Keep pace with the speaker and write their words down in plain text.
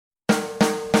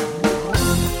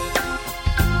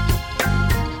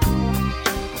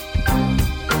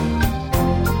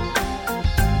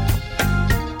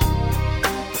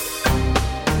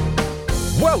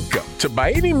to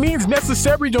By Any Means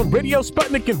Necessary on Radio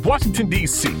Sputnik in Washington,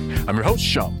 D.C. I'm your host,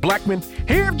 Sean Blackman,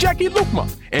 here with Jackie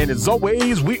Lukman. And as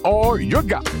always, we are your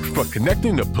guide for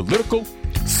connecting the political,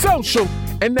 social,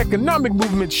 and economic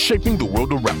movements shaping the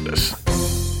world around us.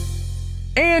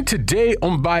 And today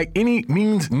on By Any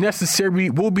Means Necessary,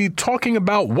 we'll be talking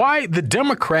about why the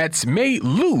Democrats may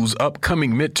lose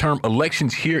upcoming midterm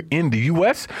elections here in the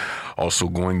U.S. Also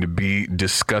going to be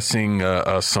discussing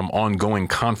some ongoing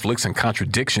conflicts and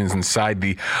contradictions inside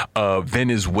the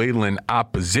Venezuelan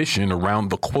opposition around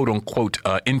the quote-unquote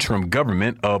interim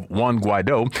government of Juan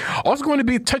Guaido. Also going to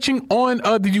be touching on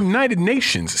the United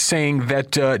Nations, saying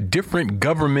that different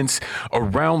governments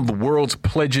around the world's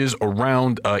pledges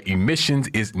around emissions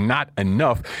is not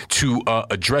enough to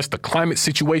address the climate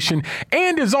situation.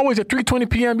 And as always, at 3:20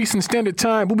 p.m. Eastern Standard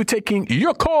Time, we'll be taking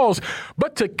your calls.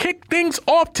 But to kick things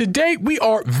off today, we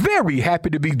are very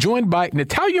happy to be joined by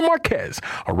Natalia Marquez,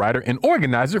 a writer and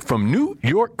organizer from New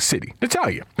York City.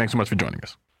 Natalia, thanks so much for joining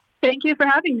us. Thank you for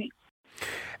having me.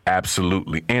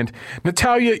 Absolutely. And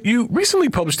Natalia, you recently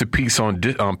published a piece on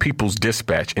People's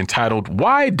Dispatch entitled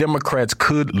Why Democrats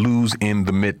Could Lose in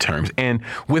the Midterms. And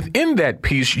within that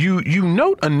piece, you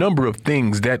note a number of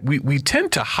things that we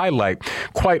tend to highlight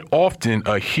quite often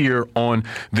here on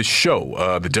the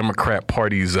show. The Democrat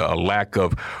Party's lack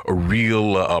of a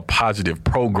real positive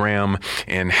program,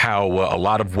 and how a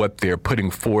lot of what they're putting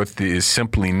forth is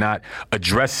simply not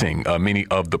addressing many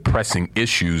of the pressing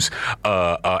issues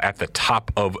at the top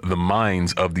of the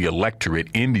minds of the electorate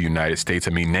in the United States.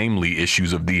 I mean, namely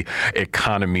issues of the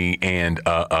economy and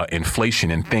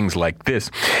inflation and things like this.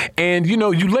 And, you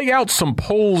know, you lay out some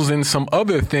polls and some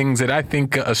other things that I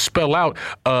think spell out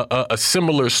a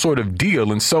similar sort of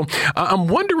deal. And so I'm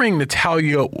wondering,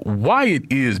 Natalia, why it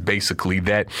is basically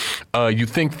that you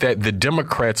think that the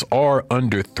Democrats are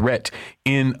under threat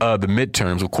in the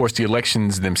midterms. Of course, the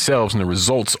elections themselves and the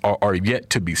results are yet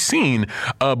to be seen,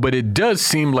 but it does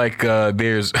seem like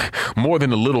there's more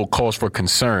than a little cause for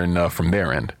concern from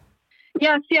their end.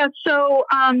 Yes. So,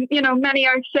 many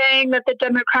are saying that the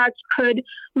Democrats could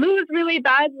lose really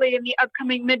badly in the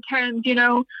upcoming midterms,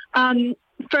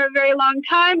 for a very long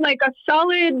time. Like a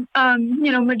solid,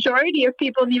 majority of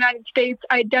people in the United States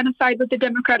identified with the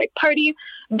Democratic Party.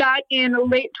 That in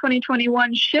late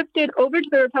 2021 shifted over to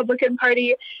the Republican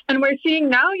Party. And we're seeing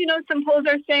now, some polls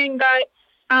are saying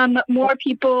that more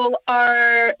people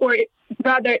are, or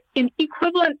rather an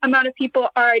equivalent amount of people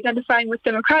are identifying with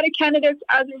Democratic candidates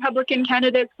as Republican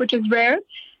candidates, which is rare.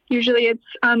 Usually it's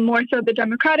more so the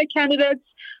Democratic candidates.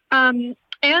 And,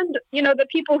 the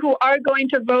people who are going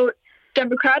to vote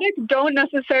Democratic don't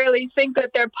necessarily think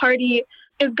that their party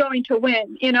is going to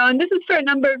win, and this is for a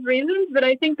number of reasons, but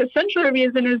I think the central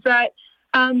reason is that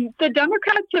the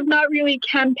Democrats have not really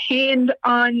campaigned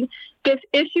on this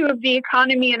issue of the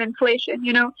economy and inflation.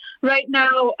 Right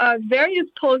now, various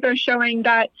polls are showing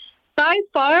that by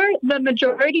far the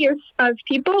majority of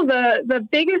people, the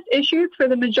biggest issues for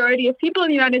the majority of people in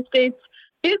the United States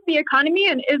is the economy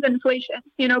and is inflation.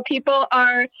 People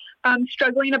are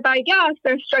struggling to buy gas,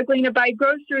 they're struggling to buy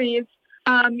groceries.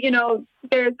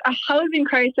 There's a housing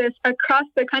crisis across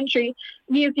the country.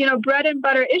 These, bread and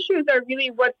butter issues are really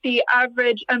what the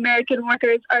average American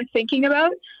workers are thinking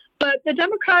about. But the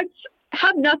Democrats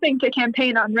have nothing to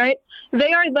campaign on, right?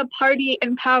 They are the party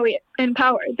in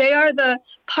power. They are the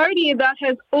party that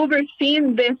has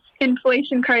overseen this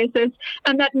inflation crisis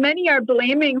and that many are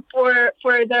blaming for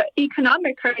the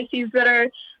economic crises that are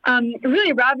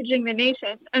really ravaging the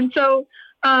nation. And so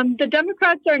the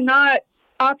Democrats are not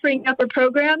offering up a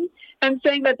program and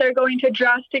saying that they're going to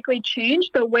drastically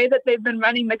change the way that they've been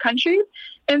running the country.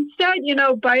 Instead,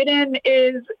 Biden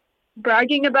is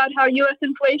bragging about how U.S.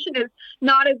 inflation is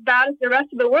not as bad as the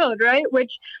rest of the world, right?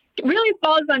 Which really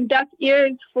falls on deaf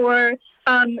ears for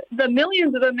the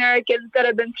millions of Americans that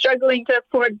have been struggling to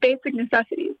afford basic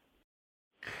necessities.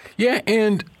 Yeah,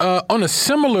 and on a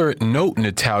similar note,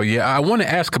 Natalia, I want to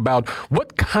ask about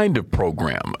what kind of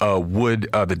program would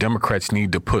the Democrats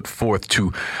need to put forth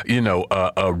to,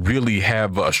 really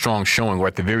have a strong showing, or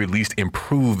at the very least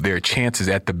improve their chances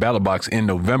at the ballot box in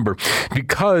November?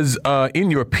 Because in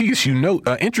your piece, you note,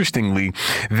 interestingly,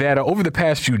 that over the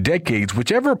past few decades,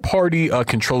 whichever party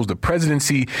controls the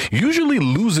presidency usually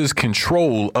loses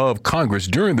control of Congress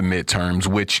during the midterms,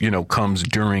 which, comes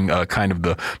during kind of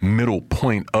the middle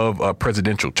point of of a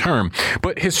presidential term.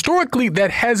 But historically,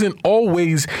 that hasn't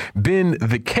always been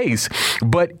the case.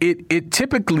 But it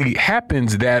typically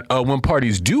happens that when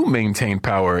parties do maintain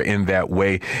power in that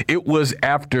way, it was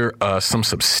after some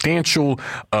substantial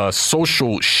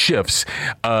social shifts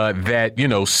that,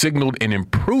 signaled an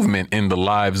improvement in the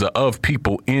lives of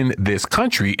people in this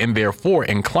country and therefore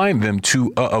inclined them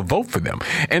to vote for them.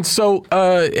 And so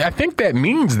I think that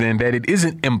means then that it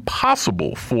isn't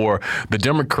impossible for the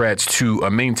Democrats to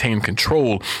maintain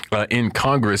control in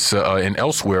Congress and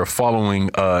elsewhere following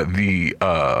the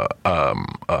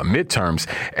midterms,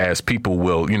 as people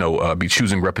will, be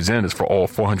choosing representatives for all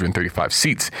 435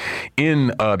 seats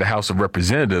in the House of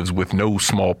Representatives, with no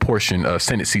small portion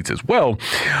Senate seats as well.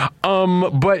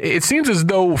 But it seems as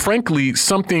though, frankly,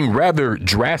 something rather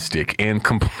drastic and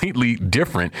completely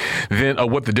different than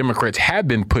what the Democrats have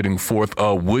been putting forth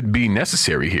would be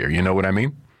necessary here. You know what I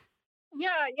mean?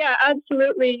 Yeah,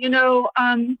 absolutely.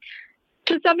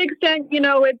 To some extent,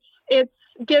 it's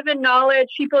given knowledge.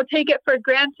 People take it for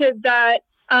granted that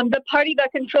the party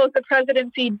that controls the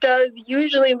presidency does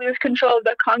usually lose control of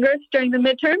the Congress during the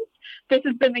midterms. This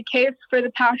has been the case for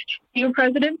the past few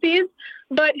presidencies.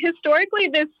 But historically,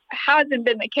 this hasn't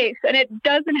been the case, and it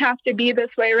doesn't have to be this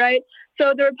way, right?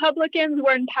 So the Republicans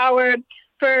were in power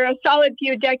for a solid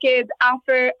few decades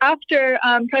after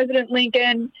President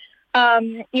Lincoln,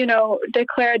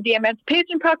 declared the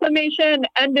Emancipation Proclamation,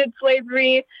 ended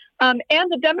slavery, and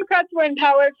the Democrats were in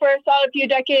power for a solid few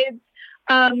decades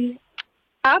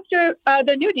after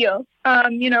the New Deal,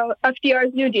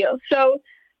 FDR's New Deal. So,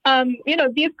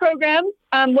 these programs,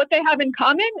 what they have in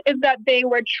common is that they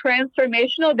were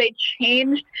transformational. They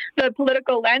changed the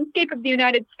political landscape of the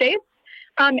United States.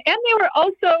 And they were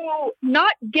also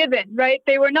not given, right?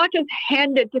 They were not just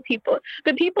handed to people.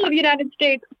 The people of the United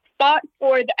States fought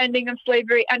for the ending of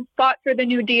slavery and fought for the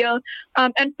New Deal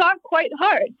and fought quite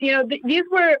hard. These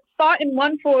were fought and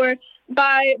won for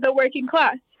by the working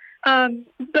class.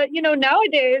 But,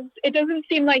 nowadays, it doesn't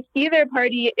seem like either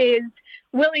party is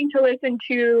willing to listen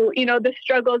to, the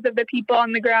struggles of the people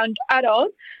on the ground at all.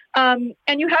 And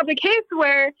you have a case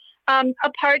where a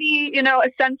party,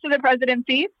 ascends to the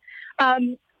presidency.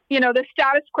 The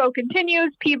status quo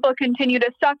continues. People continue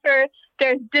to suffer.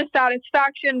 There's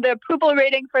dissatisfaction. The approval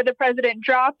rating for the president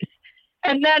drops.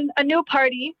 And then a new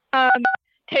party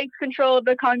takes control of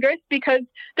the Congress because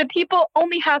the people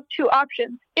only have two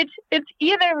options. It's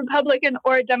either Republican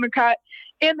or Democrat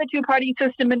in the two-party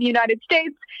system in the United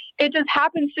States. It just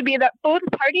happens to be that both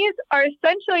parties are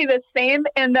essentially the same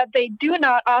in that they do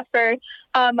not offer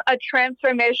a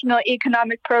transformational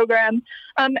economic program.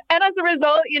 And as a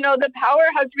result, the power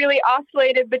has really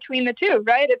oscillated between the two,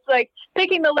 right? It's like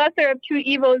picking the lesser of two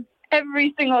evils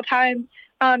every single time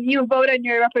you vote on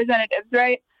your representatives,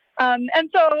 right? And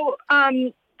so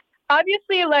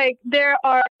obviously, there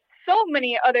are so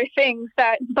many other things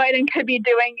that Biden could be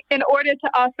doing in order to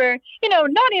offer,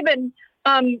 not even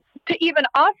to even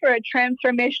offer a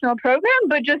transformational program,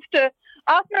 but just to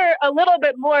offer a little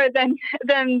bit more than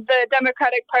the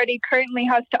Democratic Party currently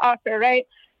has to offer, right?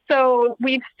 So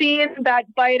we've seen that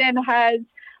Biden has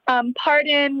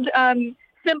pardoned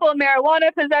simple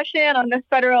marijuana possession on the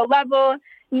federal level.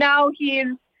 Now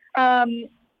he's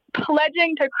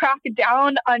pledging to crack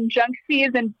down on junk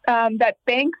fees and that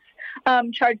banks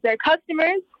charge their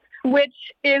customers,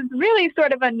 which is really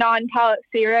sort of a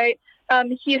non-policy, right?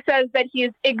 He says that he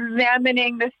is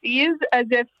examining the fees as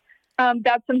if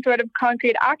that's some sort of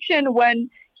concrete action. When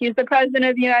he's the president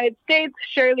of the United States,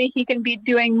 surely he can be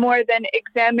doing more than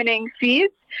examining fees.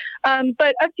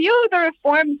 But a few of the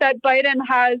reforms that Biden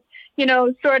has,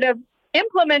 sort of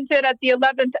implemented at the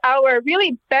 11th hour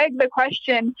really beg the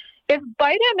question, if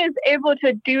Biden is able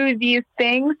to do these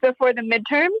things before the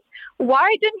midterms,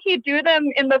 why didn't he do them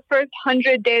in the first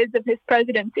 100 days of his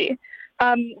presidency?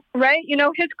 Right?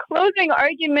 His closing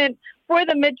argument for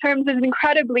the midterms is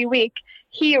incredibly weak.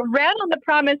 He ran on the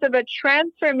promise of a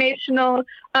transformational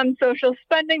social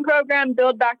spending program,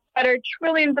 Build Back Better.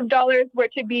 Trillions of dollars were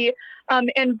to be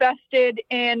invested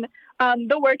in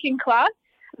the working class.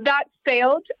 That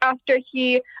failed after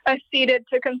he acceded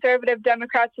to conservative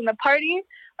Democrats in the party.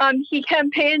 He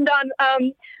campaigned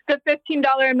on the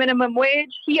 $15 minimum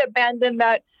wage. He abandoned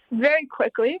that very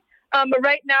quickly. But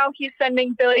right now, he's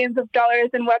sending billions of dollars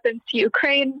in weapons to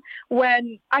Ukraine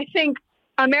when I think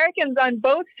Americans on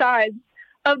both sides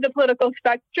of the political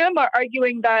spectrum are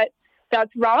arguing that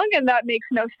that's wrong and that makes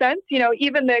no sense.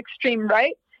 Even the extreme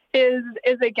right is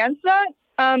against that.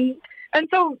 And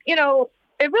so,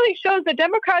 it really shows that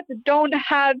Democrats don't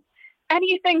have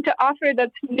anything to offer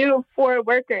that's new for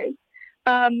workers.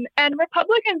 And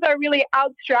Republicans are really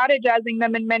out-strategizing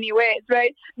them in many ways,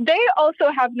 right? They also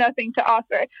have nothing to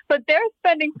offer, but they're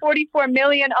spending $44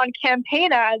 million on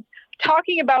campaign ads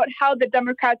talking about how the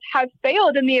Democrats have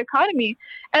failed in the economy.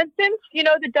 And since,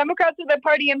 the Democrats are the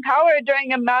party in power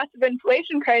during a massive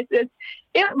inflation crisis,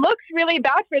 it looks really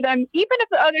bad for them, even if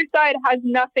the other side has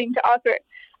nothing to offer.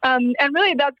 And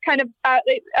really, that's kind of at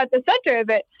the center of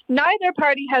it. Neither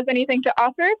party has anything to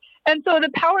offer. And so the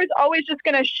power is always just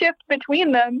going to shift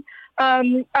between them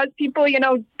as people,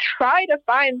 try to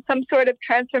find some sort of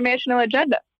transformational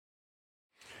agenda.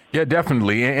 Yeah,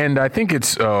 definitely. And I think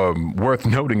it's worth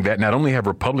noting that not only have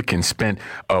Republicans spent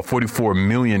 $44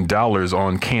 million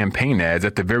on campaign ads,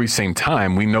 at the very same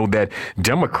time, we know that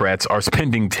Democrats are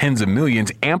spending tens of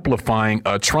millions amplifying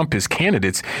Trumpist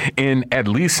candidates in at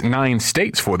least 9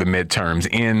 states for the midterms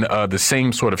in the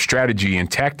same sort of strategy and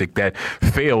tactic that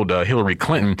failed Hillary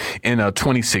Clinton in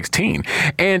 2016.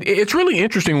 And it's really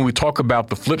interesting when we talk about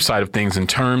the flip side of things in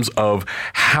terms of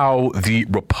how the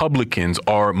Republicans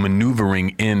are maneuvering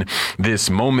in this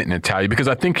moment, Natalia, because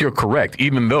I think you're correct,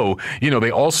 even though, they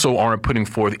also aren't putting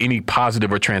forth any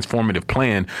positive or transformative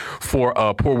plan for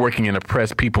poor working and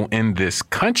oppressed people in this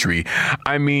country.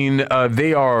 I mean,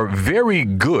 they are very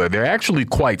good. They're actually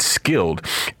quite skilled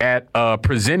at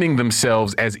presenting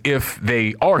themselves as if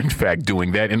they are, in fact,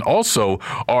 doing that, and also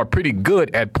are pretty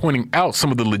good at pointing out some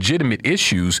of the legitimate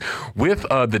issues with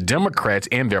the Democrats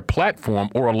and their platform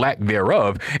or a lack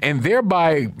thereof, and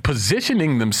thereby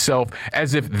positioning themselves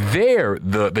as if they're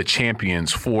the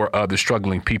champions for the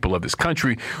struggling people of this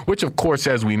country, which, of course,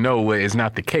 as we know, is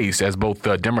not the case, as both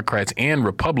Democrats and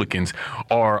Republicans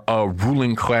are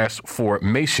ruling class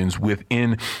formations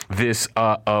within this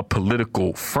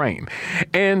political frame.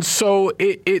 And so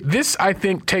this, I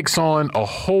think, takes on a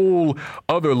whole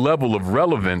other level of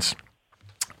relevance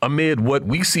amid what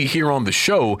we see here on the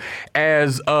show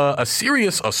as a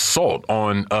serious assault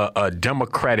on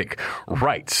democratic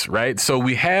rights, right? So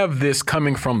we have this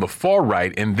coming from the far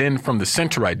right, and then from the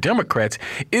center-right Democrats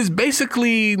is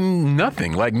basically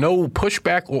nothing, like no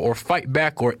pushback or fight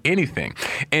back or anything.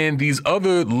 And these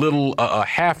other little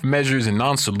half measures and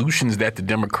non-solutions that the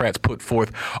Democrats put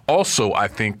forth also, I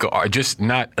think, are just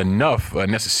not enough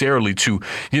necessarily to,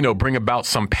 bring about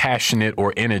some passionate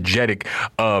or energetic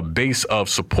base of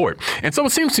support. And so it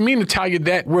seems to me, Natalia,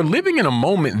 that we're living in a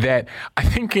moment that I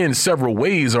think in several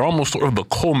ways are almost sort of the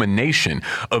culmination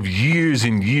of years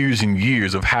and years and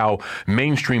years of how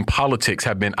mainstream politics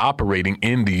have been operating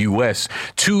in the U.S.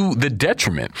 to the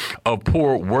detriment of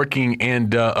poor working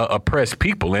and oppressed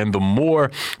people. And the more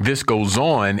this goes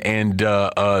on and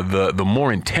the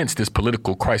more intense this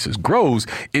political crisis grows,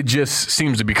 it just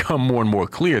seems to become more and more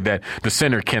clear that the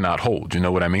center cannot hold. You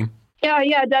know what I mean?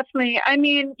 Yeah, definitely. I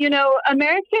mean,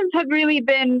 Americans have really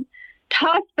been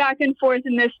tossed back and forth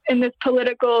in this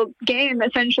political game,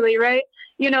 essentially, right?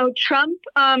 Trump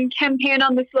campaigned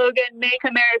on the slogan, "Make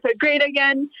America Great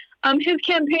Again." His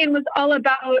campaign was all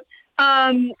about,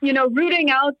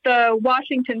 rooting out the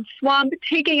Washington swamp,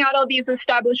 taking out all these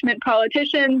establishment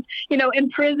politicians,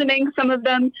 imprisoning some of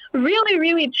them, really,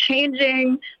 really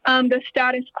changing the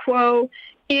status quo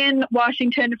in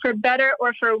Washington for better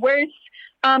or for worse.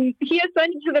 He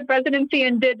ascended to the presidency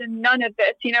and did none of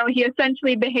this. He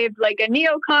essentially behaved like a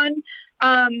neocon.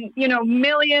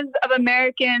 Millions of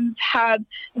Americans have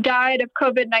died of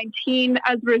COVID-19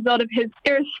 as a result of his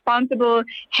irresponsible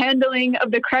handling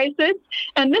of the crisis.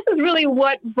 And this is really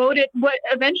what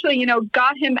eventually,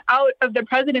 got him out of the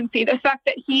presidency. The fact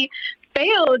that he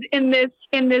failed in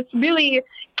this really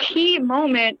key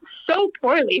moment so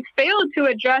poorly, failed to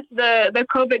address the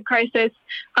COVID crisis,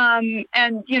 and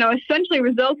essentially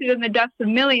resulted in the deaths of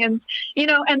millions. And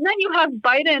then you have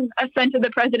Biden ascend to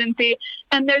the presidency,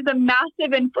 and there's a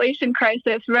massive inflation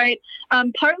crisis, right?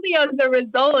 Partly as a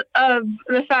result of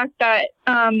the fact that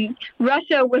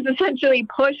Russia was essentially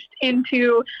pushed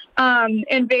into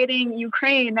invading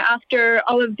Ukraine after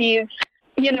all of these,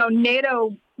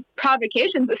 NATO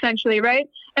provocations, essentially, right?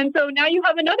 And so now you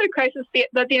have another crisis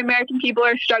that the American people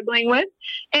are struggling with.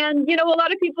 And, a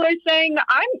lot of people are saying,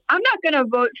 I'm not going to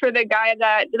vote for the guy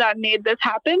that made this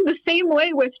happen, the same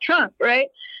way with Trump, right?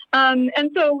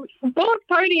 And so both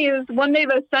parties, when they've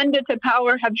ascended to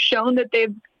power, have shown that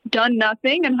they've done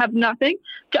nothing and have nothing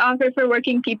to offer for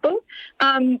working people.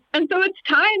 And so it's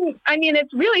time,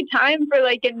 it's really time for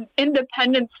like an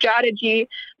independent strategy,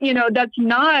 that's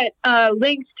not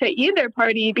linked to either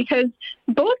party, because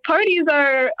both parties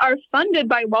are funded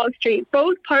by Wall Street.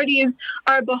 Both parties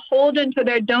are beholden to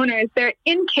their donors. They're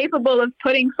incapable of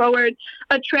putting forward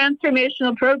a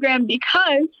transformational program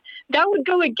because that would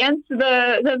go against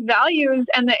the values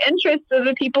and the interests of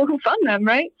the people who fund them,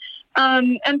 right?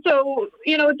 And so,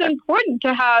 it's important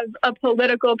to have a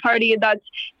political party that's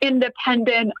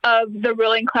independent of the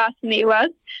ruling class in the U.S.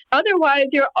 Otherwise,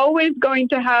 you're always going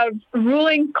to have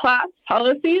ruling class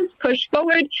policies push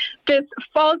forward this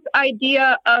false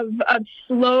idea of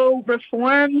slow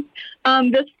reforms,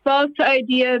 this false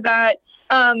idea that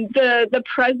the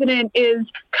president is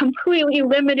completely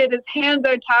limited, his hands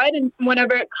are tied, and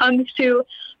whenever it comes to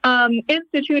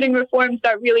instituting reforms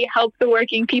that really help the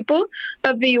working people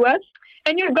of the U.S.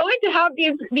 And you're going to have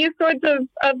these sorts of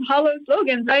hollow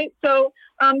slogans, right? So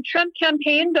Trump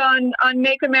campaigned on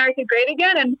Make America Great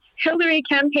Again, and Hillary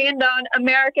campaigned on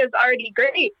America's Already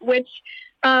Great, which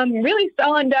really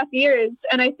fell on deaf ears,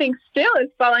 and I think still is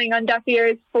falling on deaf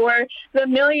ears for the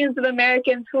millions of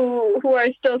Americans who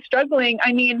are still struggling.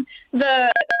 I mean,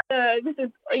 this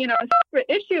is a separate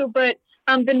issue, but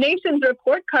the Nation's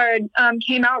report card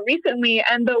came out recently,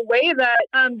 and the way that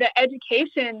the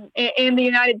education in the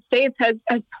United States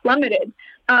has plummeted,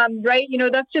 right?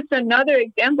 That's just another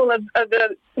example of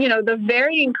the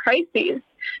varying crises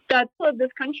that all of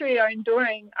this country are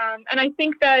enduring. And I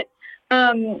think that,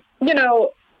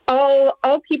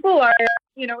 all people are,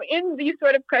 in these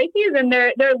sort of crises, and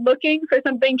they're looking for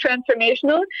something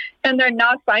transformational, and they're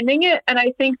not finding it. And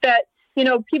I think that,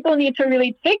 people need to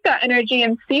really take that energy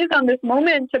and seize on this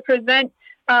moment to present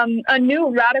a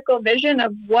new radical vision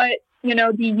of what,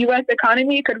 the U.S.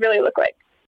 economy could really look like.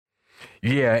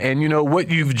 Yeah, and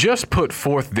what you've just put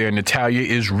forth there, Natalia,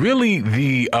 is really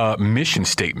the mission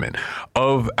statement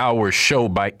of our show,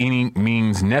 By Any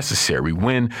Means Necessary,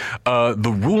 when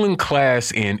the ruling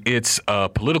class and its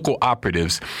political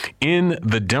operatives in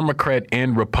the Democrat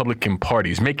and Republican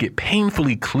parties make it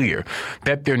painfully clear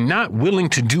that they're not willing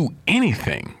to do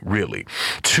anything, really,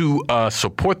 to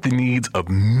support the needs of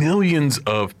millions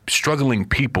of struggling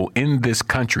people in this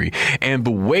country. And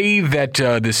the way that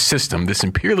this system, this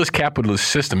imperialist capitalist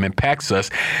system, impacts us,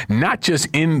 not just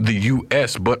in the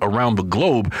U.S., but around the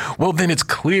globe, well, then it's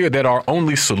clear that our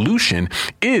only solution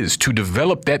is to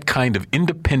develop that kind of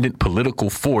independent political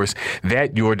force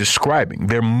that you're describing.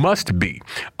 There must be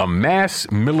a mass,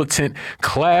 militant,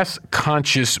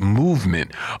 class-conscious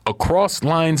movement across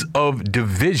lines of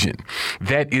division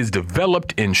that is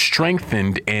developed and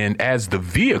strengthened and as the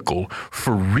vehicle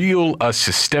for real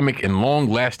systemic and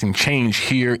long-lasting change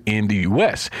here in the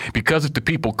U.S. Because if the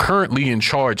people currently in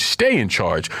charge stay in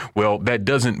charge, well, that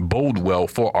doesn't bode well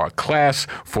for our class,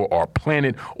 for our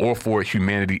planet, or for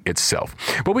humanity itself.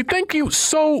 But we thank you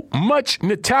so much,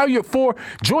 Natalia, for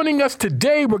joining us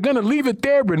today. We're going to leave it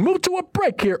there and move to a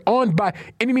break here on By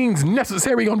Any Means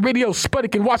Necessary on Radio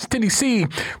Sputnik in Washington, D.C.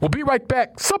 We'll be right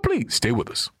back, so please stay with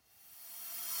us.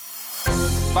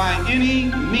 By any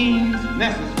means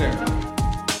necessary.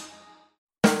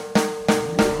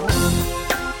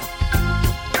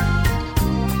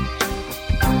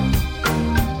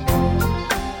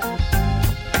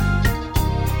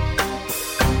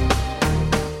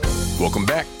 Welcome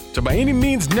back to By Any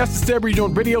Means Necessary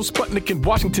on Radio Sputnik in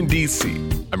Washington, D.C.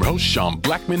 I'm your host, Sean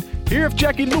Blackman, here with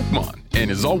Jackie Lukman. And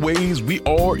as always, we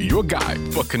are your guide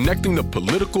for connecting the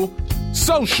political,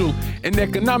 social, and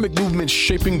economic movements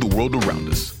shaping the world around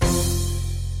us.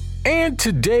 And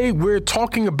today we're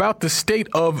talking about the state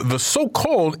of the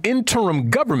so-called interim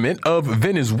government of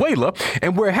Venezuela.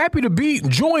 And we're happy to be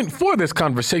joined for this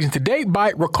conversation today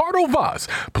by Ricardo Vaz,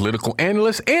 political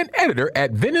analyst and editor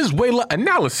at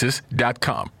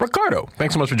VenezuelaAnalysis.com. Ricardo,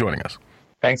 thanks so much for joining us.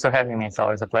 Thanks for having me. It's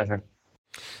always a pleasure.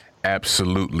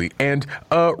 Absolutely. And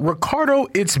Ricardo,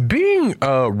 it's being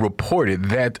reported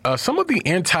that some of the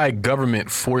anti-government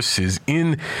forces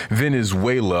in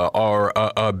Venezuela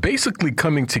are basically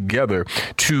coming together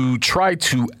to try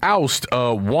to oust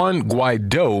Juan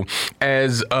Guaido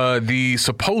as the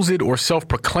supposed or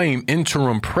self-proclaimed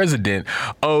interim president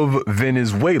of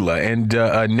Venezuela. And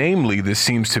namely, this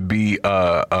seems to be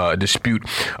a dispute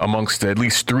amongst at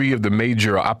least three of the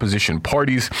major opposition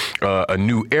parties, A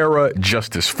New Era,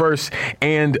 Justice First,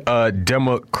 and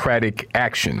Democratic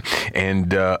Action.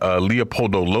 And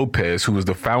Leopoldo Lopez, who is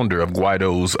the founder of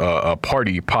Guaido's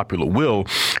party, Popular Will,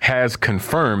 has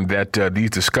confirmed that these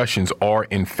discussions are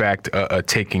in fact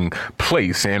taking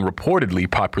place. And reportedly,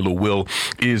 Popular Will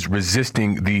is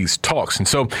resisting these talks. And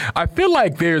so I feel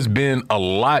like there's been a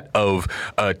lot of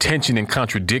tension and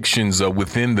contradictions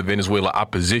within the Venezuela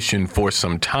opposition for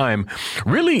some time,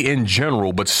 really in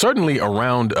general, but certainly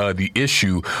around the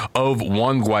issue of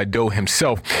Juan Guaido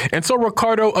himself. And so,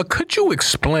 Ricardo, could you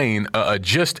explain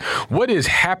just what is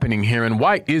happening here and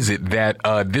why is it that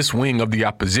this wing of the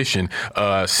opposition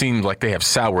seems like they have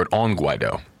soured on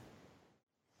Guaido?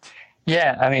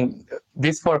 Yeah, I mean,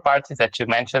 these four parties that you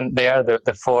mentioned, they are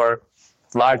the four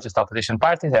largest opposition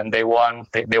parties, and they won.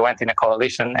 They went in a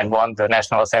coalition and won the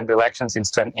National Assembly elections in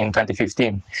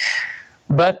 2015.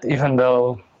 But even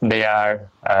though they are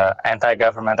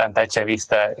anti-government,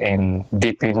 anti-Chavista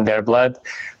deep in their blood,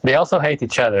 they also hate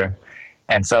each other.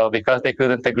 And so because they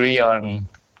couldn't agree on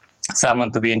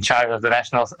someone to be in charge of the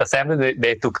National Assembly,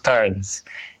 they took turns.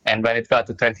 And when it got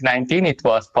to 2019, it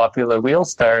was Popular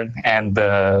Will's turn, and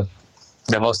the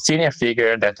most senior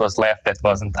figure that was left that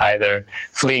wasn't either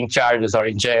fleeing charges or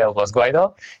in jail was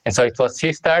Guaido. And so it was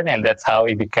his turn, and that's how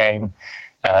he became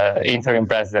interim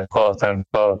president, quote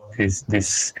unquote,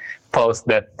 this post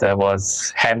that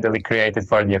was handily created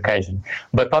for the occasion.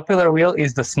 But Popular Will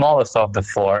is the smallest of the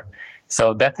four,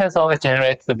 so that has always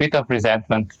generated a bit of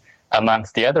resentment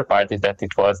amongst the other parties, that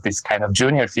it was this kind of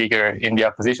junior figure in the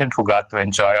opposition who got to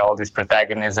enjoy all this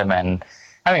protagonism and,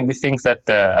 I mean, these things that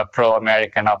a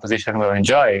pro-American opposition will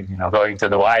enjoy, going to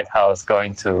the White House,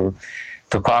 going to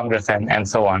Congress, and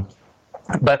so on.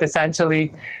 But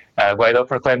essentially, Guaido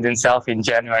proclaimed himself in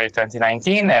January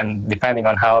 2019, and depending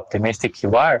on how optimistic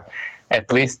you are, at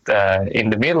least in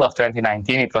the middle of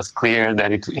 2019, it was clear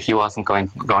that he wasn't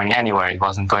going anywhere. He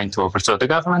wasn't going to overthrow the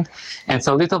government. And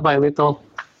so little by little,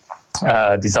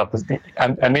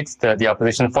 amidst the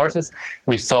opposition forces,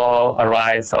 we saw a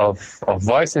rise of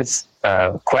voices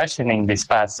questioning this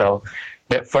path. So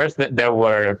first, there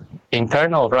were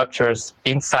internal ruptures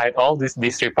inside all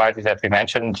these three parties that we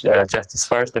mentioned, Justice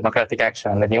First, Democratic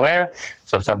Action, and the New Era.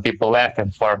 So some people left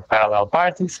and formed parallel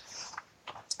parties.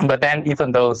 But then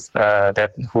even those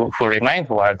who remained,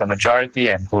 who are the majority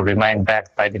and who remain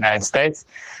backed by the United States,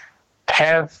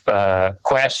 have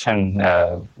questioned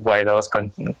Guaido's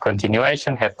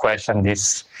continuation, have questioned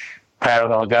this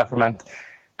parallel government.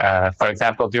 For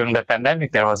example, during the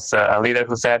pandemic, there was a leader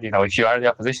who said, if you are the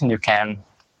opposition, you can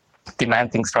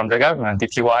demand things from the government.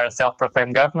 If you are a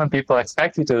self-proclaimed government, people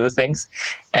expect you to do things,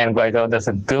 and Guaido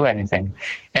doesn't do anything.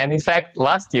 And in fact,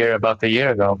 last year, about a year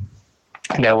ago,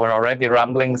 there were already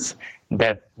rumblings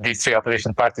that these three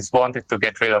opposition parties wanted to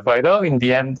get rid of Guaido. In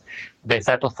the end, they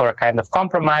settled for a kind of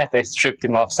compromise. They stripped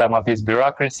him of some of his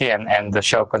bureaucracy, and the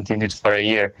show continued for a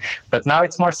year. But now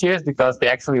it's more serious because they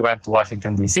actually went to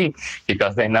Washington, D.C.,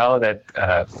 because they know that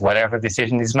whatever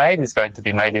decision is made is going to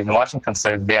be made in Washington.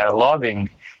 So they are lobbying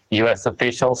U.S.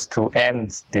 officials to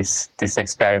end this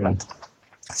experiment.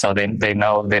 So they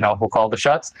know who called the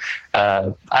shots.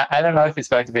 I don't know if it's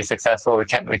going to be successful.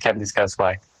 We can discuss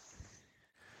why.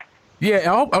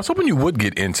 Yeah, I was hoping you would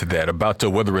get into that about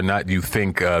whether or not you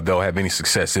think they'll have any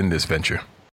success in this venture.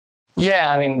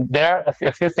 Yeah, I mean, there are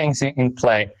a few things in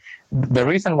play. The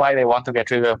reason why they want to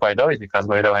get rid of Guaido is because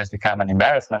Guaido has become an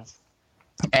embarrassment.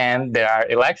 And there are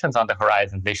elections on the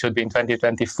horizon. They should be in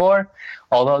 2024,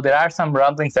 although there are some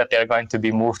rumblings that they're going to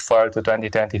be moved forward to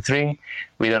 2023.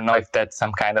 We don't know if that's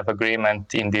some kind of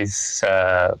agreement in these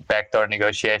backroom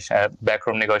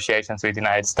negotiations with the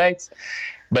United States.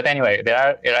 But anyway, there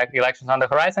are elections on the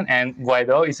horizon, and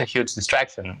Guaido is a huge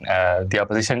distraction. The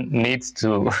opposition needs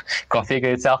to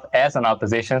configure itself as an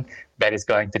opposition that is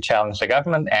going to challenge the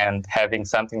government, and having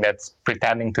something that's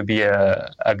pretending to be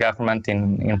a government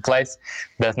in place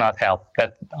does not help.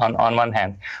 That on one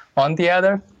hand. On the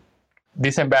other,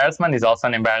 this embarrassment is also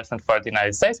an embarrassment for the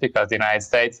United States, because the United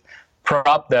States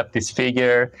propped up this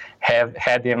figure,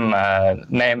 had him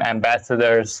name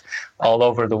ambassadors all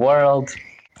over the world,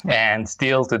 and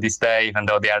still to this day, even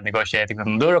though they are negotiating with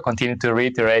Maduro, continue to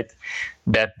reiterate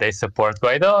that they support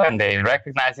Guaido and they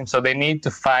recognize him. So they need to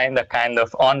find a kind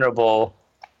of honorable,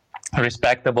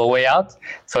 respectable way out,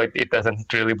 so it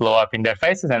doesn't really blow up in their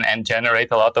faces and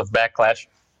generate a lot of backlash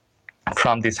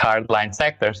from these hardline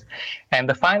sectors. And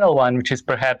the final one, which is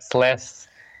perhaps less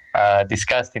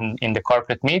discussed in the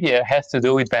corporate media, has to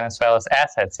do with Venezuela's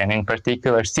assets, and in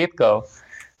particular Citgo,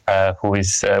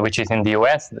 which is in the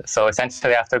U.S. So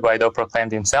essentially, after Guaido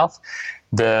proclaimed himself,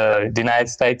 the United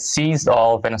States seized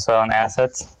all Venezuelan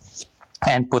assets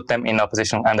and put them in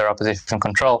under opposition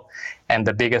control. And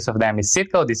the biggest of them is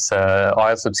Citgo, this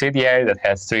oil subsidiary that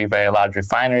has 3 very large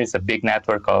refineries, a big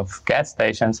network of gas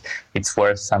stations. It's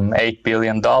worth some $8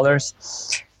 billion.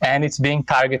 And it's being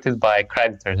targeted by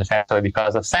creditors, essentially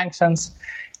because of sanctions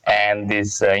and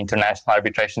these international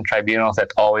arbitration tribunals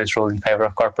that always rule in favor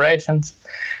of corporations.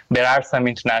 There are some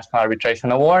international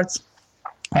arbitration awards,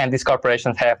 and these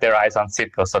corporations have their eyes on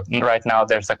Citgo. So right now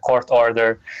there's a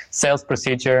court-order sales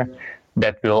procedure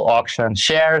that will auction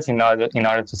shares in order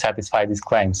to satisfy these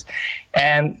claims.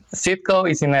 And Citgo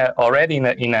is already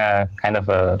in a kind of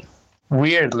a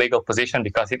weird legal position,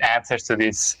 because it answers to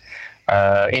this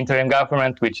interim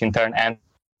government, which in turn answers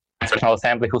National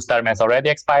Assembly, whose term has already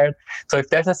expired. So if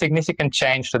there's a significant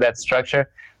change to that structure,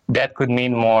 that could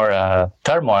mean more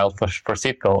turmoil for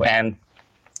Citgo. And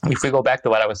if we go back to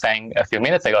what I was saying a few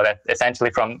minutes ago, that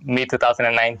essentially from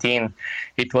mid-2019,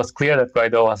 it was clear that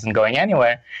Guaido wasn't going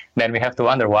anywhere, then we have to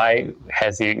wonder, why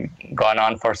has he gone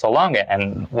on for so long?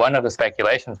 And one of the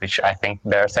speculations, which I think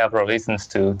there are several reasons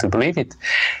to believe it,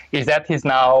 is that he's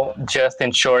now just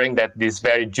ensuring that these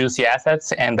very juicy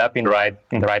assets end up in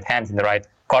the right hands, in the right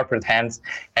corporate hands.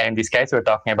 And in this case, we're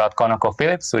talking about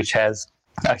ConocoPhillips, which has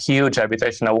a huge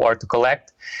arbitration award to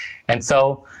collect. And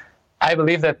so I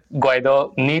believe that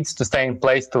Guaido needs to stay in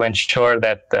place to ensure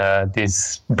that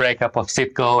this breakup of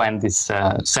Citgo and this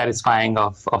satisfying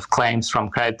of claims from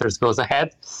creditors goes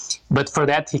ahead. But for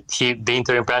that, the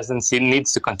interim presidency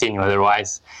needs to continue.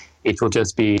 Otherwise, it will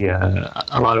just be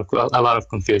a lot of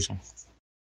confusion.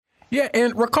 Yeah,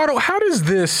 and Ricardo, how does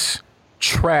this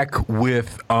track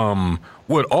with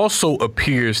what also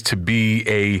appears to be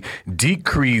a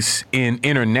decrease in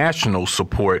international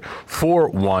support for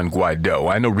Juan Guaido?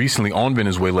 I know recently on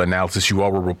Venezuela Analysis, you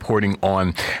all were reporting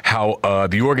on how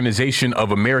the Organization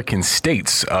of American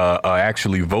States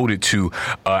actually voted to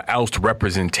oust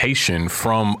representation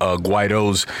from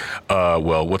Guaido's,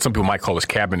 what some people might call his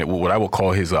cabinet, what I will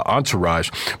call his entourage.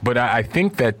 But I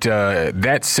think that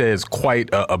that says quite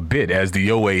a bit, as the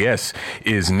OAS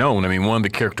is known. I mean, one of the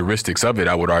characteristics of it,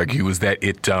 I would argue, is that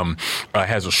it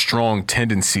has a strong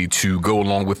tendency to go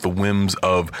along with the whims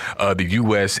of the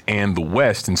U.S. and the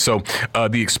West. And so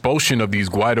the expulsion of these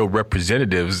Guaido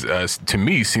representatives, to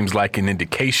me, seems like an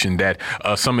indication that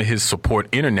some of his support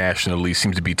internationally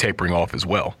seems to be tapering off as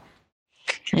well.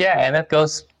 Yeah, and that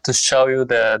goes to show you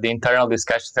the internal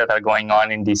discussions that are going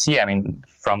on in D.C. I mean,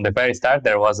 from the very start,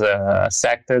 there was a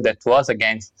sector that was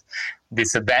against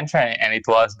this adventure, and it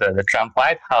was the Trump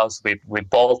White House with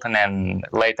Bolton and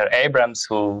later Abrams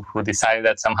who decided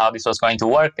that somehow this was going to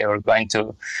work. They were going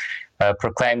to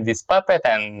proclaim this puppet,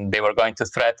 and they were going to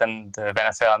threaten the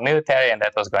Venezuelan military, and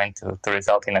that was going to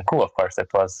result in a coup. Of course,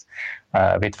 that was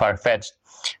a bit far-fetched.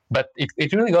 But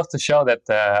it really goes to show that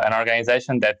an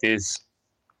organization that is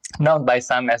known by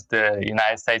some as the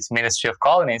United States Ministry of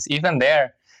Colonies, even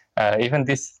there, even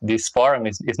this forum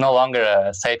is no longer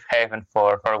a safe haven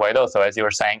for Guaido. So as you were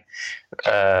saying,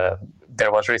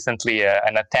 there was recently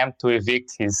an attempt to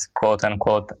evict his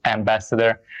quote-unquote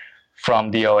ambassador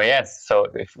from the OAS. So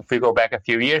if we go back a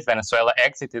few years, Venezuela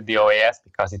exited the OAS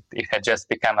because it had just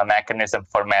become a mechanism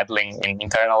for meddling in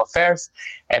internal affairs.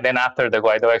 And then after the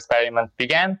Guaido experiment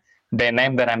began, they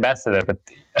named an ambassador. But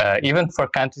even for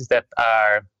countries that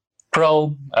are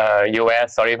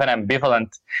pro-US or even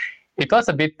ambivalent, it was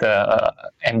a bit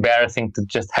embarrassing to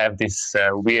just have this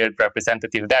weird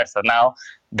representative there. So now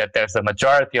that there's a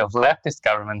majority of leftist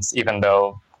governments, even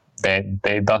though they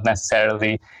don't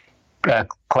necessarily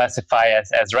classify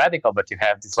as radical, but you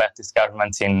have these leftist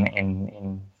governments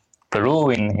in Peru,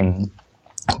 in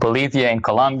Bolivia, in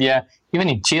Colombia, even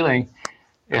in Chile,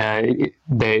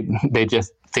 they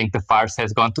just think the farce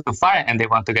has gone too far and they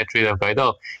want to get rid of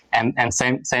Guaido. And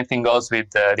same thing goes with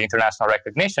the international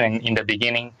recognition. In the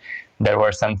beginning, there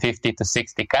were some 50 to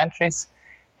 60 countries,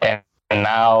 and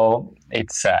now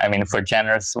it's, if we're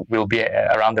generous, we'll be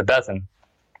around a dozen.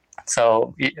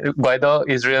 So Guaido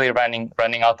is really running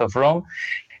out of room,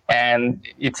 and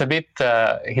it's a bit.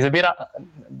 The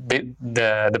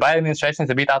Biden administration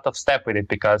is a bit out of step with it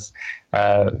because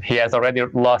he has already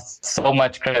lost so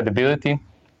much credibility,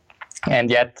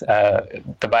 and yet the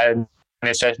Biden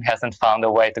administration hasn't found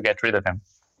a way to get rid of him.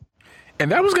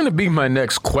 And that was going to be my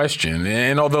next question.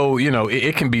 And although,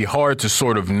 it can be hard to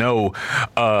sort of know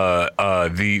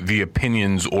the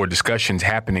opinions or discussions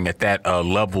happening at that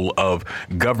level of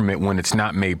government when it's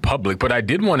not made public. But I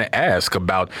did want to ask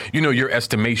about, your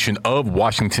estimation of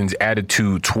Washington's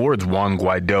attitude towards Juan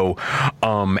Guaido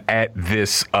at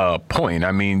this point.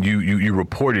 I mean, you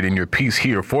reported in your piece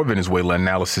here for Venezuela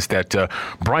Analysis that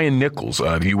Brian Nichols,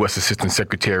 the U.S. Assistant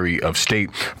Secretary of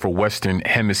State for Western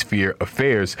Hemisphere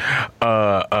Affairs,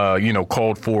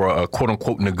 called for a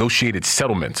quote-unquote negotiated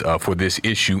settlement for this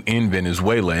issue in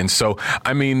Venezuela. And so,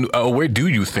 where do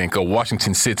you think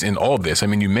Washington sits in all this?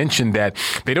 You mentioned that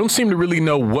they don't seem to really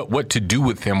know what to do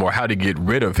with him or how to get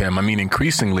rid of him.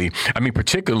 Increasingly,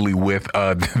 particularly with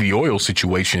the oil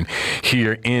situation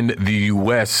here in the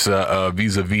U.S.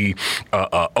 Vis-a-vis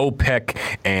OPEC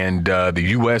and the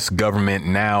U.S. government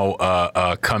now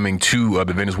coming to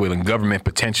the Venezuelan government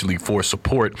potentially for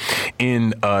support in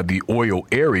the oil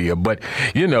area. But,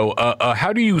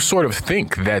 how do you sort of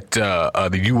think that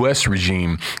the U.S.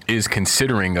 regime is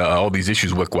considering all these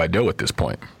issues with Guaido at this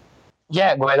point?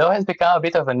 Yeah, Guaido has become a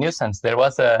bit of a nuisance. There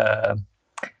was a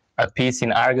piece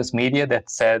in Argus Media that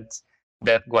said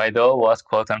that Guaido was,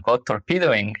 quote unquote,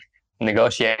 torpedoing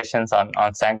negotiations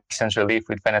on sanctions relief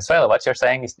with Venezuela. What you're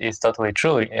saying is totally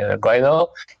true. Guaido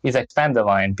is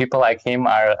expendable, and people like him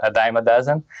are a dime a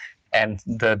dozen. And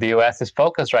the U.S. is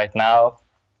focused right now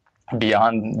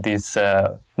beyond these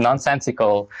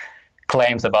nonsensical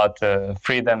claims about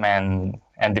freedom and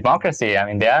democracy. I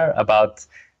mean, they are about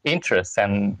interests,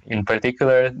 and in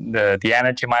particular, the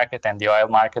energy market and the oil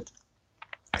market.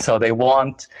 So they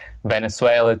want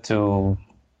Venezuela to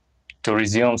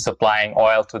resume supplying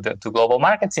oil to global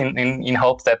markets in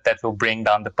hopes that will bring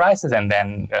down the prices and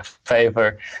then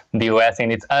favor the U.S.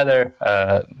 in its other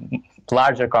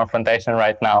larger confrontation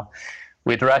right now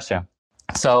with Russia.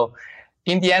 So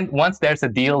in the end, once there's a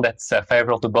deal that's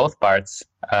favorable to both parts,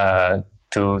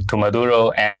 to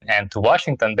Maduro and to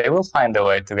Washington, they will find a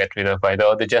way to get rid of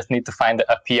Guaido. They just need to find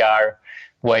a PR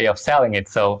way of selling it.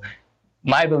 So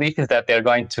my belief is that they're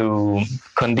going to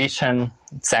condition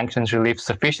sanctions relief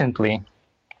sufficiently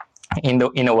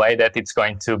in a way that it's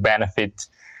going to benefit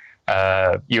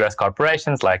U.S.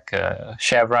 corporations like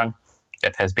Chevron,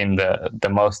 that has been the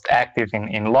most active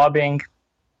in lobbying.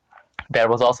 There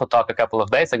was also talk a couple of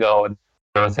days ago,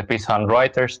 there was a piece on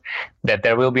Reuters, that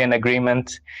there will be an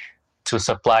agreement to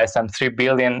supply some $3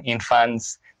 billion in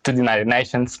funds to the United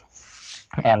Nations.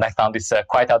 And I found this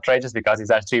quite outrageous because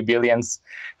these are $3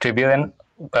 billion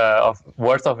of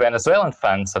worth of Venezuelan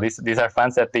funds. So these are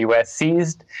funds that the U.S.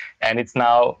 seized, and it's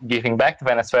now giving back to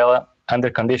Venezuela under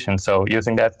conditions. So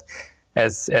using that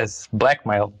as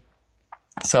blackmail.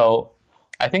 So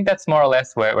I think that's more or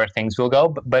less where things will go.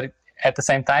 But at the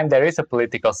same time, there is a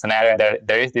political scenario.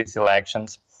 There is these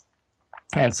elections,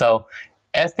 and so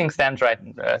as things stand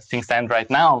right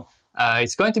now,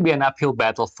 it's going to be an uphill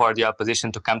battle for the opposition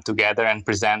to come together and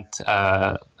present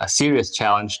a serious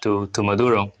challenge to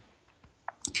Maduro.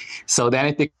 So then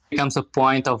it becomes a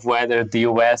point of whether the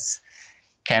U.S.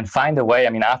 can find a way. I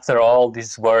mean, after all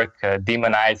this work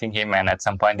demonizing him, and at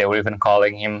some point they were even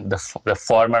calling him the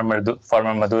former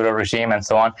Maduro regime and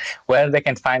so on, whether they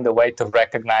can find a way to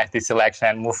recognize this election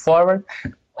and move forward,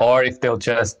 or if they'll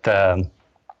just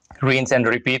rinse and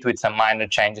repeat with some minor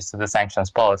changes to the sanctions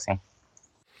policy.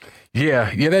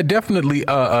 Yeah, that definitely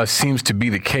seems to be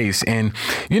the case. And,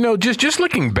 just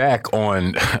looking back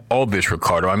on all this,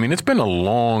 Ricardo, I mean, it's been a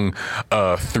long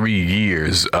 3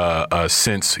 years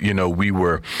since, we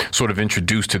were sort of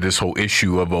introduced to this whole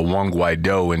issue of Juan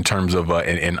Guaido in terms of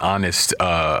an honest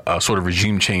sort of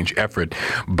regime change effort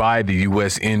by the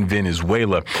U.S. in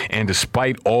Venezuela. And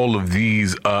despite all of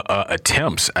these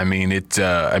attempts,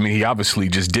 he obviously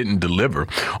just didn't deliver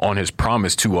on his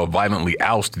promise to violently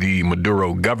oust the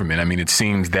Maduro government. I mean, it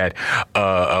seems that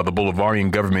the Bolivarian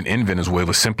government in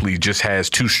Venezuela simply just has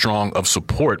too strong of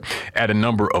support at a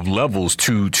number of levels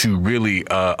to really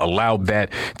allow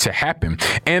that to happen.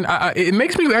 And it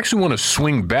makes me actually want to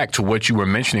swing back to what you were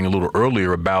mentioning a little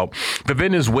earlier about the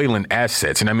Venezuelan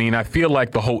assets. And I mean, I feel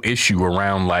like the whole issue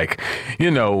around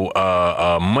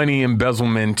money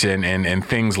embezzlement and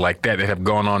things like that have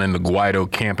gone on in the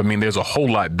Guaido camp. I mean, there's a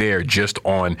whole lot there just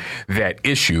on that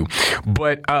issue.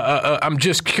 But I'm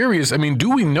just curious. I mean,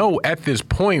 do we know at this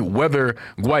point whether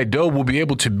Guaido will be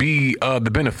able to be the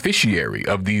beneficiary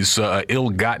of these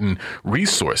ill-gotten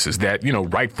resources that,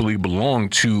 rightfully belong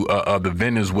to the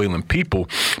Venezuelan people?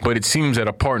 But it seems that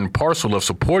a part and parcel of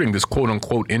supporting this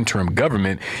quote-unquote interim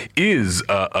government is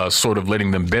sort of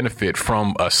letting them benefit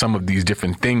from some of these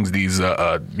different things, these,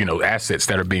 assets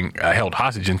that are being held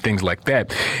hostage and things like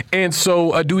that. And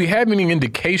so do we have any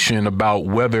indication about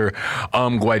whether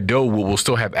Guaido will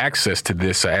still have access to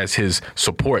this as his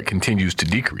support continues to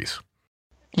decrease?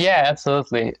 Yeah,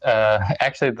 absolutely.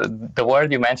 Actually, the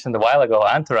word you mentioned a while ago,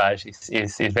 entourage,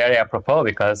 is very apropos,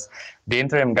 because the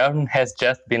interim government has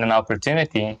just been an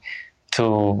opportunity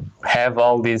to have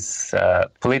all these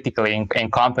politically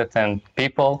incompetent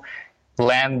people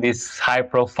land these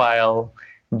high-profile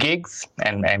gigs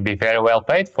and be very well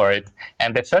paid for it.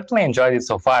 And they've certainly enjoyed it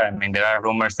so far. I mean, there are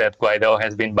rumors that Guaido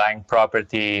has been buying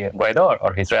property, Guaido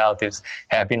or his relatives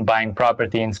have been buying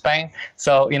property in Spain.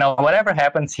 So, whatever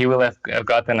happens, he will have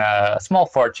gotten a small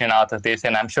fortune out of this,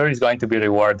 and I'm sure he's going to be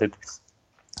rewarded.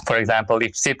 For example,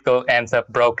 if Citgo ends up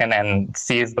broken and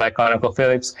seized by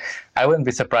ConocoPhillips, I wouldn't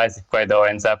be surprised if Guaido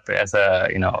ends up as a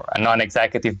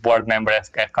non-executive board member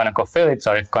at ConocoPhillips,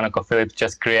 or if ConocoPhillips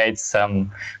just creates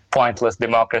some pointless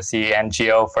democracy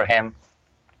NGO for him.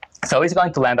 So he's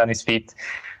going to land on his feet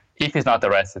if he's not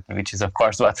arrested, which is of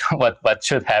course what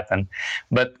should happen.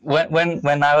 But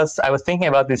when I was thinking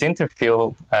about this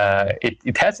interview,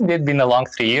 it has indeed been a long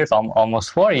 3 years,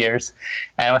 almost 4 years,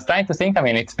 and I was trying to think. I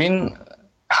mean, it's been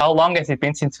how long has it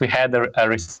been since we had a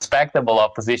respectable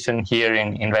opposition here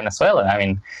in Venezuela? I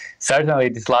mean, certainly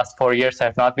these last 4 years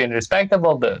have not been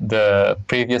respectable. The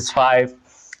previous 5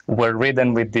 were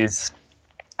ridden with these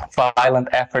violent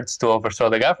efforts to overthrow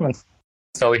the government.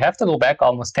 So we have to go back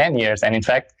almost 10 years. And in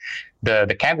fact,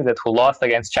 the candidate who lost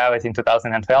against Chavez in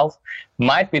 2012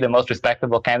 might be the most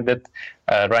respectable candidate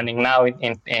running now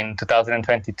in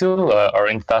 2022 or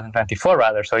in 2024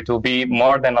 rather. So it will be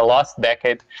more than a lost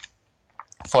decade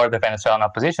for the Venezuelan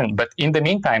opposition. But in the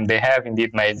meantime, they have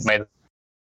indeed made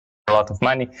a lot of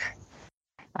money.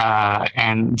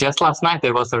 And just last night,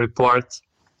 there was a report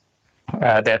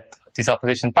that these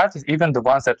opposition parties, even the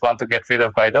ones that want to get rid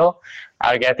of Guaido,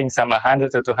 are getting some $100,000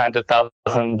 to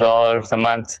 $200,000 a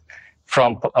month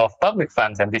of public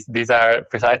funds. And these are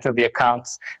precisely the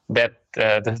accounts that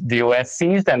the US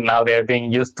seized, and now they're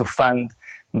being used to fund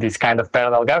this kind of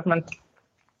parallel government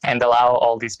and allow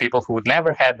all these people who would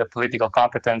never had the political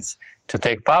competence to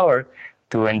take power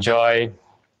to enjoy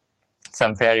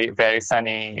some very, very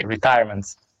sunny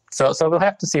retirements. So we'll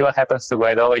have to see what happens to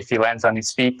Guaido if he lands on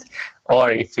his feet,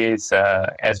 or if he's,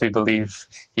 as we believe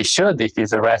he should, if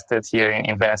he's arrested here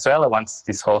in Venezuela once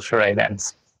this whole charade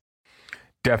ends.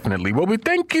 Definitely. Well, we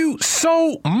thank you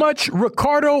so much,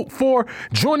 Ricardo, for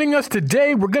joining us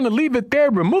today. We're going to leave it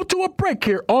there. We'll move to a break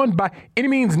here on By Any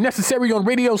Means Necessary on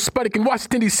Radio Sputnik in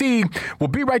Washington, D.C. We'll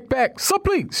be right back, so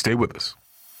please stay with us.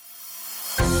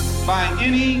 By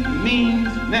any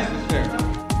means necessary.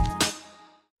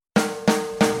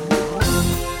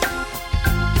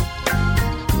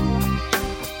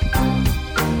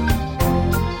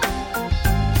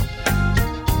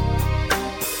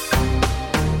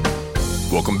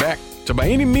 Welcome back to By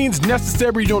Any Means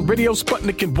Necessary on Radio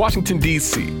Sputnik in Washington,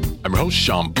 D.C. I'm your host,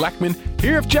 Sean Blackman,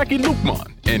 here with Jackie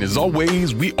Lukman. And as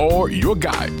always, we are your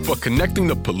guide for connecting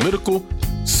the political,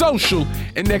 social,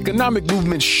 and economic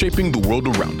movements shaping the world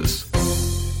around us.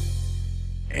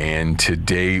 And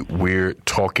today we're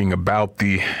talking about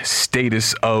the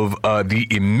status of the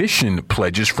emission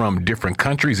pledges from different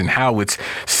countries and how it's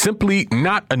simply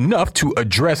not enough to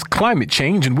address climate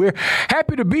change. And we're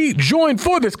happy to be joined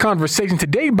for this conversation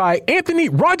today by Anthony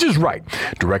Rogers-Wright,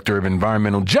 Director of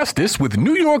Environmental Justice with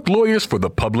New York Lawyers for the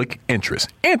Public Interest.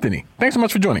 Anthony, thanks so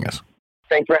much for joining us.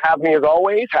 Thanks for having me as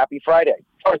always. Happy Friday.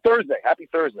 Or Thursday. Happy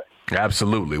Thursday.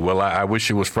 Absolutely. Well, I wish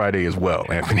it was Friday as well,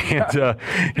 Anthony.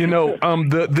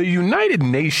 And, the United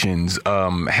Nations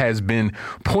has been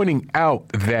pointing out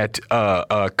that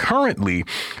currently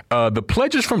the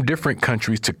pledges from different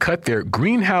countries to cut their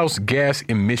greenhouse gas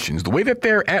emissions, the way that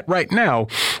they're at right now,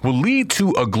 will lead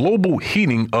to a global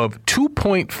heating of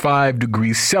 2.5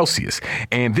 degrees Celsius.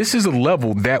 And this is a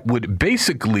level that would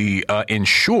basically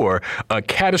ensure a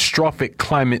catastrophic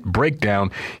climate breakdown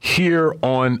here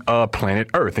on planet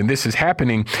Earth. And this is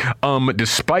happening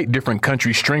despite different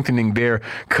countries strengthening their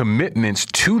commitments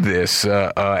to this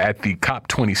at the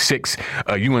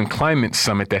COP26 UN Climate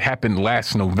Summit that happened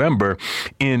last November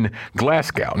in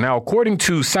Glasgow. Now, according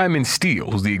to Simon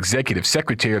Steele, who's the executive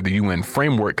secretary of the UN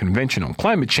Framework Convention on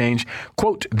Climate Change,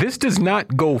 quote, "This does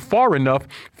not go far enough,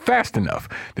 fast enough.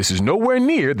 This is nowhere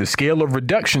near the scale of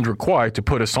reductions required to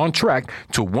put us on track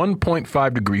to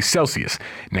 1.5 degrees Celsius.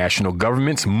 National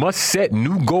governments must set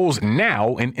new goals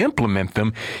now and implement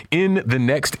them in the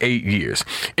next 8 years."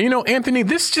 You know, Anthony,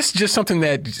 this is just something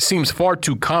that seems far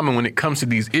too common when it comes to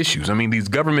these issues. I mean, these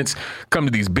governments come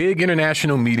to these big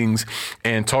international meetings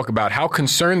and talk about how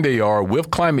concerned they are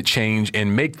with climate change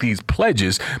and make these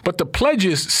pledges, but the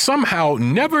pledges somehow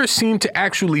never seem to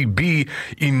actually be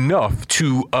enough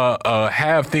to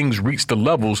have things reach the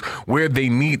levels where they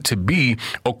need to be,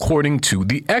 according to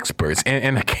the experts.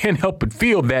 And I can't help but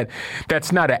feel that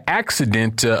that's not an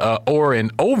accident or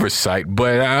an oversight,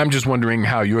 but I'm just wondering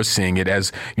how you're seeing it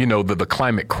as, you know, the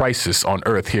climate crisis on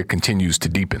Earth here continues to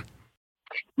deepen.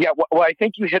 Yeah, well, I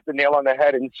think you hit the nail on the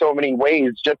head in so many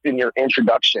ways just in your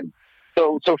introduction.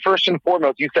 So first and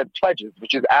foremost, you said pledges,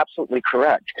 which is absolutely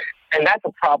correct. And that's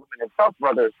a problem in itself,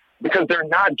 brother, because they're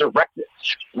not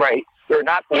directives, right? They're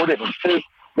not ordinances.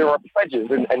 There are pledges,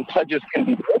 and pledges can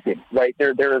be broken, right?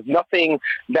 There is nothing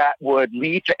that would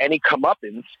lead to any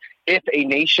comeuppance if a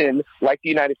nation like the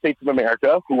United States of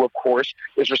America, who of course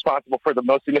is responsible for the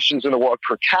most emissions in the world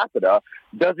per capita,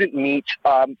 doesn't meet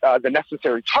the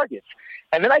necessary targets.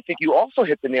 And then I think you also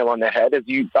hit the nail on the head. As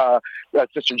you,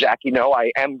 Sister Jackie, know,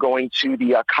 I am going to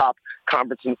the COP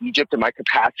conference in Egypt in my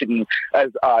capacity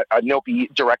as a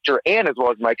NOPI director and as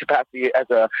well as my capacity as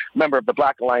a member of the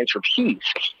Black Alliance for Peace.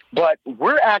 But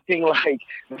we're acting like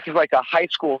this is like a high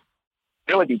school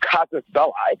casus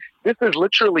belli. This is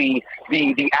literally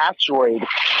the asteroid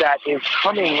that is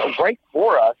coming right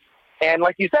for us And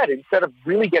like you said, instead of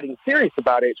really getting serious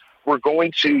about it, we're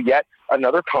going to yet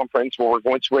another conference where we're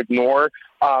going to ignore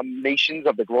nations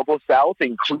of the global south,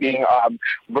 including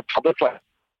republics like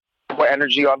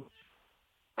energy on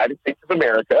the United States of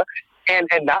America, and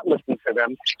not listen to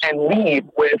them and leave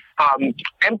with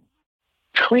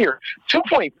clear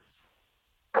 2.5.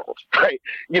 Right.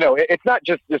 It's not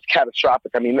just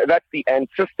catastrophic. I mean, that's the end.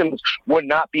 Systems would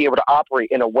not be able to operate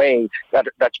in a way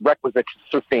that's requisite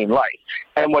to sustain life.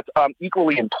 And what's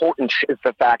equally important is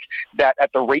the fact that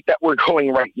at the rate that we're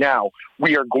going right now,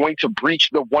 we are going to breach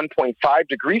the 1.5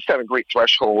 degrees centigrade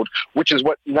threshold, which is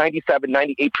what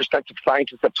 98% of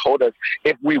scientists have told us.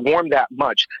 If we warm that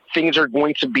much, things are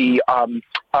going to be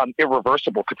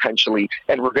irreversible potentially,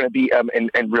 and we're going to be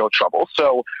in real trouble.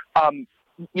 So,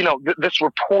 this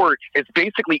report is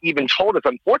basically even told us,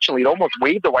 unfortunately, it almost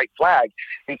waved the white flag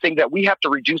in saying that we have to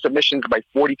reduce emissions by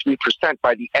 43%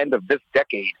 by the end of this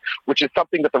decade, which is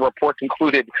something that the report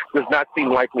concluded does not seem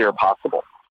likely or possible.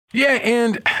 Yeah,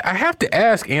 and I have to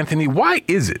ask, Anthony, why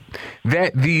is it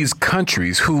that these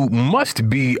countries who must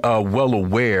be well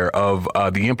aware of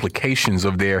the implications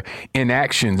of their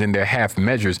inactions and their half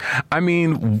measures,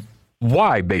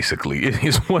 why, basically,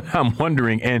 is what I'm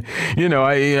wondering. And,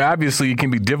 obviously it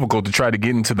can be difficult to try to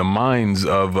get into the minds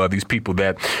of these people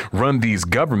that run these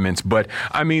governments. But,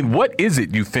 what is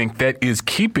it you think that is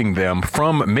keeping them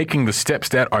from making the steps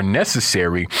that are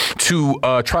necessary to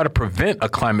try to prevent a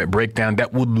climate breakdown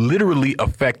that would literally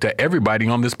affect everybody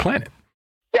on this planet?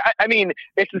 Yeah,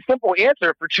 it's a simple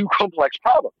answer for two complex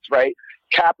problems, right?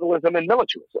 Capitalism and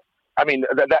militarism.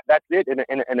 That's it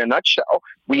in a nutshell.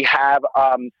 We have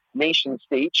nation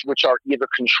states which are either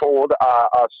controlled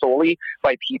solely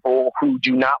by people who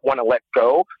do not want to let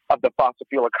go of the fossil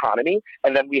fuel economy.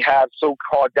 And then we have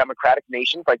so-called democratic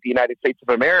nations like the United States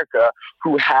of America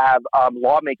who have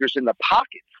lawmakers in the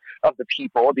pockets of the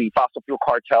people, the fossil fuel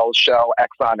cartels, Shell,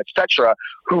 Exxon, etc.,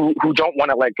 who don't want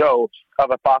to let go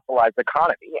of a fossilized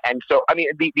economy. And so,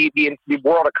 the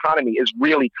world economy is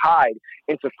really tied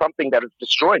into something that is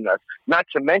destroying us, not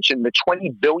to mention the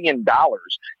 $20 billion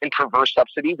in perverse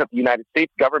subsidies that the United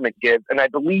States government gives. And I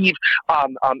believe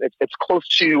it's close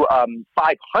to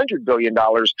 $500 billion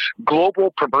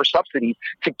global perverse subsidies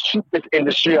to keep this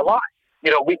industry alive.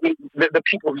 The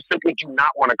people who simply do not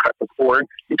want to cut the cord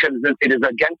because it is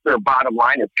against their bottom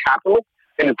line as capitalists,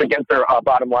 and it's against their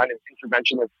bottom line as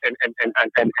interventionists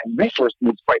and resource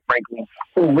needs, quite frankly,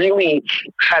 who really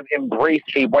have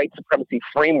embraced a white supremacy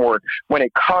framework when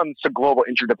it comes to global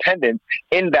interdependence,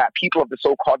 in that people of the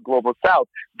so-called global south,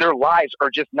 their lives are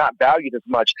just not valued as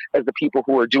much as the people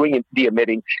who are doing the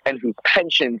emitting and whose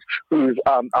pensions, whose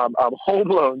home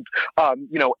loans,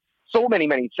 so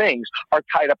many things are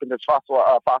tied up in this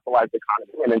fossilized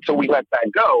economy. And until we let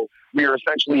that go, we are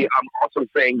essentially also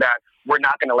saying that we're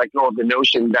not going to let go of the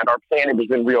notion that our planet is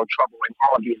in real trouble and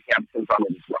all of the inhabitants on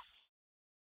it as well.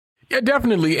 Yeah,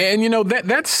 definitely. And,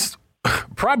 that's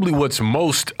probably what's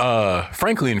most,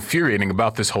 frankly, infuriating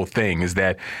about this whole thing is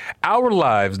that our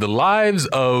lives, the lives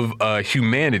of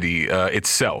humanity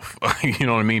itself,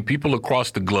 people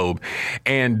across the globe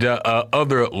and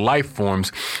other life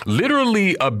forms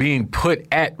literally are being put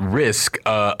at risk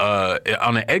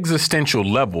on an existential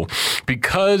level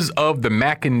because of the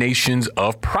machinations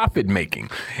of profit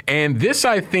making. And this,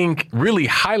 I think, really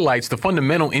highlights the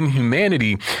fundamental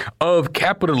inhumanity of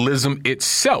capitalism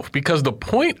itself, because the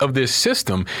point of this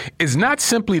system is not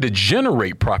simply to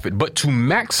generate profit, but to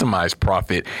maximize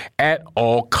profit at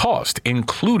all cost,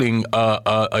 including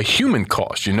a human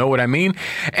cost. You know what I mean?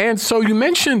 And so you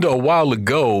mentioned a while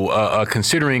ago,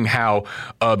 considering how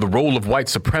the role of white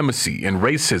supremacy and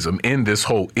racism in this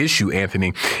whole issue,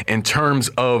 Anthony, in terms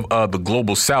of the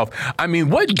global South.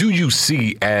 What do you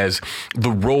see as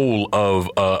the role of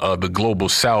the global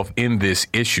South in this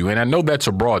issue? And I know that's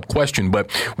a broad question, but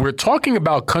we're talking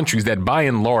about countries that by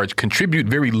and large contribute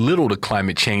very little to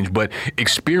climate change, but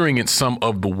experience some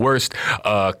of the worst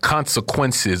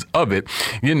consequences of it,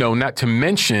 not to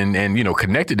mention, and,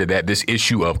 connected to that, this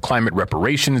issue of climate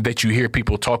reparations that you hear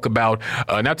people talk about,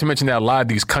 not to mention that a lot of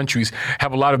these countries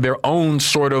have a lot of their own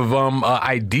sort of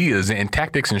ideas and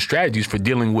tactics and strategies for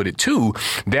dealing with it too,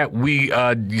 that we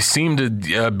seem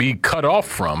to be cut off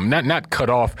from, not cut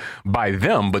off by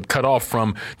them, but cut off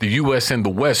from the U.S. and the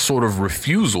West sort of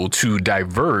refusal to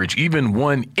diverge even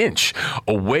 1 inch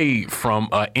away from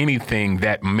anything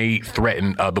that may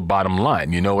threaten the bottom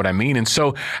line. You know what I mean? And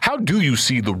so how do you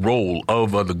see the role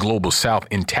of the global South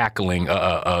in tackling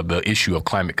the issue of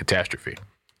climate catastrophe?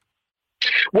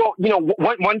 Well,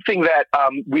 one thing that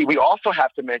we also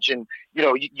have to mention,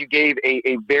 you gave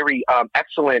a very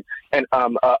excellent and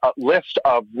list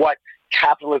of what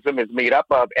capitalism is made up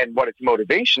of and what its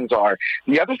motivations are.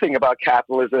 The other thing about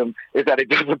capitalism is that it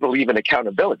doesn't believe in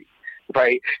accountability.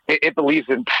 Right? It believes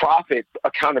in profit,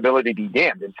 accountability be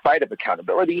damned, in spite of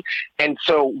accountability. And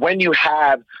so when you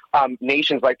have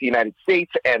nations like the United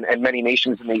States and many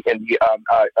nations in the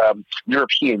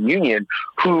European Union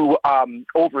who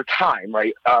over time,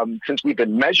 right, since we've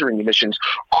been measuring emissions,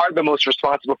 are the most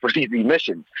responsible for these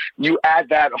emissions. You add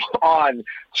that on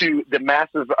to the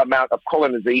massive amount of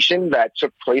colonization that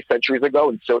took place centuries ago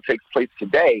and still takes place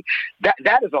today.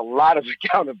 That is a lot of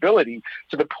accountability,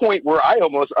 to the point where I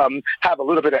almost have a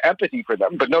little bit of empathy for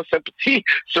them, but no sympathy,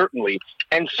 certainly.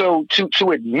 And so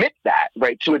to admit that,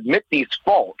 right, to admit these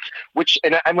faults, which,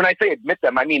 and when I say admit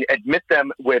them, I mean admit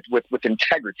them with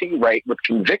integrity, right, with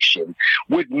conviction,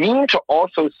 would mean to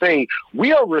also say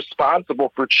we are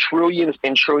responsible for trillions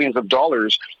and trillions of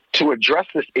dollars to address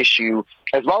this issue,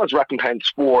 as well as recompense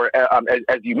for,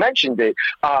 as you mentioned it,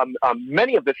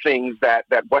 many of the things that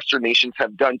Western nations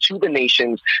have done to the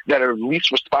nations that are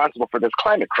least responsible for this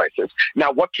climate crisis.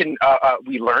 Now, what can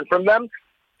we learn from them?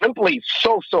 Simply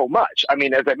so much. I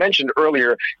mean, as I mentioned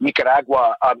earlier,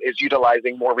 Nicaragua is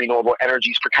utilizing more renewable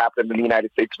energies per capita than the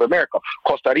United States of America.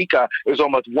 Costa Rica is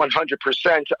almost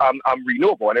 100%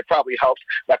 renewable, and it probably helps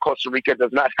that Costa Rica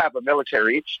does not have a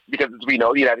military, because, as we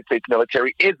know, the United States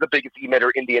military is the biggest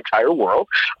emitter in the entire world.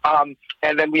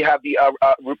 And then we have the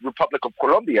Republic of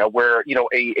Colombia, where, you know,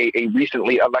 a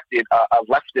recently elected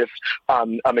leftist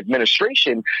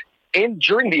administration.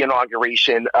 During the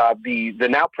inauguration, the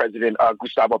now president,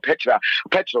 Gustavo Petro,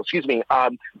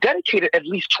 dedicated at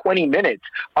least 20 minutes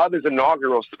of his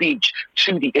inaugural speech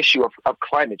to the issue of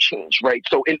climate change, right?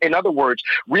 So in other words,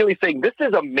 really saying this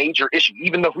is a major issue,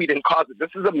 even though we didn't cause it,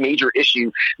 this is a major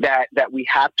issue that we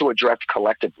have to address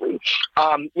collectively.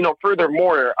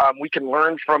 Furthermore, we can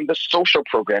learn from the social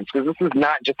programs, because this is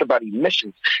not just about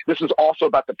emissions. This is also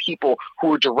about the people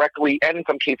who are directly, and in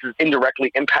some cases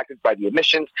indirectly, impacted by the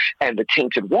emissions and the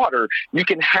tainted water. You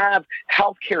can have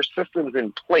healthcare systems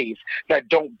in place that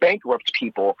don't bankrupt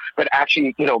people, but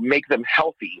actually, make them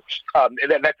healthy.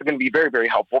 That's going to be very, very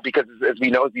helpful, because as we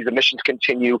know, as these emissions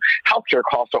continue, healthcare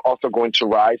costs are also going to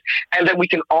rise. And then we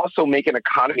can also make an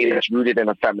economy that's rooted in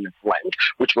a feminist lens,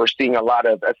 which we're seeing a lot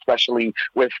of, especially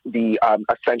with the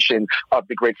ascension of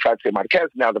the great Francia Marquez,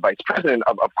 now the vice president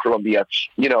of Colombia,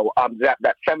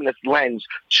 that feminist lens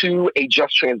to a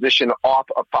just transition off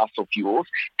of fossil fuels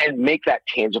and make that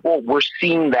tangible. We're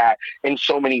seeing that in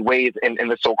so many ways in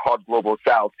the so-called global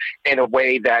South, in a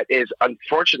way that is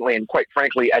unfortunately and quite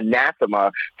frankly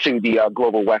anathema to the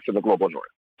global West and the global North.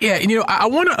 Yeah, I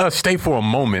want to stay for a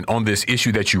moment on this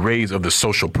issue that you raised of the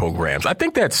social programs. I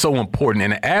think that's so important,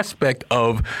 and an aspect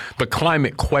of the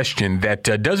climate question that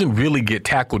doesn't really get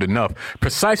tackled enough,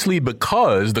 precisely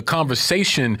because the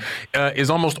conversation is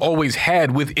almost always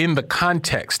had within the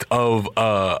context of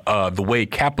the way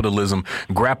capitalism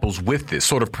grapples with this,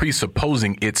 sort of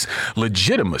presupposing its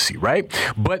legitimacy, right?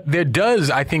 But there does,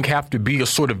 I think, have to be a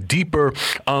sort of deeper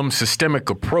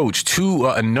systemic approach to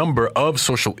a number of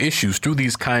social issues through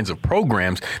these kinds of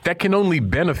programs that can only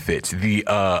benefit the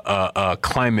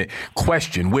climate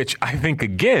question, which I think,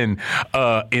 again,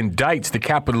 indicts the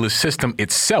capitalist system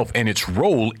itself and its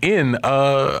role in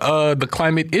the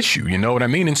climate issue. You know what I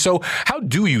mean? And so how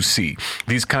do you see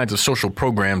these kinds of social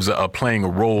programs playing a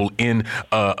role in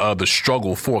the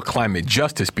struggle for climate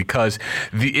justice? Because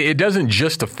it doesn't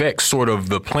just affect sort of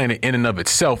the planet in and of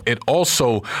itself. It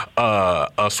also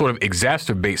sort of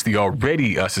exacerbates the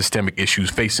already systemic issues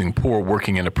facing poor,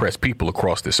 working, and oppressed people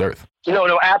across this earth.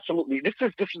 No, absolutely. This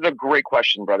is a great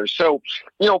question, brother. So,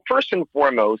 first and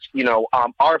foremost,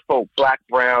 our folk, Black,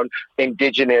 Brown,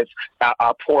 Indigenous,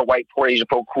 poor white, poor Asian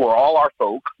folk, who are all our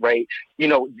folk, right?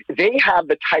 They have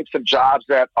the types of jobs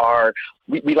that are,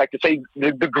 we like to say,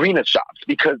 the greenest jobs,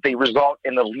 because they result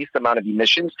in the least amount of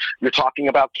emissions. You're talking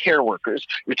about care workers.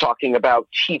 You're talking about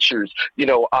teachers.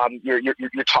 You're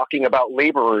talking about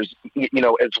laborers,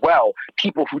 as well.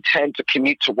 People who tend to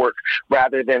commute to work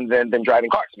rather than driving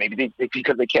cars. Maybe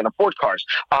because they can't afford cars.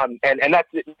 And that's,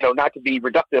 not to be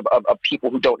reductive of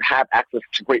people who don't have access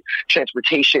to great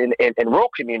transportation in rural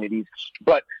communities,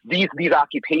 but these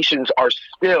occupations are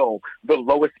still the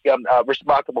lowest,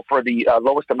 responsible for the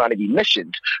lowest amount of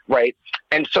emissions, right?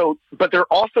 And so, but they're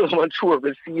also the ones who are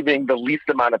receiving the least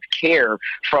amount of care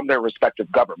from their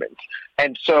respective governments.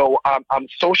 And so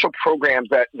social programs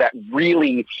that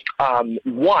really,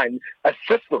 one,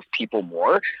 assist those people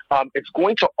more. It's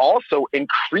going to also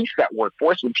increase that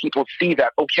workforce when people see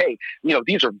that, okay,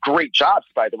 these are great jobs,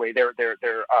 by the way. They're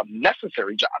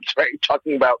necessary jobs, right?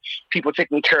 Talking about people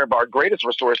taking care of our greatest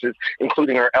resources,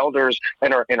 including our elders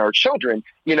and our children.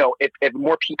 If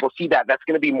more people see that, that's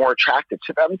going to be more attractive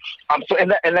to them.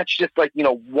 And that's just like,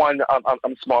 one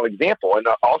small example. And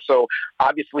also,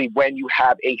 obviously, when you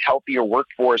have a healthier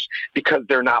workforce because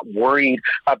they're not worried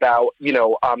about,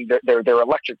 their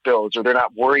electric bills, or they're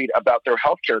not worried about their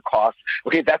healthcare costs,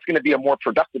 okay, that's going to be a more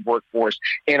productive workforce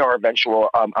in our eventual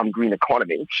green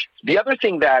economy. The other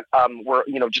thing that we're,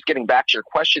 just getting back to your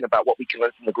question about what we can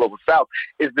learn from the Global South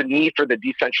is the need for the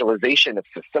decentralization of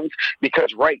systems,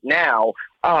 because right now,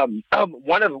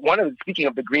 speaking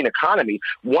of the green economy,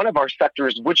 one of our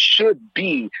sectors, which should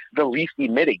be the least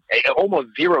emitting, almost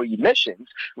zero emissions,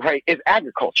 right, is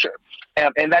agriculture.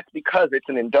 And that's because it's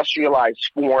an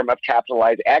industrialized form of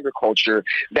capitalized agriculture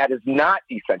that is not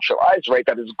decentralized, right?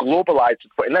 That is globalized,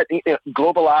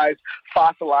 globalized,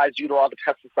 fossilized due to all the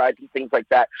pesticides and things like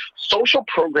that. Social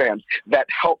programs that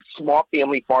help small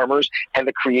family farmers and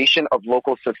the creation of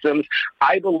local systems,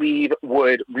 I believe,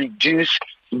 would reduce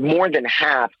more than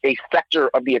half a sector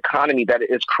of the economy that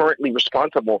is currently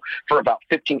responsible for about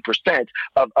 15%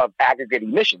 of aggregate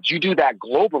emissions. You do that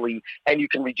globally, and you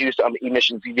can reduce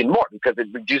emissions even more because it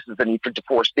reduces the need for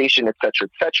deforestation, et cetera,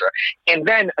 et cetera. And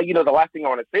then, the last thing I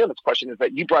want to say on this question is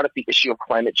that you brought up the issue of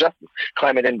climate justice,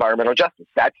 climate environmental justice.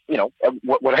 That's,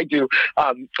 what I do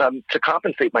to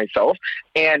compensate myself.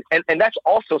 And that's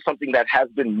also something that has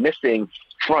been missing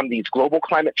from these global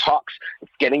climate talks.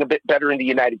 It's getting a bit better in the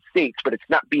United States, but it's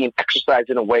not being exercised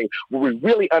in a way where we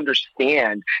really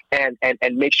understand and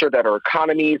make sure that our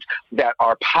economies, that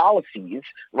our policies,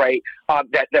 right,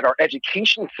 that our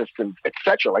education systems, et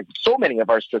cetera, like so many of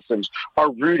our systems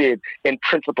are rooted in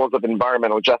principles of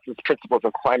environmental justice, principles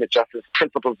of climate justice,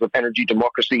 principles of energy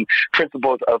democracy,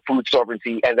 principles of food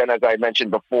sovereignty, and then, as I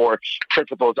mentioned before,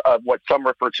 principles of what some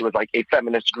refer to as like a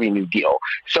feminist Green New Deal.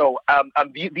 So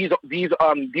these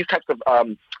types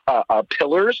of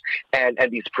pillars and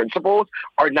these principles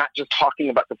are not just talking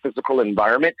about the physical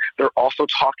environment. They're also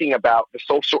talking about the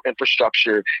social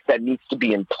infrastructure that needs to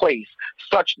be in place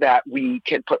such that we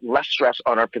can put less stress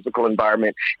on our physical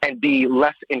environment and be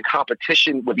less in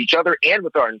competition with each other and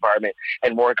with our environment,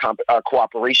 and more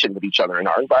cooperation with each other in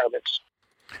our environments.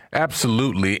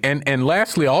 Absolutely. And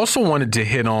lastly, I also wanted to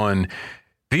hit on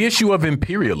the issue of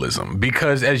imperialism,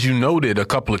 because as you noted a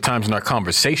couple of times in our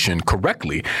conversation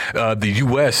correctly, the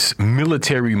U.S.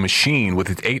 military machine with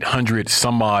its 800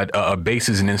 some odd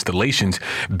bases and installations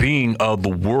being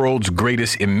the world's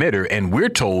greatest emitter. And we're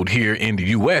told here in the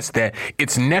U.S. that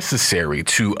it's necessary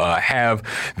to have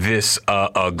this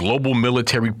global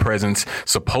military presence.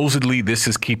 Supposedly, this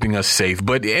is keeping us safe.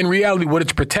 But in reality, what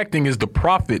it's protecting is the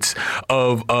profits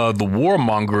of the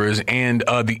warmongers and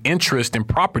the interest and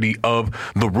property of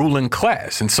the ruling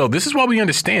class. And so this is why we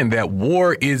understand that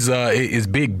war is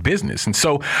big business. And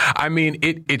so, I mean,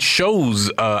 it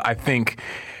shows, I think,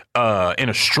 in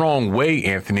a strong way,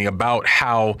 Anthony, about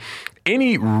how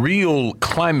any real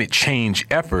climate change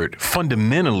effort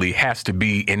fundamentally has to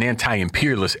be an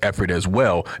anti-imperialist effort as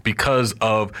well, because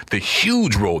of the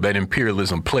huge role that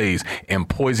imperialism plays in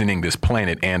poisoning this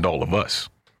planet and all of us.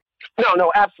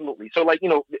 No, absolutely. So,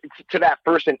 to that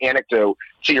first anecdote,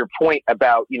 to your point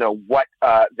about, what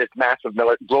this massive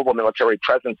global military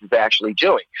presence is actually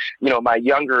doing. My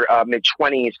younger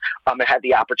mid-20s, I had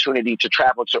the opportunity to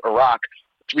travel to Iraq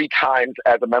 3 times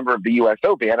as a member of the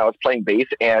USO band. I was playing bass,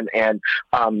 and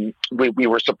we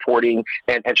were supporting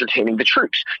and entertaining the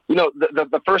troops.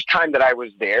 The first time that I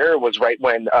was there was right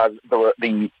when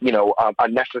the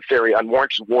unnecessary,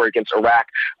 unwarranted war against Iraq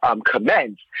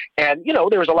commenced. And,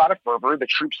 there was a lot of fervor. The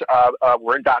troops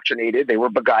were indoctrinated. They were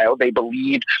beguiled. They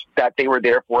believed that they were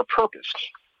there for a purpose.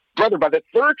 Brother, by the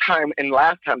third time and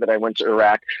last time that I went to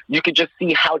Iraq, you could just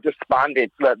see how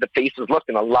despondent the faces looked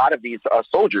in a lot of these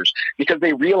soldiers, because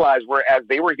they realized whereas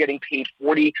they were getting paid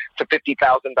 $40,000 to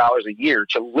 $50,000 a year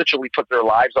to literally put their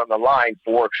lives on the line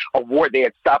for a war they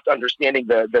had stopped understanding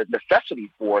the necessity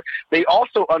for, they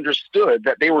also understood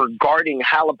that they were guarding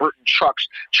Halliburton trucks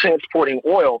transporting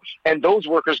oil, and those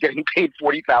workers getting paid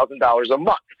 $40,000 a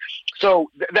month.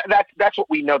 So that's what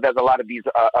we know that a lot of these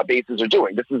bases are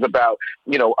doing. This is about,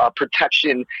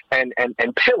 protection and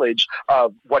pillage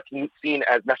of what's seen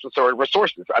as necessary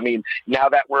resources. I mean, now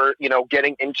that we're,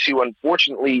 getting into,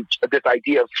 unfortunately, this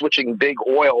idea of switching big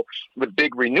oil with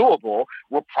big renewable,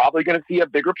 we're probably going to see a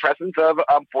bigger presence of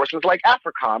forces like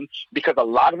AFRICOM, because a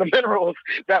lot of the minerals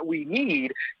that we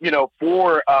need,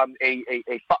 for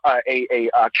a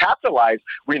capitalized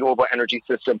renewable energy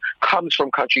system comes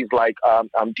from countries like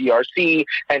DRC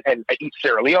and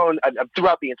Sierra Leone.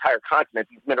 Throughout the entire continent,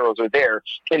 these minerals are there,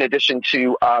 in addition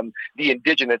to the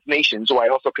indigenous nations, who I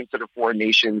also consider foreign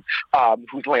nations,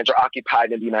 whose lands are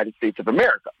occupied in the United States of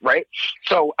America, right?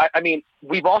 So, I mean,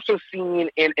 we've also seen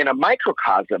in a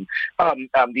microcosm,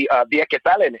 the Vieques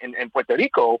Island in Puerto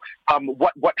Rico,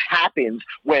 what happens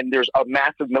when there's a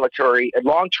massive military and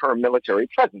long-term military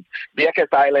presence. Vieques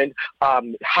Island,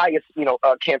 highest,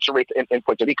 cancer rate in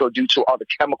Puerto Rico due to all the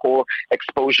chemical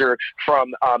exposure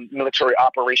from military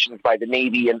operations by the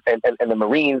Navy and the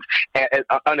Marines, and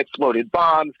unexploded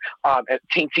bombs, and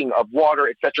tainting of water,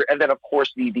 etc. And then, of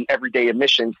course, the everyday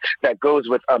emissions that goes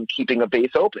with keeping a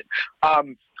base open.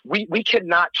 We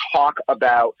cannot talk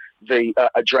about the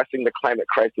addressing the climate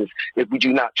crisis if we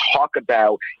do not talk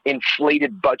about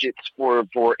inflated budgets for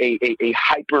a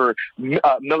hyper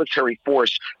military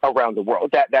force around the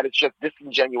world. That is just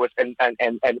disingenuous, and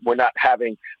we're not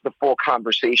having the full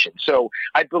conversation. So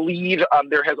I believe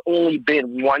there has only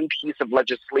been one piece of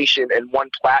legislation and one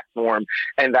platform,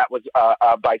 and that was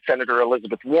by Senator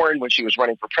Elizabeth Warren when she was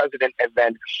running for president. And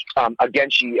then again,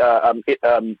 she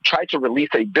tried to release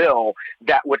a bill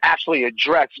that would actually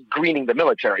address greening the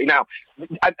military. Now,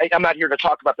 I'm not here to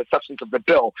talk about the substance of the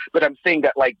bill, but I'm saying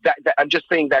that I'm just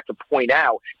saying that to point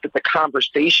out that the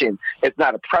conversation is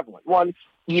not a prevalent one.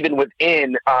 Even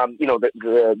within,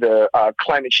 the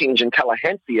climate change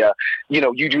intelligentsia,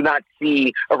 you do not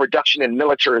see a reduction in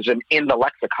militarism in the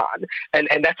lexicon. And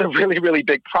that's a really, really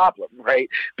big problem, right?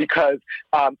 Because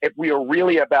if we are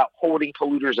really about holding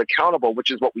polluters accountable, which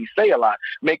is what we say a lot,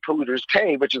 make polluters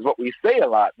pay, which is what we say a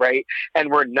lot, right? And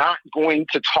we're not going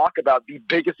to talk about the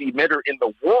biggest emitter in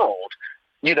the world,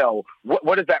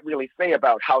 what does that really say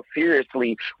about how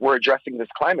seriously we're addressing this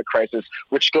climate crisis,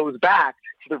 which goes back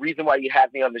to the reason why you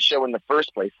had me on the show in the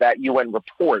first place, that UN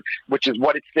report, which is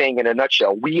what it's saying in a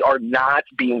nutshell. We are not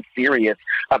being serious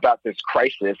about this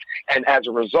crisis. And as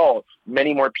a result,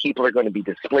 many more people are going to be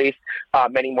displaced.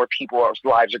 Many more people's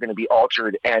lives are going to be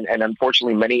altered. And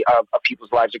unfortunately, many of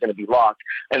people's lives are going to be lost.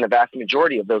 And the vast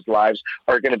majority of those lives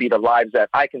are going to be the lives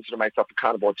that I consider myself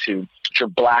accountable to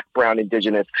Black, Brown,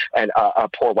 Indigenous, and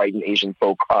poor white and Asian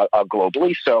folk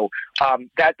globally. So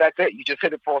that's it. You just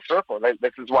hit it full circle.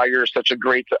 This is why you're such a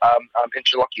great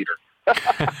interlocutor.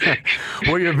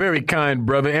 Well, you're very kind,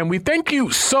 brother. And we thank you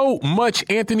so much,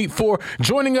 Anthony, for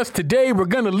joining us today. We're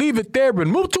going to leave it there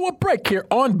and move to a break here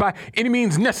on By Any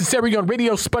Means Necessary on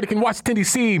Radio Sputnik in Washington,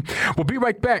 D.C. We'll be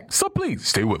right back, so please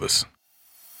stay with us.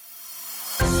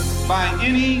 By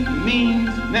any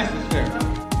means necessary.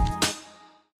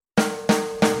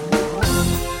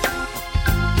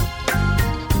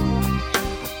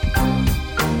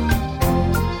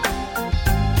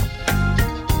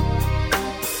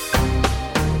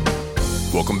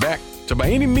 Welcome back to By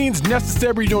Any Means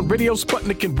Necessary on Radio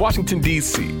Sputnik in Washington,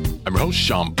 D.C. I'm your host,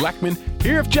 Sean Blackman,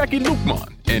 here with Jackie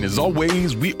Lukman. And as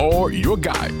always, we are your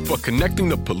guide for connecting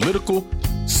the political,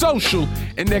 social,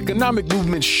 and economic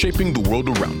movements shaping the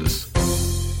world around us.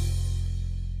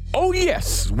 Oh,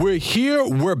 yes, we're here.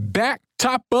 We're back.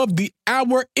 Top of the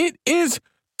hour. It is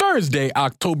Thursday,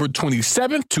 October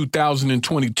 27th,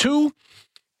 2022.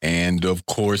 And of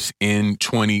course, in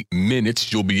 20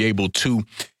 minutes, you'll be able to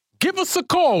give us a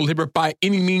call here By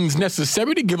Any Means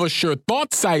Necessary to give us your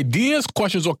thoughts, ideas,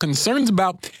 questions, or concerns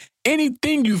about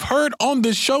anything you've heard on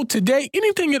this show today,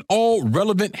 anything at all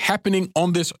relevant happening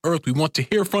on this earth. We want to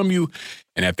hear from you.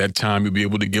 And at that time, you'll be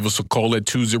able to give us a call at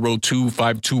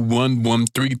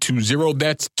 202-521-1320.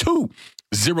 That's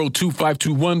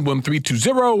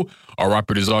 202-521-1320. Our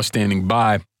operators are standing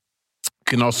by.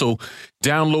 You can also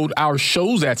download our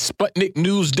shows at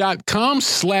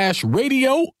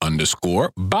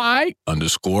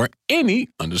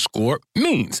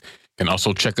sputniknews.com/radio_by_any_means. You can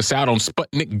also check us out on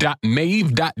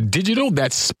sputnik.mave.digital.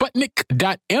 That's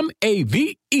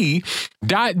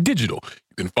sputnik.mave.digital.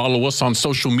 You can follow us on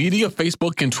social media,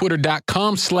 Facebook and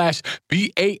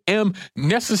Twitter.com/BAM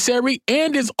Necessary.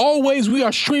 And as always, we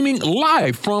are streaming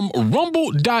live from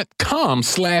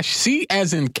rumble.com/C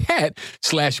as in cat/BAM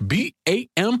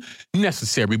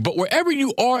Necessary. But wherever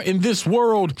you are in this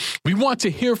world, we want to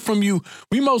hear from you.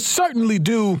 We most certainly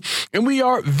do. And we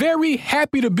are very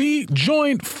happy to be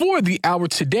joined for the hour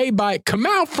today by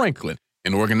Kamau Franklin.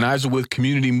 an organizer with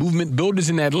Community Movement Builders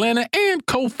in Atlanta and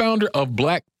co-founder of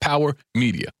Black Power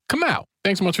Media. Kamau,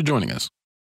 thanks so much for joining us.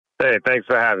 Hey, thanks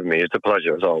for having me. It's a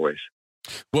pleasure, as always.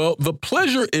 Well, the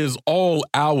pleasure is all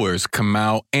ours,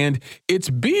 Kamau, and it's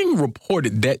being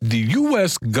reported that the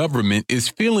U.S. government is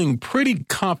feeling pretty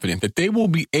confident that they will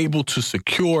be able to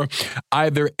secure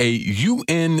either a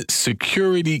UN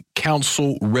Security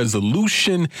Council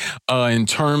resolution in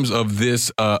terms of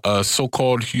this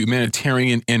so-called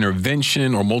humanitarian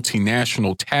intervention or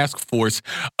multinational task force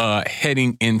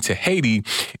heading into Haiti,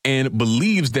 and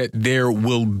believes that there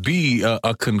will be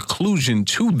a conclusion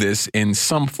to this in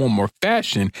some form or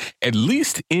fashion, at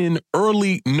least in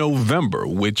early November,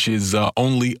 which is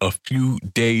only a few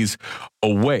days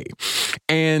away.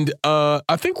 And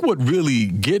I think what really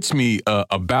gets me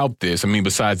about this, I mean,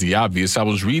 besides the obvious, I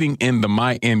was reading in the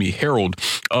Miami Herald,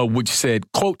 which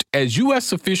said, quote, as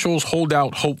U.S. officials hold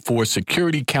out hope for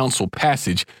Security Council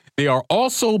passage, they are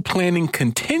also planning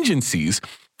contingencies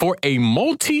for a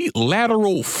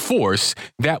multilateral force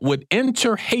that would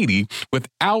enter Haiti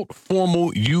without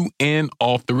formal UN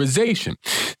authorization.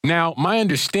 Now, my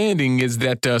understanding is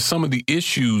that some of the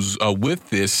issues with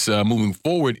this moving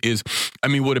forward is, I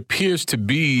mean, what appears to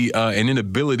be an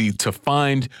inability to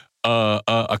find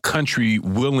a country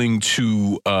willing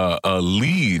to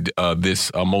lead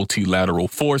this multilateral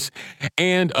force,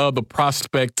 and the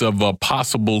prospect of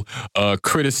possible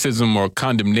criticism or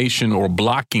condemnation or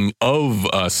blocking of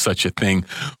such a thing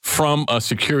from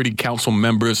Security Council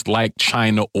members like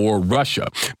China or Russia.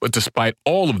 But despite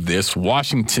all of this,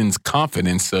 Washington's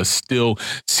confidence still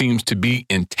seems to be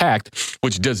intact,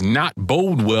 which does not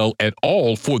bode well at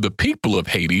all for the people of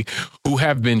Haiti, who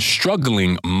have been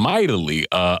struggling mightily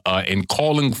in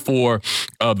calling for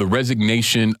the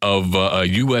resignation of a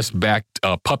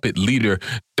U.S.-backed puppet leader,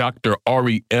 Dr.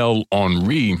 Ariel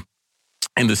Henry,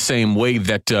 in the same way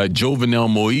that Jovenel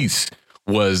Moise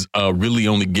was really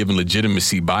only given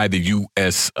legitimacy by the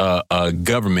U.S.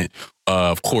 Government,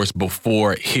 of course,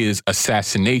 before his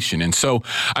assassination. And so,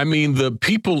 I mean, the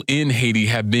people in Haiti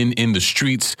have been in the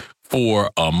streets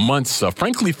for months,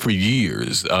 frankly, for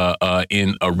years,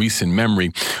 in a recent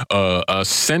memory,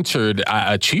 centered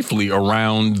chiefly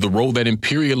around the role that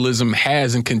imperialism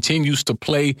has and continues to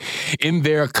play in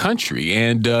their country.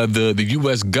 And the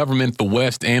U.S. government, the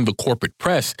West, and the corporate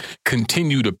press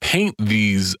continue to paint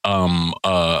these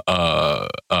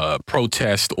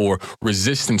protest or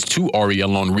resistance to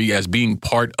Ariel Henry as being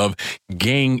part of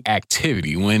gang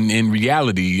activity, when in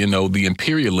reality, you know, the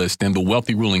imperialists and the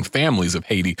wealthy ruling families of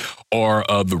Haiti are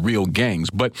the real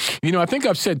gangs. But, you know, I think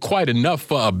I've said quite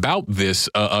enough about this,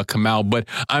 Kamau, but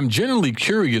I'm generally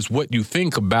curious what you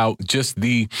think about just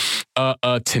the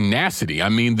tenacity. I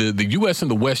mean, the U.S.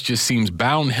 and the West just seems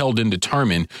bound, held, and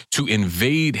determined to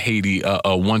invade Haiti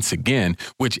once again,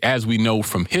 which, as we know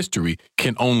from history,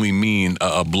 can only mean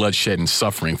bloodshed and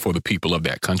suffering for the people of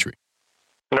that country.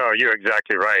 No, you're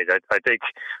exactly right. I think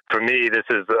for me, this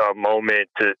is a moment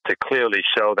to clearly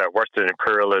show that Western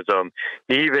imperialism,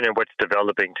 even in what's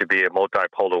developing to be a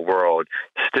multipolar world,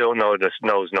 still knows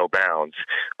no bounds.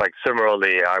 Like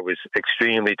similarly, I was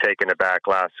extremely taken aback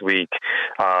last week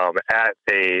at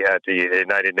the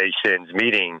United Nations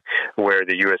meeting where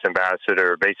the U.S.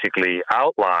 ambassador basically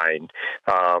outlined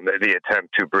the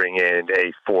attempt to bring in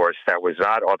a force that was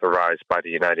not authorized by the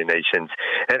United Nations.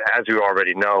 And as we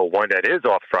already know, one that is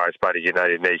authorized by the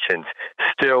United Nations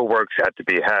still works at the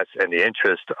behest and the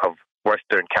interest of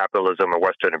Western capitalism and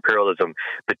Western imperialism,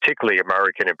 particularly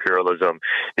American imperialism.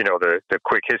 You know, the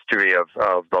quick history of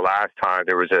the last time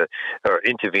there was a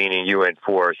intervening UN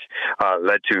force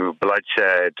led to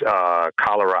bloodshed,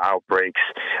 cholera outbreaks,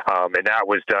 and that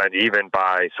was done even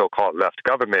by so-called left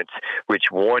governments, which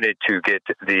wanted to get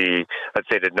the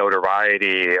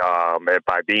notoriety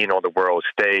by being on the world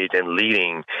stage and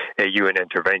leading a UN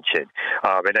intervention.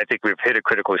 And I think we've hit a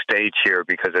critical stage here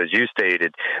because, as you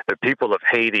stated, the people of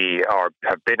Haiti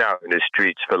have been out in the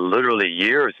streets for literally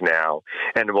years now,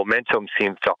 and the momentum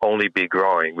seems to only be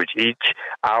growing. With each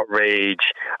outrage,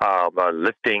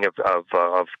 lifting of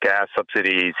gas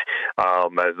subsidies,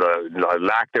 the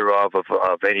lack thereof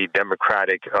of any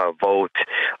democratic vote,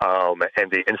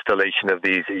 and the installation of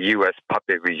these U.S.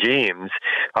 puppet regimes,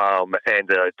 and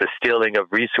the stealing of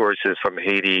resources from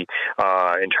Haiti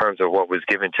in terms of what was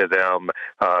given to them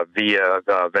via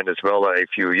Venezuela a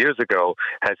few years ago,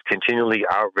 has continually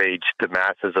outraged enraged the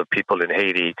masses of people in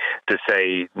Haiti to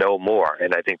say no more.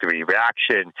 And I think the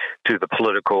reaction to the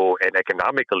political and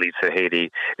economic elites in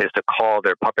Haiti is to call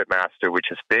their puppet master, which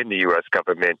has been the U.S.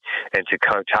 government, and to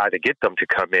try to get them to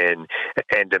come in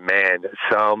and demand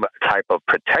some type of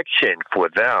protection for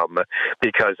them,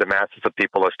 because the masses of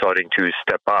people are starting to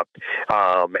step up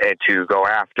and to go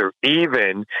after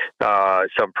even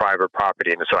some private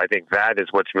property. And so I think that is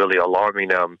what's really alarming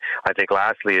them. I think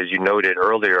lastly, as you noted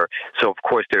earlier, so of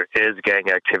course there is gang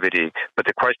activity, but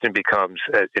the question becomes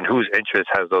in whose interest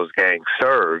has those gangs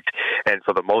served? And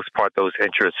for the most part, those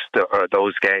interests,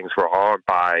 those gangs were armed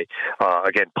by,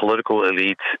 again, political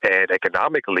elites and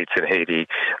economic elites in Haiti,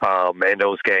 and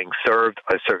those gangs served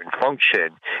a certain function.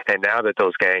 And now that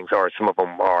those gangs some of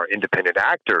them are independent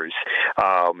actors,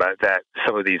 that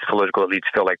some of these political elites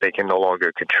feel like they can no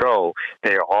longer control,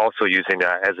 they are also using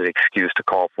that as an excuse to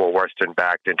call for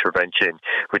Western-backed intervention,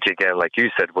 which again, like you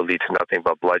said, will lead to nothing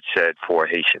but bloodshed for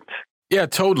Haitians. Yeah,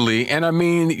 totally. And I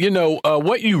mean,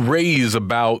 what you raise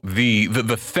about the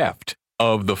theft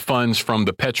of the funds from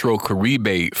the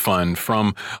PetroCaribe fund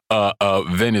from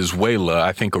Venezuela,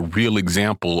 I think a real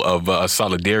example of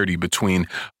solidarity between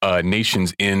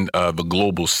nations in the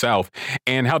global south,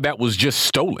 and how that was just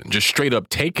stolen, just straight up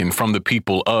taken from the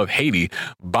people of Haiti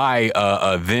by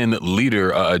then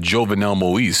leader Jovenel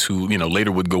Moïse, who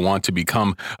later would go on to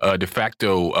become de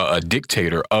facto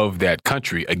dictator of that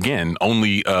country. Again,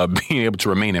 only being able to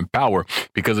remain in power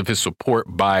because of his support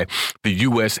by the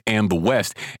U.S. and the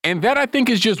West. And that, I think,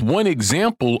 is just one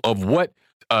example of what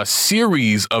a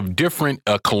series of different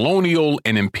colonial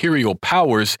and imperial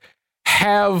powers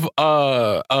have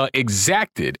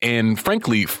exacted and,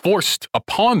 frankly, forced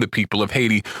upon the people of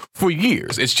Haiti for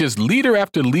years. It's just leader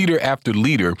after leader after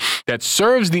leader that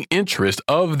serves the interest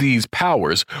of these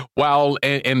powers, while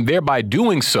and thereby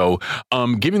doing so,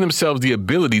 giving themselves the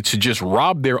ability to just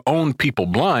rob their own people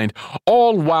blind,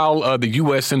 all while the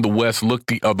U.S. and the West look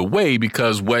the other way,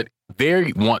 because what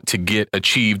they want to get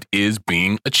achieved is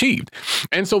being achieved.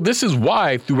 And so this is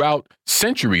why throughout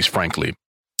centuries, frankly,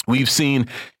 we've seen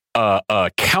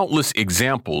countless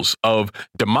examples of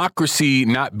democracy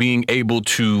not being able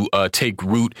to take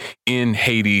root in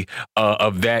Haiti,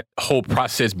 of that whole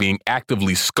process being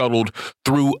actively scuttled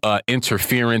through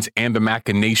interference and the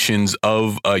machinations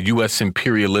of U.S.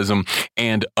 imperialism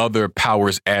and other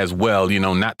powers as well,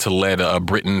 not to let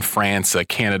Britain, France,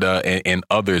 Canada, and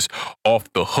others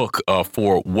off the hook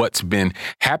for what's been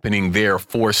happening there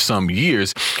for some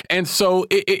years. And so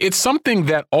it's something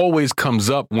that always comes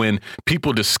up when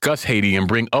people discuss Haiti and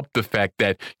bring up the fact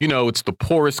that, it's the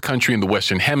poorest country in the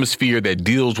Western Hemisphere that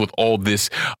deals with all this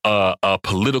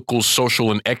political,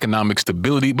 social, and economic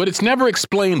stability, but it's never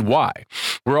explained why.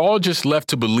 We're all just left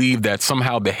to believe that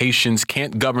somehow the Haitians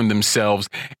can't govern themselves,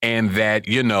 and that,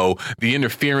 the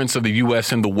interference of the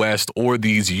U.S. and the West, or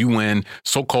these UN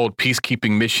so-called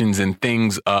peacekeeping missions and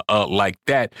things like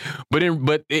that. But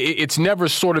it's never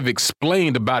sort of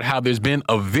explained about how there's been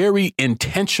a very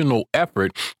intentional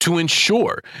effort to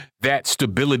ensure that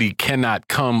stability cannot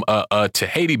come to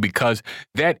Haiti, because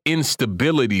that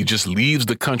instability just leaves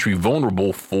the country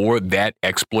vulnerable for that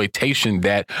exploitation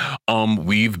that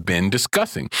we've been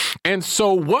discussing. And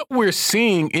so what we're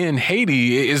seeing in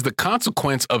Haiti is the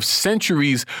consequence of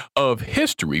centuries of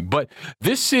history. But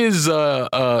this is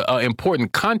an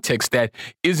important context that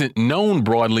isn't known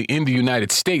broadly in the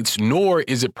United States, nor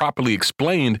is it properly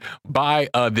explained by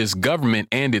this government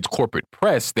and its corporate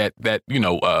press that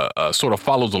sort of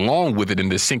follows along with it in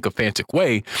this sycophantic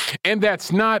way. And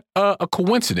that's not a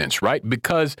coincidence, right?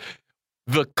 Because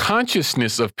the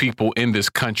consciousness of people in this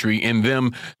country, and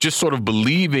them just sort of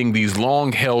believing these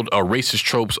long-held racist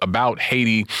tropes about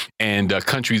Haiti and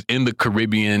countries in the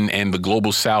Caribbean and the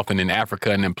global South and in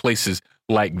Africa and in places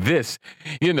like this,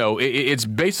 it's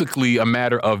basically a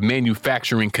matter of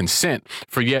manufacturing consent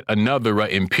for yet another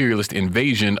imperialist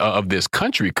invasion of this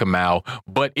country, Kamau.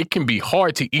 But it can be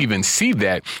hard to even see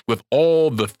that with all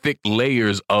the thick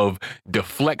layers of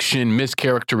deflection,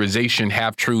 mischaracterization,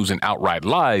 half-truths, and outright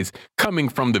lies coming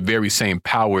from the very same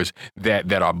powers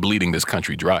that are bleeding this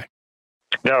country dry.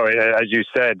 No, as you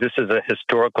said, this is a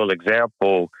historical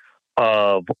example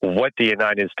of what the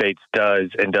United States does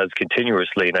and does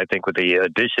continuously. And I think with the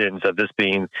additions of this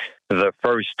being the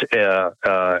first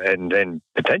and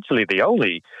potentially the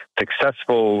only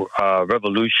successful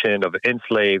revolution of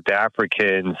enslaved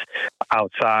Africans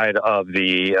outside of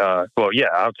the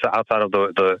outside of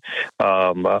the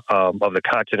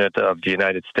continent of the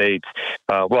United States.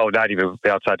 Not even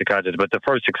outside the continent, but the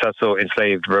first successful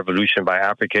enslaved revolution by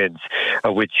Africans,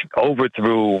 which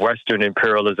overthrew Western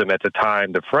imperialism at the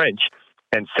time, the French.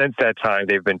 And since that time,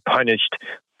 they've been punished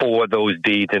for those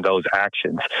deeds and those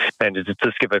actions. And to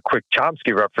just give a quick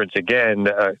Chomsky reference again,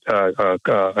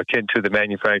 akin to the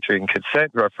manufacturing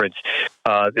consent reference,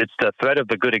 it's the threat of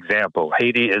the good example.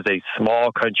 Haiti is a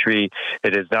small country.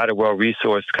 It is not a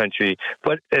well-resourced country,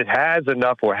 but it has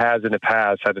enough, or has in the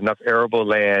past had enough arable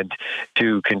land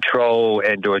to control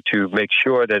and or to make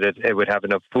sure that it would have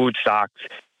enough food stocks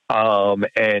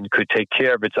and could take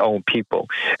care of its own people.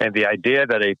 And the idea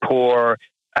that a poor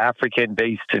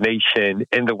African-based nation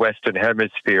in the Western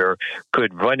Hemisphere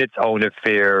could run its own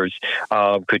affairs,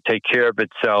 could take care of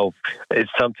itself, is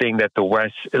something that the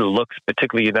West looks,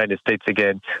 particularly the United States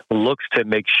again, looks to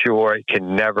make sure it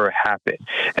can never happen.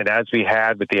 And as we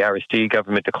had with the Aristide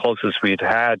government, the closest we'd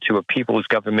had to a people's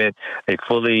government, a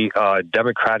fully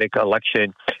democratic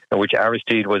election in which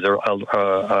Aristide was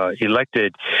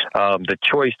elected, the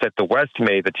choice that the West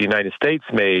made, that the United States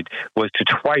made, was to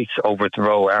twice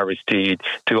overthrow Aristide,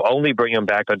 to only bring him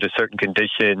back under certain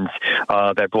conditions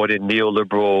that brought in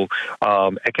neoliberal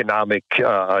economic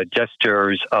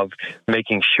gestures of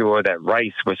making sure that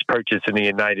rice was purchased in the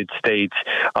United States,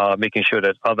 making sure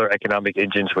that other economic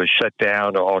engines were shut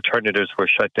down or alternatives were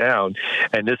shut down.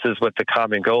 And this is what the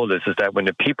common goal is that when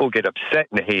the people get upset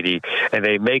in Haiti and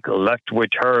they make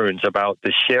leftward turns about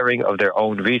the sharing of their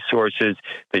own resources,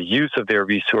 the use of their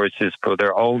resources for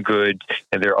their own good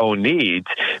and their own needs,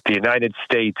 the United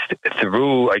States,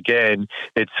 through, again,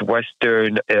 its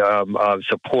Western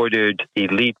supported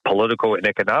elite, political and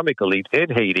economic elite in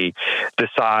Haiti,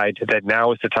 decide that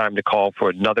now is the time to call for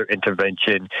another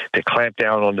intervention to clamp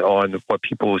down on what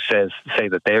people say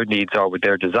that their needs are, what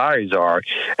their desires are.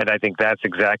 And I think that's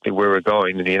exactly where we're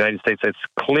going. And the United States has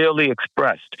clearly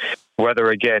expressed, whether,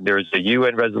 again, there is a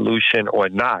UN resolution or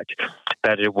not,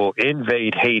 that it will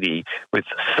invade Haiti with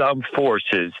some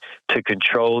forces to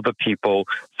control the people,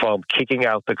 from kicking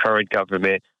out the current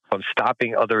government, from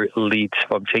stopping other elites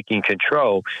from taking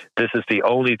control. This is the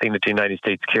only thing that the United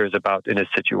States cares about in this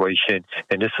situation,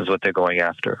 and this is what they're going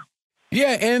after.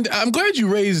 Yeah, and I'm glad you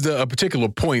raised a particular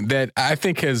point that I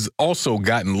think has also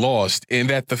gotten lost, in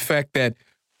that the fact that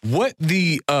what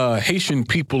the Haitian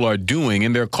people are doing,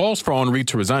 and their calls for Henri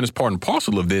to resign as part and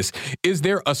parcel of this, is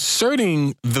they're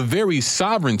asserting the very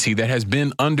sovereignty that has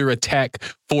been under attack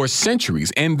for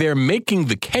centuries. And they're making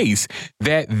the case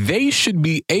that they should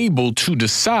be able to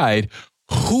decide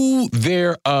who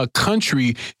their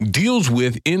country deals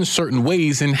with in certain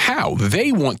ways and how.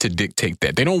 They want to dictate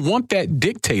that. They don't want that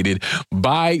dictated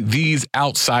by these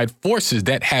outside forces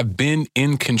that have been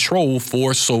in control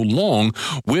for so long,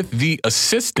 with the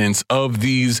assistance of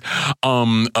these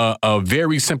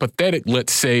very sympathetic,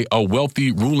 let's say,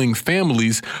 wealthy ruling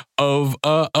families of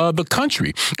the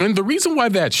country. And the reason why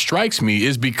that strikes me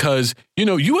is because,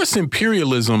 U.S.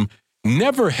 imperialism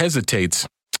never hesitates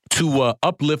to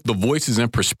uplift the voices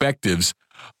and perspectives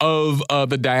of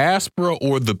the diaspora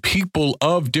or the people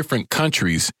of different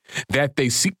countries that they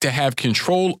seek to have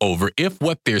control over, if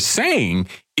what they're saying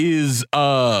is,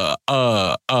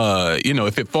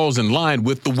 if it falls in line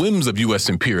with the whims of U.S.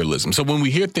 imperialism. So when we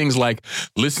hear things like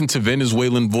listen to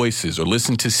Venezuelan voices, or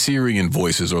listen to Syrian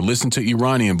voices, or listen to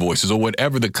Iranian voices, or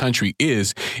whatever the country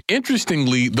is,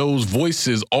 interestingly, those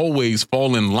voices always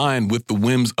fall in line with the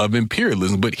whims of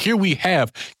imperialism. But here we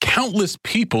have countless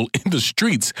people in the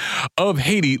streets of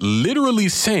Haiti literally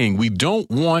saying, we don't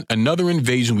want another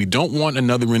invasion. We don't want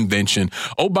another invention.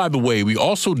 Oh, by the way, we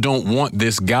also don't want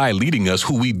this guy leading us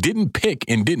who we didn't pick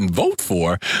and didn't vote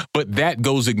for, but that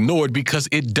goes ignored because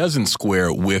it doesn't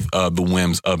square with the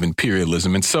whims of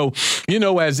imperialism. And so,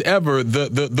 as ever,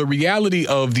 the reality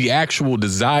of the actual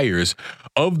desires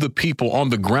of the people on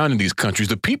the ground in these countries,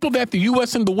 the people that the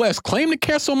U.S. and the West claim to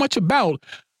care so much about,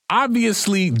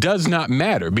 obviously does not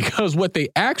matter, because what they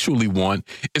actually want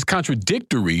is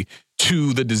contradictory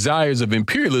to the desires of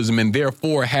imperialism, and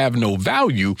therefore have no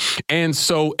value. And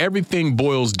so everything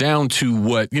boils down to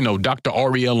what, Dr.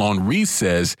 Ariel Henry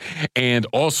says, and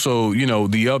also,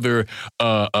 the other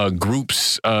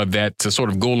groups that sort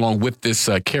of go along with this,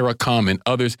 CARICOM and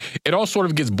others. It all sort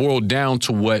of gets boiled down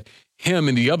to what him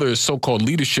and the other so-called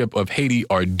leadership of Haiti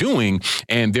are doing,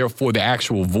 and therefore the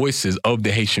actual voices of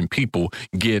the Haitian people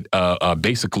get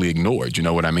basically ignored. You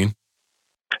know what I mean?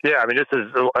 Yeah, this is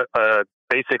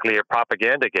basically a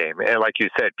propaganda game. And like you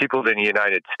said, people in the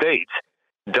United States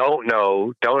don't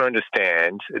know, don't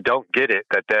understand, don't get it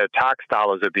that their tax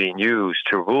dollars are being used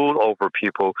to rule over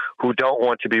people who don't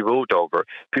want to be ruled over,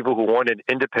 people who want an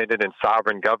independent and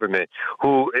sovereign government,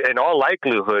 who in all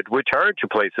likelihood would turn to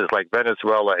places like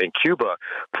Venezuela and Cuba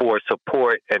for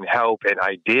support and help and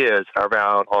ideas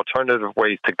around alternative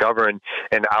ways to govern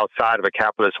and outside of a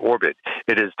capitalist orbit.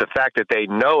 It is the fact that they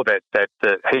know that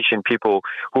the Haitian people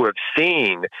who have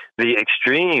seen the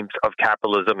extremes of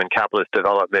capitalism and capitalist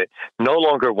development no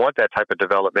longer want that type of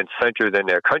development centered in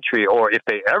their country, or if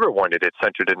they ever wanted it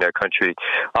centered in their country,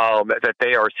 that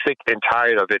they are sick and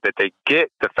tired of it, that they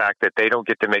get the fact that they don't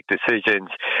get to make decisions,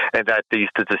 and that the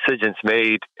decisions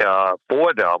made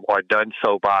for them are done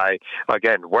so by,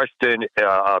 again,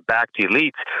 Western-backed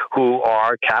elites who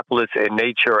are capitalist in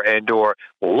nature and or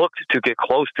look to get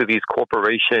close to these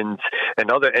corporations and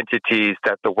other entities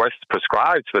that the West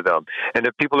prescribes for them. And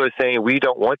the people are saying, we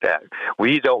don't want that.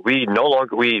 We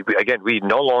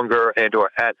no longer and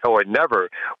or never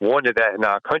wanted that in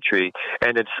our country.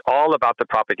 And it's all about the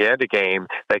propaganda game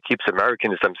that keeps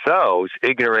Americans themselves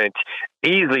ignorant,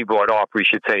 easily brought off, we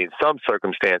should say, in some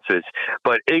circumstances,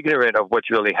 but ignorant of what's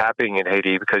really happening in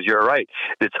Haiti, because you're right.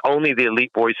 It's only the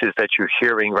elite voices that you're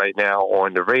hearing right now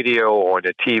on the radio or on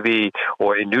the TV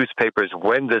or in newspapers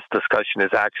when this discussion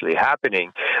is actually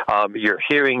happening. You're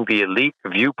hearing the elite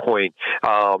viewpoint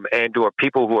and or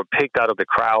people who are picked out of the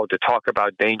crowd to talk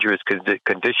about dangerous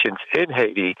conditions in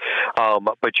Haiti,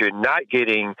 but you're not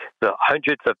getting the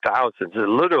hundreds of thousands.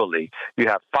 Literally, you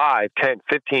have 5, 10,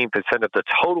 15% of the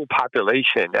total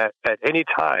population at any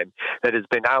time that has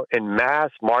been out in mass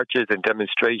marches and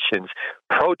demonstrations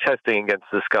protesting against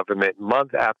this government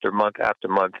month after month after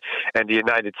month, and the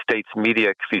United States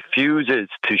media refuses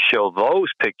to show those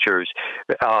pictures,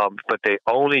 but they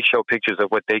only show pictures of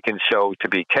what they can show to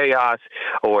be chaos,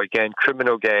 or again,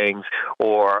 criminal gangs,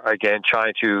 or again,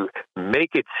 trying to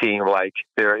make it seem like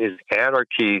there is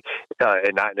anarchy,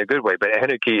 and not in a good way, but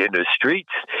anarchy in the streets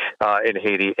in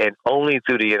Haiti, and only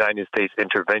through the United States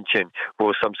intervention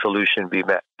will some solution be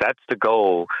met. That's the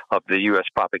goal of the U.S.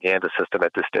 propaganda system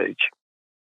at this stage.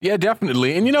 Yeah,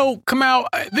 definitely. And, Kamau,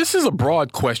 this is a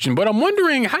broad question, but I'm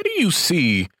wondering, how do you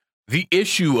see the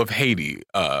issue of Haiti?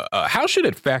 How should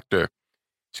it factor,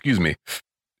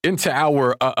 into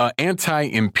our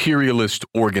anti-imperialist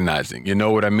organizing? You know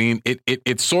what I mean?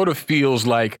 It sort of feels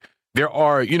like there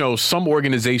are, some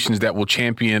organizations that will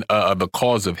champion the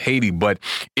cause of Haiti, but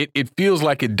it feels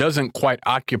like it doesn't quite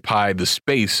occupy the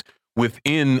space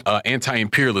within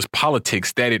anti-imperialist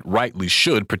politics that it rightly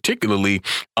should, particularly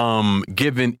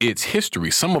given its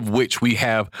history, some of which we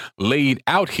have laid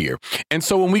out here. And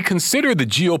so when we consider the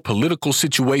geopolitical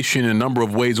situation in a number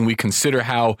of ways, and we consider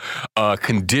how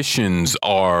conditions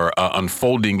are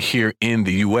unfolding here in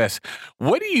the U.S.,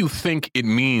 what do you think it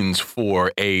means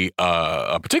for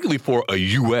particularly for a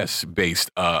U.S.-based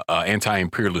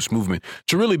anti-imperialist movement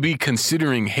to really be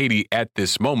considering Haiti at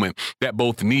this moment that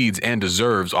both needs and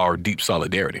deserves our deep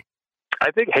solidarity?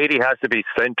 I think Haiti has to be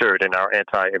centered in our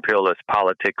anti-imperialist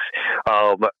politics,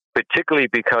 particularly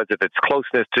because of its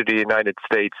closeness to the United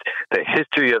States, the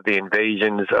history of the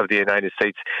invasions of the United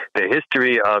States, the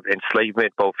history of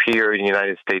enslavement both here in the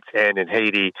United States and in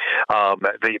Haiti,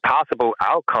 the possible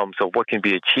outcomes of what can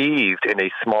be achieved in a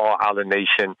small island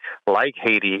nation like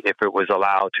Haiti if it was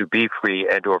allowed to be free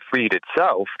and or freed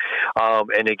itself.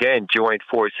 And again, join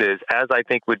forces, as I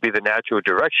think would be the natural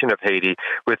direction of Haiti,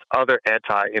 with other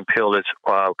anti-imperialist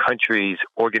countries,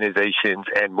 organizations,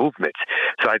 and movements.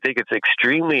 So I think it's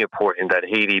extremely important that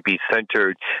Haiti be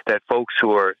centered, that folks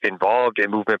who are involved in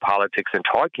movement politics and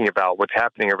talking about what's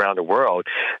happening around the world,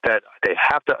 that they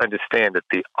have to understand that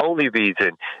the only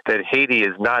reason that Haiti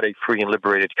is not a free and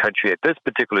liberated country at this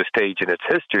particular stage in its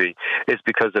history is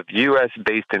because of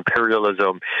U.S.-based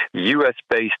imperialism,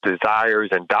 U.S.-based desires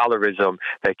and dollarism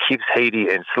that keeps Haiti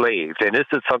enslaved. And this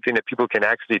is something that people can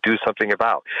actually do something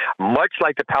about. Much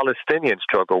like the Palestinian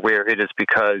struggle, where it is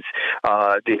because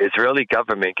the Israeli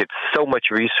government gets so much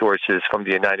resources from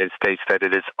the United States that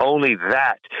it is only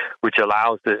that which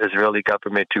allows the Israeli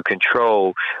government to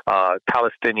control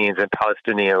Palestinians and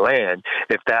Palestinian land.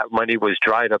 If that money was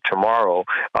dried up tomorrow,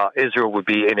 Israel would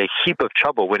be in a heap of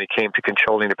trouble when it came to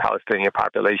controlling the Palestinian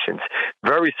populations.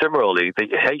 Very similarly, the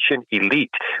Haitian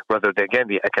elite, whether again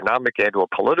the economic and or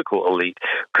political elite,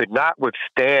 could not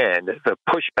withstand the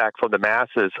pushback from the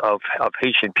masses of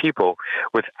Haitian people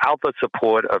without the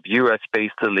support of U.S.-based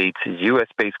elites,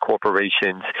 U.S.-based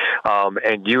corporations, Haitians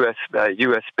and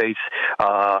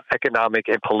U.S.-based economic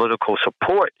and political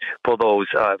support for those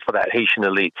for that Haitian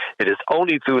elite. It is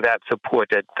only through that support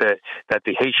that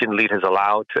the Haitian elite has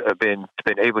allowed to been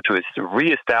able to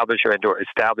reestablish or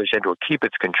establish and or keep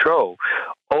its control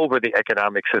over the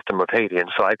economic system of Haiti. And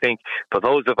so I think for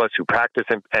those of us who practice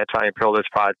anti-imperialist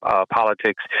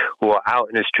politics, who are out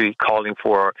in the street calling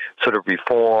for sort of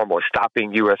reform or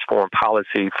stopping U.S. foreign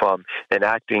policy from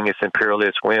enacting its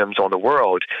imperialist whims on the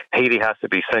world, Haiti has to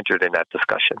be centered in that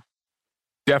discussion.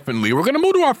 Definitely. We're going to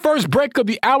move to our first break of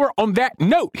the hour on that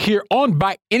note here on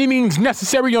By Any Means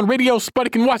Necessary on Radio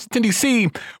Sputnik in Washington, D.C.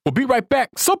 We'll be right back,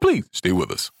 so please stay with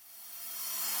us.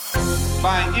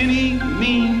 By any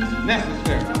means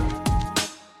necessary.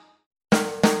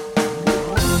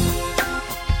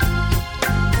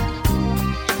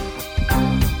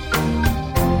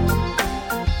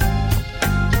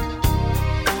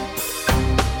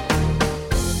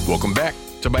 Welcome back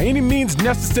to By Any Means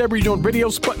Necessary on Radio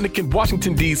Sputnik in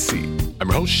Washington, D.C. I'm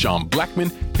your host, Sean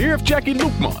Blackman, here with Jackie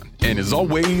Lukman. And as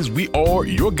always, we are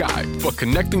your guide for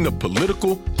connecting the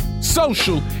political,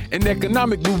 social, and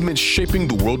economic movements shaping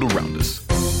the world around us.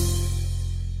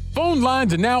 Phone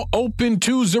lines are now open,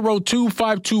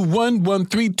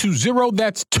 202-521-1320.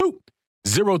 That's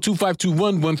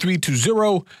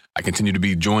 202-521-1320. I continue to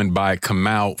be joined by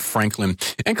Kamau Franklin.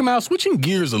 And Kamau, switching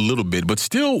gears a little bit, but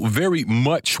still very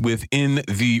much within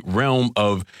the realm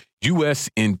of U.S.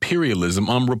 imperialism.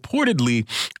 Reportedly,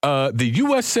 the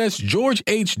USS George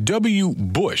H.W.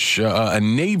 Bush, a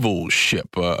naval ship,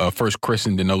 first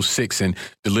christened in 2006 and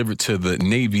delivered to the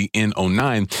Navy in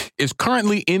 2009, is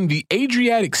currently in the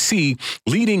Adriatic Sea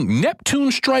leading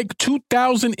Neptune Strike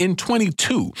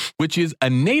 2022, which is a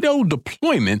NATO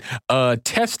deployment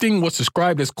testing what's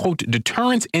described as, quote,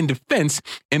 deterrence and defense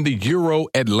in the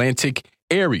Euro-Atlantic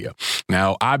area.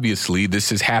 Now, obviously,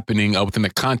 this is happening within the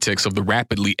context of the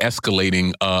rapidly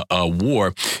escalating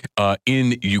war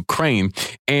in Ukraine.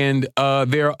 And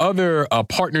there are other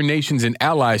partner nations and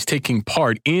allies taking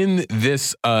part in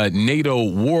this NATO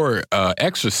war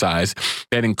exercise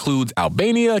that includes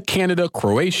Albania, Canada,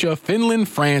 Croatia, Finland,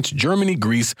 France, Germany,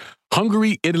 Greece,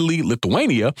 Hungary, Italy,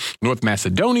 Lithuania, North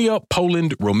Macedonia,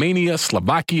 Poland, Romania,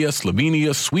 Slovakia,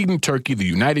 Slovenia, Sweden, Turkey, the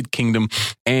United Kingdom,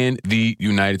 and the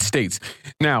United States.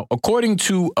 Now, according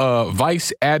to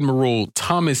Vice Admiral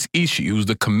Thomas Ishii, who's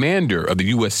the commander of the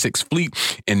U.S. Sixth Fleet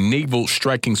and Naval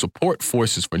Striking Support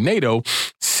Forces for NATO,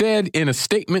 said in a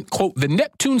statement, quote, the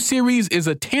Neptune series is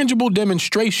a tangible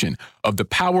demonstration of the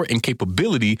power and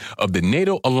capability of the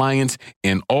NATO alliance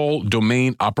in all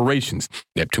domain operations.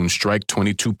 Neptune Strike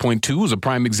 22.2 is a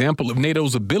prime example of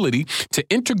NATO's ability to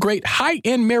integrate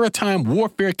high-end maritime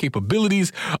warfare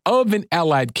capabilities of an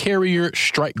allied carrier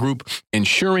strike group,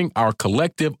 ensuring our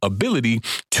collective ability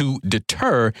to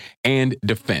deter and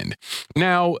defend.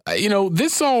 Now,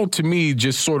 this all to me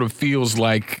just sort of feels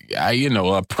like,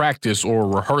 a practice or a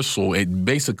rehearsal,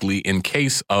 basically in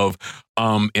case of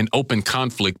an open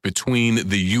conflict between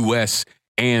the U.S.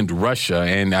 and Russia.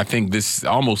 And I think this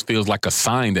almost feels like a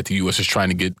sign that the U.S. is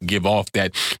trying to give off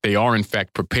that they are, in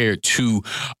fact, prepared to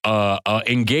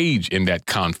engage in that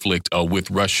conflict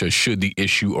with Russia should the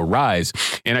issue arise.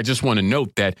 And I just want to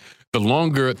note that the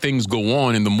longer things go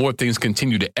on and the more things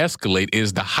continue to escalate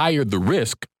is the higher the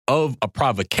risk of a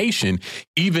provocation,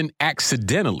 even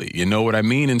accidentally, you know what I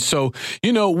mean? And so,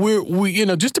 we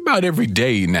just about every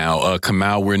day now,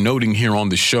 Kamau, we're noting here on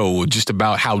the show just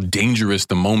about how dangerous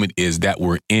the moment is that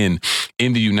we're in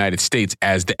the United States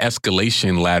as the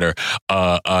escalation ladder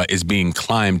is being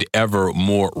climbed ever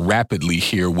more rapidly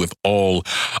here with all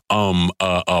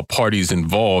parties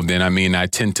involved. And I mean, I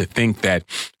tend to think that,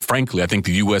 frankly, I think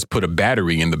the U.S. put a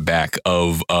battery in the back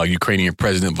of Ukrainian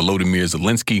President Volodymyr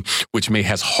Zelensky, which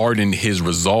has hardened his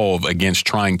resolve against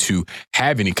trying to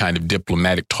have any kind of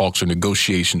diplomatic talks or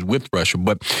negotiations with Russia.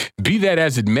 But be that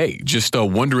as it may, just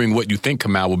wondering what you think,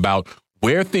 Kamau, about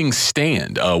where things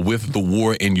stand with the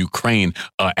war in Ukraine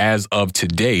as of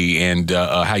today and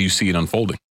how you see it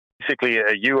unfolding. Basically,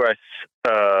 a U.S.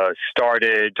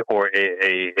 started or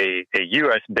a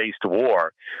U.S.-based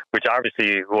war, which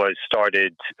obviously was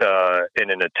started in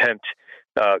an attempt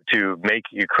to make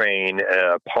Ukraine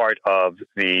part of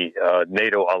the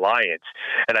NATO alliance.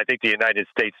 And I think the United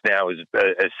States now is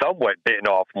somewhat bitten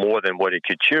off more than what it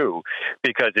could chew,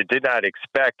 because it did not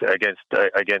expect, again,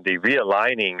 the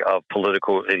realigning of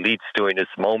political elites during this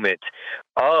moment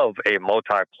of a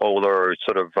multipolar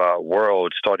sort of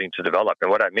world starting to develop.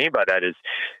 And what I mean by that is,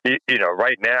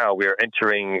 right now we are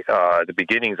entering the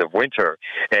beginnings of winter,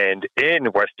 and in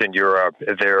Western Europe,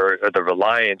 the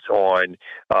reliance on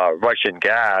Russian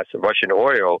gas, Russian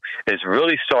oil, is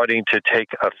really starting to take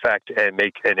effect and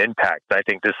make an impact. I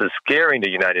think this is scaring the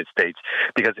United States,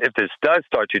 because if this does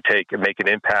start to make an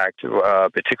impact,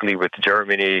 particularly with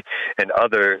Germany and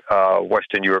other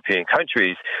Western European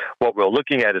countries, what we're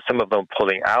looking at is some of them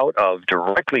pulling out of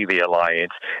directly the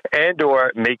alliance and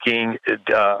or making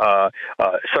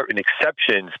certain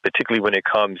exceptions, particularly when it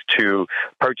comes to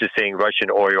purchasing Russian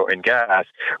oil and gas,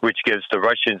 which gives the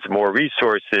Russians more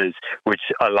resources, which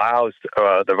allows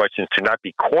the Russians to not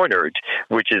be cornered,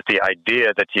 which is the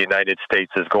idea that the United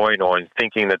States is going on,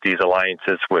 thinking that these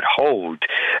alliances would hold.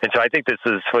 And so I think this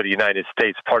is, for the United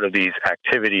States, part of these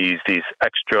activities, these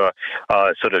extra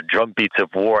sort of drumbeats of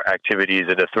war activities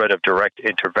and the threat of direct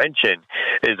intervention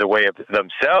is a way of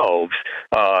themselves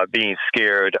being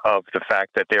scared of the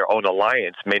fact that their own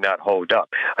alliance may not hold up.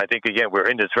 I think, again, we're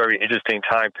in this very interesting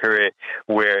time period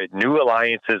where new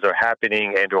alliances are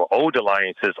happening and or old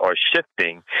alliances are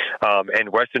shifting, and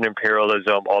Western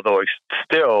imperialism, although it's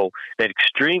still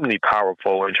extremely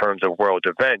powerful in terms of world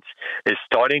events, is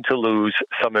starting to lose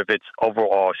some of its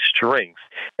overall strength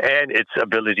and its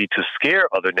ability to scare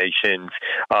other nations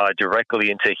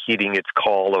directly into heeding its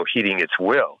call or heeding its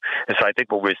will. And so I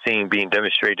think what we're seeing being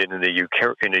demonstrated in the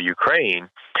Ukraine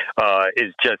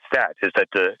is just that, is that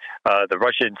the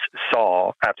Russians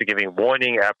saw, after giving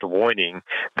warning after warning,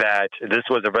 that this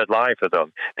was a red line for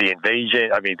them. The invasion,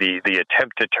 the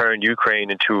attempt to turn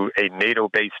Ukraine into a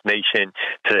NATO-based nation,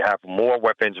 to have more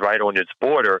weapons right on its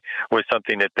border, was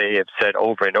something that they have said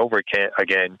over and over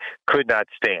again could not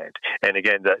stand. And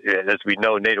again, as we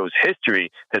know, NATO's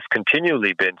history has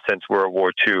continually been, since World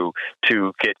War II,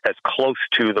 to get as close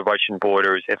to the Russian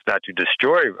borders, if not to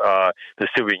destroy the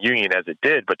Soviet Union as it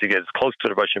did, but to get as close to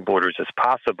the Russian borders as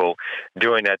possible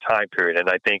during that time period. And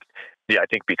I think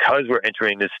because we're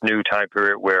entering this new time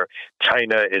period where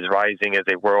China is rising as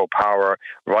a world power,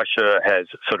 Russia has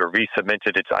sort of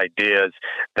re-cemented its ideas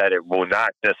that it will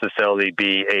not necessarily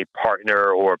be a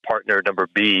partner or partner number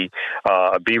B,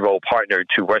 a B-role partner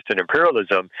to Western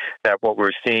imperialism, that what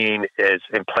we're seeing is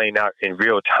in playing out in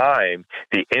real time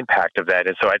the impact of that.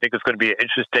 And so I think it's going to be an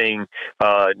interesting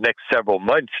next several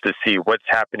months to see what's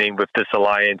happening with this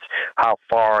alliance, how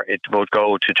far it will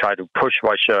go to try to push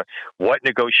Russia, what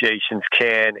negotiations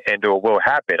can and or will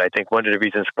happen. I think one of the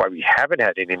reasons why we haven't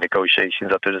had any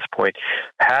negotiations up to this point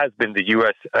has been the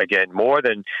U.S., again, more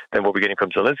than what we're getting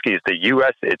from Zelensky, is the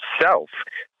U.S. itself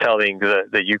telling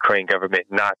the Ukraine government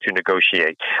not to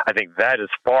negotiate. I think that is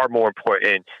far more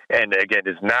important, and again,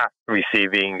 is not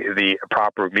receiving the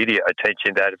proper media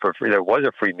attention that if there was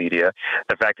a free media.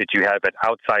 The fact that you have an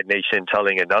outside nation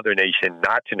telling another nation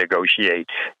not to negotiate,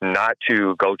 not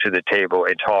to go to the table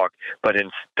and talk, but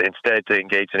instead to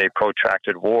engage in a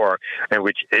protracted war in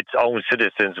which its own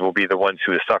citizens will be the ones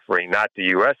who are suffering, not the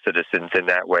U.S. citizens in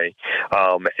that way,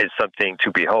 is something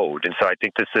to behold. And so I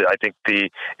think the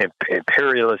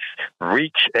imperialist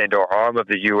reach and or arm of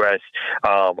the U.S.,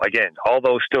 again,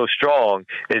 although still strong,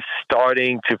 is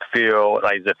starting to feel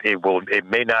as if it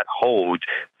may not hold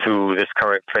through this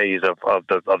current phase of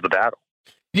the battle.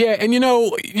 Yeah, and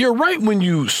you're right when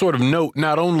you sort of note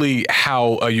not only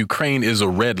how Ukraine is a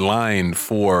red line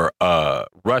for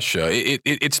Russia,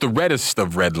 it's the reddest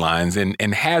of red lines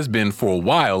and has been for a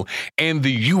while. And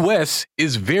the U.S.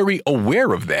 is very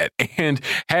aware of that and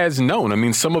has known. I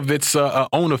mean, some of its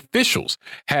own officials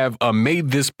have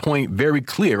made this point very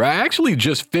clear. I actually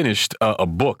just finished a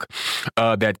book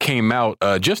that came out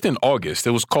just in August.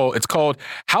 It's called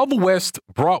How the West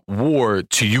Brought War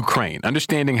to Ukraine,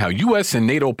 Understanding How U.S. and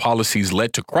NATO Policies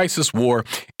Led to Crisis, War,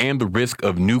 and the Risk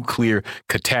of Nuclear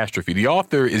Catastrophe. The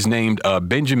author is named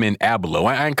Benjamin Abelow.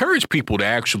 I encourage people to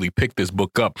actually pick this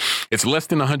book up. It's less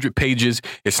than 100 pages.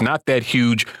 It's not that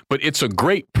huge, but it's a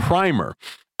great primer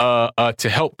to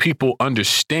help people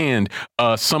understand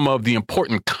some of the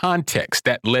important context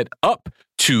that led up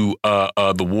to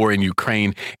the war in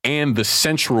Ukraine and the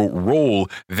central role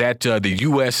that the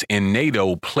U.S. and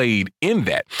NATO played in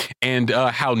that, and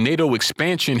how NATO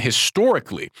expansion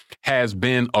historically has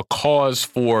been a cause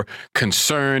for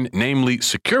concern, namely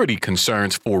security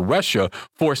concerns for Russia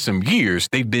for some years.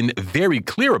 They've been very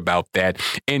clear about that,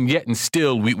 and yet and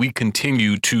still we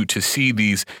continue to see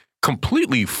these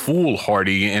completely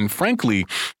foolhardy and, frankly,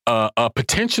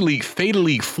 potentially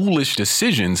fatally foolish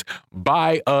decisions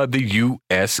by the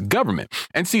U.S. government.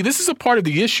 And see, this is a part of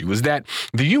the issue, is that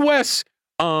the U.S.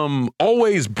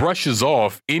 Always brushes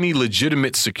off any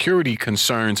legitimate security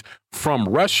concerns from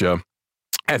Russia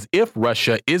as if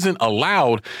Russia isn't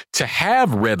allowed to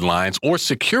have red lines or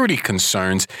security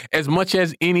concerns as much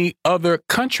as any other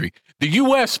country. The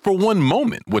U.S. for one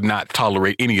moment would not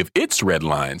tolerate any of its red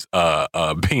lines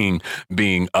being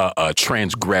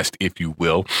transgressed, if you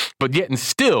will. But yet and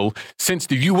still, since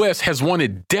the U.S. has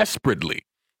wanted desperately,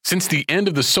 since the end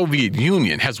of the Soviet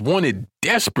Union, has wanted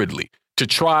desperately to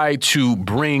try to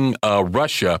bring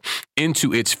Russia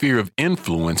into its sphere of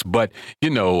influence. But,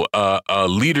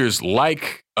 leaders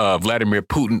like Vladimir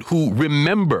Putin, who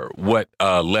remember what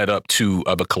led up to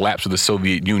the collapse of the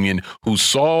Soviet Union, who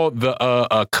saw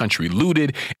the country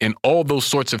looted and all those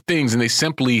sorts of things, and they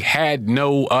simply had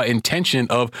no intention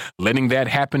of letting that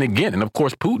happen again. And of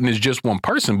course, Putin is just one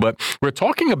person, but we're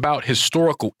talking about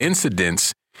historical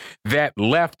incidents that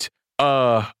left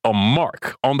a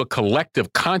mark on the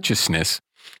collective consciousness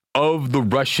of the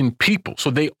Russian people. So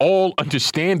they all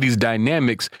understand these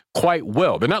dynamics quite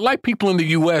well. They're not like people in the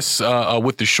U.S.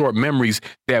 With the short memories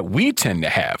that we tend to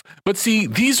have. But see,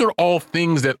 these are all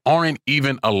things that aren't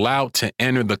even allowed to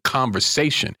enter the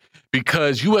conversation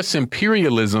because U.S.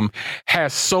 imperialism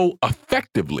has so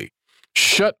effectively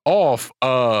shut off,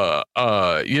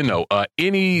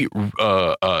 any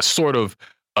sort of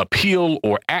appeal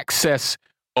or access.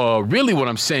 Really what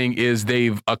I'm saying is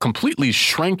they've completely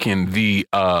shrunken the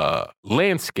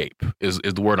landscape is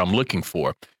the word I'm looking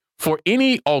for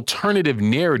any alternative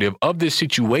narrative of this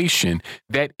situation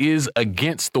that is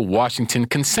against the Washington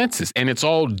consensus. And it's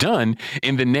all done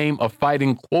in the name of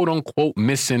fighting, quote unquote,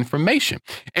 misinformation.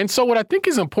 And so what I think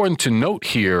is important to note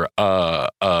here,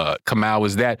 Kamau,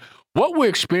 is that what we're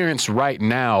experiencing right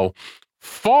now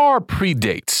far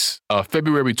predates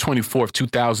February 24th,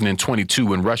 2022,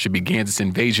 when Russia began its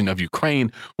invasion of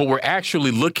Ukraine. What we're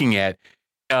actually looking at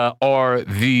are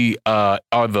the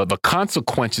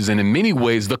consequences and in many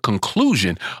ways the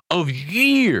conclusion of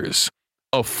years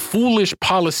of foolish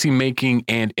policymaking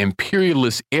and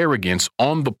imperialist arrogance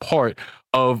on the part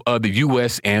of the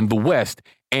U.S. and the West.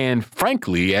 And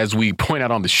frankly, as we point out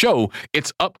on the show,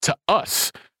 it's up to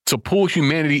us to pull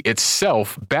humanity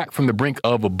itself back from the brink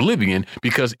of oblivion,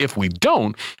 because if we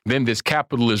don't, then this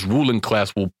capitalist ruling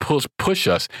class will push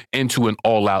us into an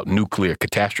all-out nuclear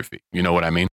catastrophe. You know what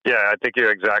I mean? Yeah, I think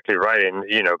you're exactly right. And,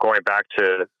 going back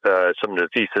to some of the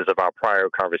thesis of our prior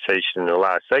conversation in the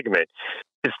last segment,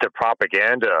 it's the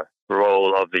propaganda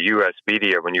role of the U.S.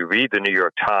 media. When you read the New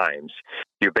York Times,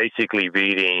 you're basically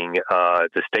reading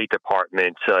the State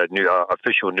Department's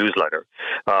official newsletter,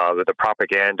 the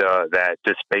propaganda that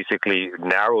just basically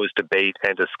narrows debate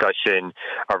and discussion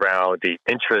around the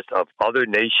interest of other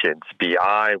nations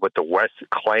beyond what the West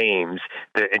claims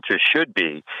their interest should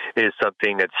be, is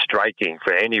something that's striking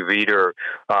for any reader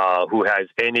who has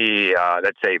any,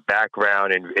 let's say,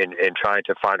 background in trying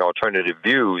to find alternative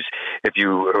views. If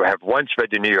you have once read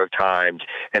the New York Times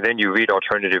and then you read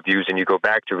alternative views and you go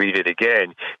back to read it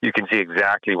again, you can see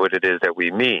exactly what it is that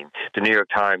we mean. The New York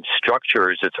Times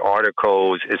structures its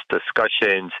articles, its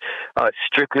discussions,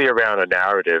 strictly around a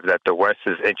narrative that the West's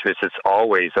interest is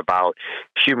always about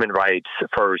human rights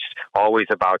first, always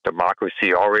about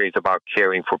democracy, always about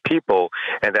caring for people,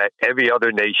 and that every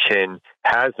other nation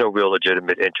has no real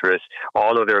legitimate interest.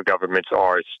 All of their governments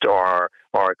are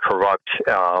corrupt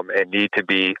and need to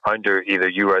be under either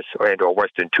U.S. and or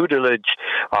Western tutelage,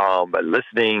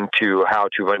 listening to how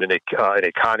to run an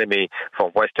economy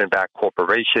from Western-backed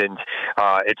corporations.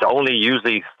 It's only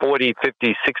usually 40,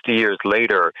 50, 60 years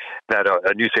later that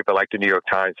a newspaper like the New York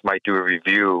Times might do a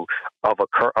review of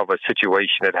a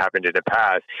situation that happened in the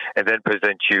past and then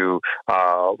present you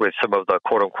with some of the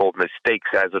quote-unquote mistakes,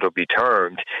 as it'll be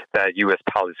termed, that U.S.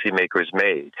 policymakers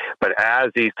made. But as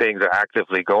these things are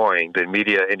actively going, the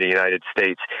media in the United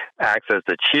States acts as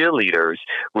the cheerleaders,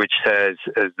 which says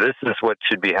this is what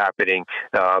should be happening.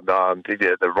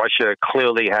 The Russia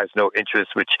clearly has no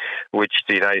interest, which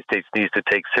the United States needs to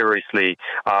take seriously,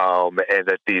 and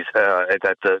that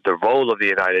the role of the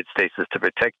United States is to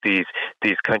protect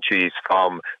these countries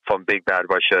from big bad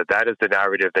Russia. That is the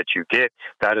narrative that you get.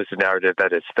 That is the narrative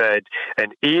that is fed.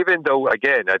 And even though,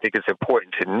 again, I think it's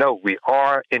important to note, we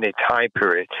are in a time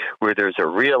period where there's a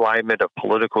realignment of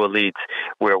political elites,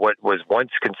 where what was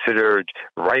once considered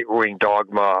right-wing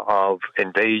dogma of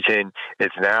invasion is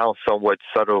now somewhat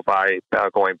settled by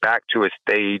going back to a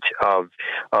stage of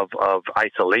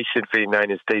isolation for the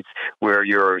United States, where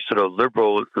your sort of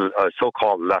liberal,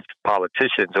 so-called left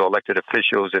politicians or elected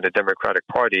officials in the Democratic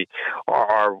Party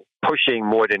are pushing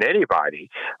more than anybody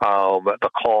the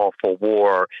call for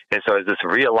war. And so as this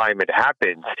realignment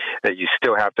happens, that you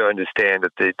still have to understand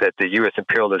that the U.S.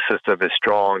 imperialist system is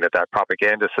strong, that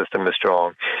propaganda system is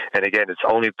strong. And again, it's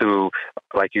only through,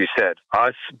 like you said,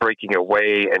 us breaking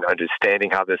away and understanding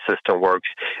how this system works,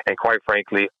 and quite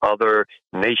frankly, other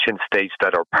nation states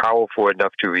that are powerful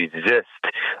enough to resist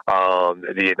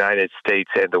the United States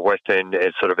and the Western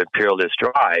sort of imperialist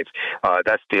drive.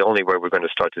 That's the only way we're going to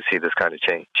start to see this kind of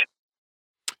change.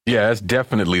 Yeah, that's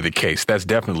definitely the case. That's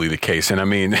definitely the case. And I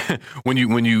mean, when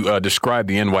you describe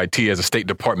the NYT as a State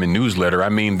Department newsletter, I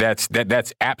mean, that's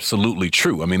absolutely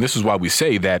true. I mean, this is why we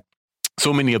say that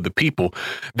so many of the people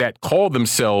that call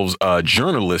themselves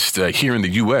journalists here in the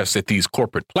U.S. at these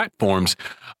corporate platforms,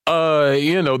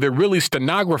 they're really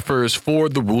stenographers for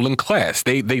the ruling class.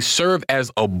 They serve as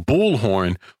a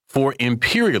bullhorn for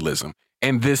imperialism.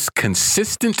 And this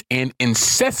consistent and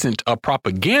incessant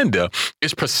propaganda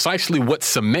is precisely what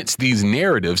cements these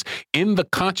narratives in the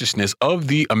consciousness of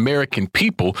the American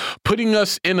people, putting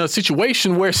us in a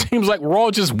situation where it seems like we're all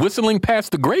just whistling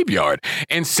past the graveyard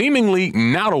and seemingly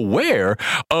not aware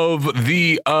of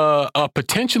the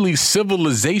potentially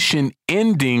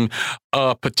civilization-ending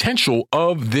potential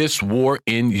of this war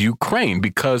in Ukraine,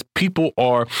 because people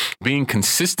are being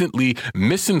consistently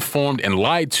misinformed and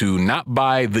lied to, not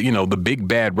by the big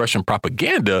bad Russian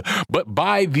propaganda, but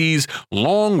by these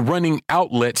long-running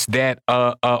outlets that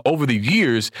over the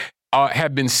years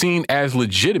have been seen as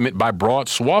legitimate by broad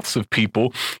swaths of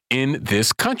people in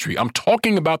this country. I'm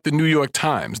talking about the New York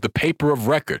Times, the paper of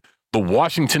record, the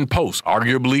Washington Post,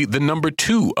 arguably the number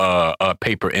 2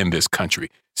 paper in this country,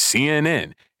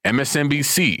 CNN,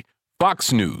 MSNBC,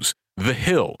 Fox News, The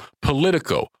Hill,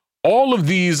 Politico, all of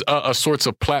these sorts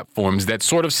of platforms that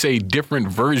sort of say different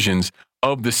versions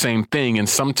of the same thing, and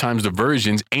sometimes the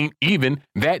versions ain't even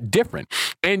that different.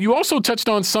 And you also touched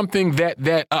on something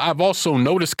that I've also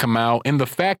noticed, Kamau, in the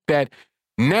fact that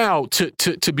now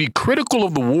to be critical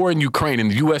of the war in Ukraine and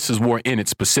the U.S.'s war in it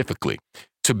specifically,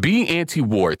 to be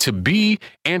anti-war, to be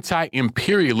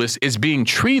anti-imperialist is being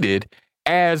treated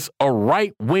as a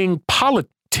right-wing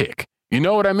politic. You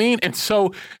know what I mean? And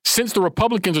so since the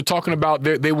Republicans are talking about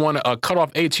they want to cut off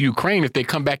aid to Ukraine if they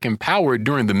come back in power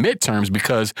during the midterms,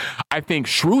 because I think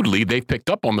shrewdly they've picked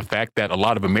up on the fact that a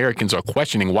lot of Americans are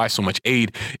questioning why so much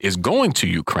aid is going to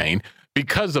Ukraine.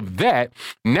 Because of that,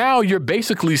 now you're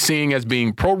basically seeing as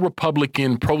being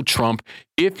pro-Republican, pro-Trump,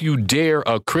 if you dare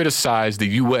criticize the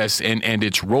U.S. and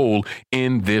its role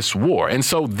in this war. And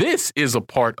so this is a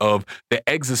part of the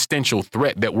existential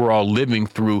threat that we're all living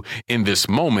through in this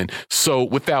moment. So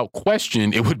without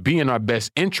question, it would be in our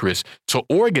best interest to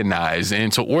organize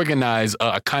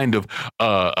a kind of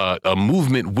a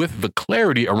movement with the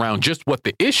clarity around just what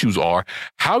the issues are,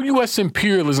 how U.S.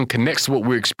 imperialism connects to what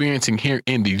we're experiencing here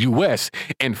in the U.S.,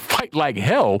 and fight like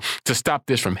hell to stop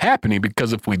this from happening,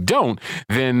 because if we don't,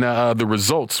 then the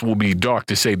results will be dark,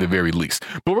 to say the very least.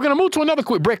 But we're going to move to another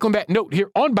quick break on that note here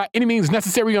on By Any Means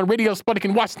Necessary on Radio Sputnik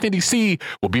in Washington, D.C.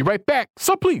 We'll be right back,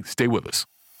 so please stay with us.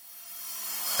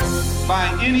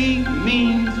 By any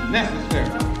means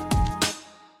necessary.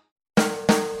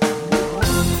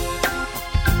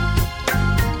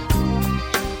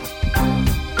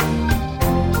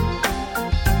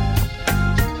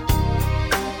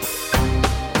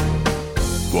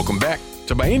 Welcome back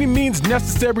to By Any Means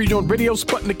Necessary on Radio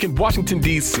Sputnik in Washington,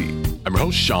 D.C. I'm your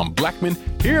host, Sean Blackman,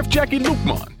 here with Jackie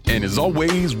Lukman. And as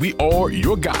always, we are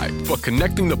your guide for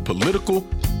connecting the political,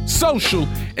 social,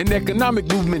 and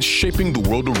economic movements shaping the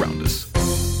world around us.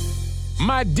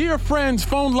 My dear friends,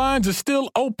 phone lines are still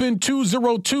open,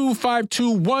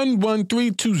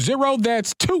 202-521-1320.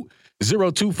 That's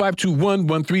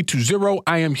 202-521-1320.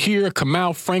 I am here.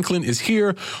 Kamau Franklin is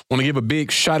here. Want to give a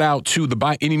big shout out to the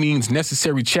By Any Means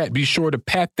Necessary chat. Be sure to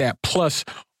pat that plus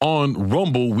on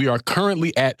Rumble. We are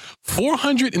currently at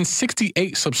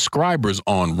 468 subscribers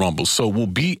on Rumble, so we'll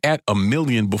be at 1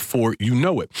 million before you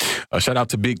know it. Shout out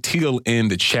to Big Teal in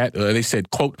the chat. They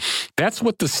said, quote, "That's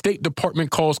what the State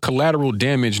Department calls collateral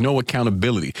damage, no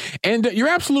accountability." And you're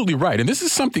absolutely right. And this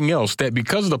is something else that,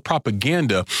 because of the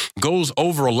propaganda, goes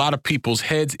over a lot of people's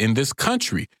heads in this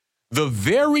country. The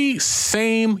very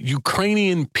same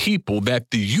Ukrainian people that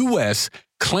the U.S.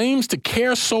 claims to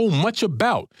care so much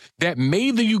about, that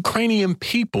made the Ukrainian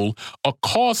people a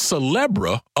cause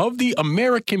célèbre of the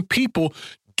American people,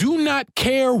 do not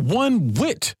care one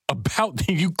whit about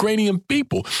the Ukrainian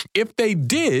people. If they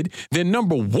did, then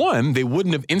number one, they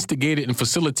wouldn't have instigated and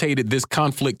facilitated this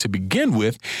conflict to begin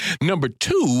with. Number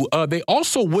two, they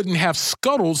also wouldn't have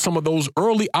scuttled some of those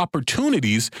early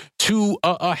opportunities to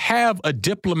have a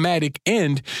diplomatic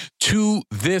end to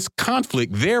this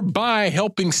conflict, thereby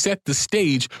helping set the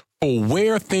stage for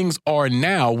where things are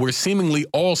now, where seemingly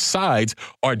all sides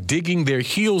are digging their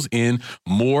heels in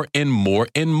more and more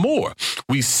and more.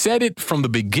 We said it from the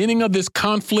beginning of this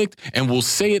conflict, and we'll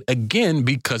say it again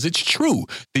because it's true.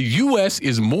 The U.S.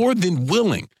 is more than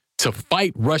willing to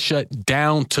fight Russia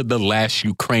down to the last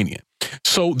Ukrainian.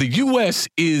 So the U.S.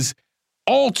 is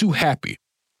all too happy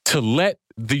to let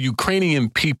the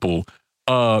Ukrainian people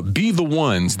be the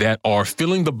ones that are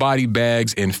filling the body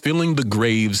bags and filling the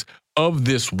graves of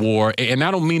this war. And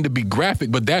I don't mean to be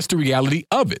graphic, but that's the reality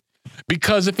of it.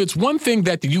 Because if it's one thing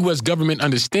that the U.S. government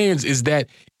understands is that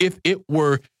if it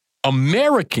were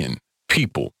American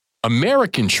people,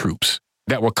 American troops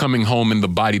that were coming home in the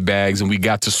body bags and we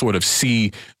got to sort of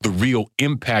see the real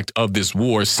impact of this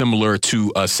war, similar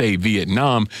to, say,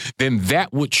 Vietnam, then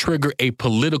that would trigger a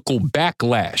political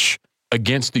backlash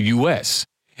against the U.S.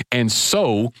 And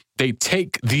so they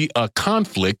take the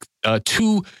conflict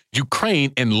to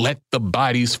Ukraine and let the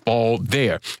bodies fall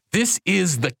there. This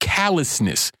is the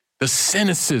callousness, the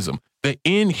cynicism, the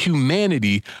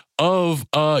inhumanity of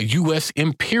U.S.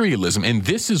 imperialism. And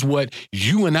this is what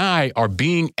you and I are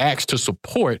being asked to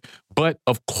support. But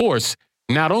of course,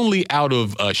 not only out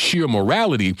of sheer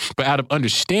morality, but out of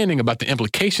understanding about the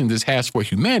implications this has for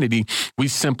humanity, we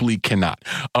simply cannot.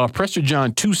 Prester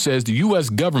John 2 says the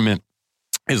U.S. government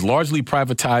is largely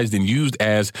privatized and used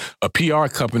as a PR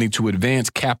company to advance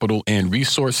capital and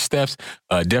resource thefts.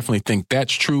 Definitely think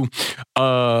that's true.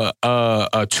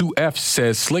 2F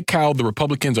says, slick how the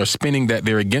Republicans are spinning that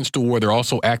they're against the war. They're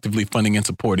also actively funding and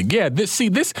supporting. Yeah, this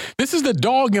is the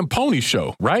dog and pony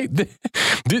show, right?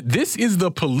 This is the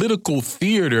political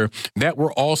theater that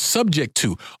we're all subject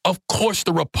to. Of course,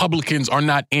 the Republicans are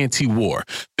not anti-war.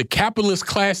 The capitalist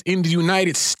class in the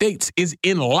United States is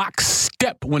in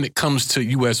lockstep when it comes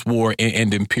to U.S. war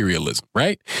and imperialism,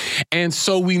 right? And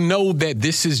so we know that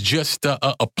this is just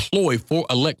a ploy for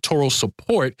electoral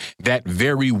support that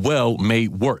very well may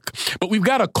work. But we've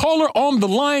got a caller on the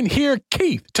line here.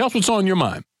 Keith, tell us what's on your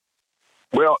mind.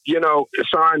 Well,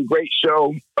 Sean, great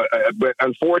show, but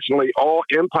unfortunately, all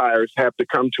empires have to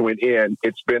come to an end.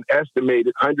 It's been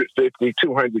estimated 150,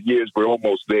 200 years, we're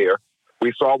almost there.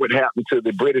 We saw what happened to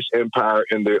the British Empire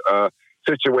in the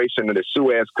situation in the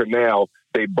Suez Canal.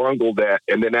 They bungled that,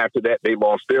 and then after that, they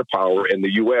lost their power, and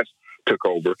the U.S. took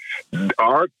over.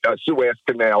 Our Suez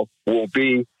Canal will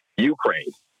be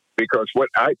Ukraine, because what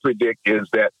I predict is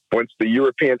that once the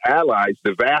European allies,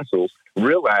 the vassals,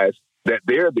 realize that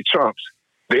they're the chumps,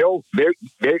 they're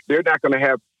not going to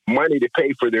have money to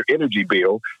pay for their energy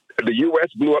bill. The U.S.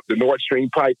 blew up the Nord Stream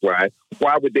pipeline.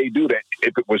 Why would they do that?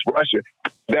 If it was Russia,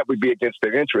 that would be against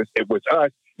their interests. It was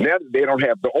us. Now that they don't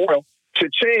have the oil,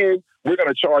 cha-ching, we're going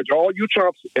to charge all you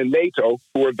Trumps in NATO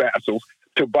who are vassals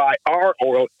to buy our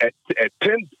oil at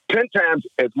 10 times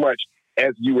as much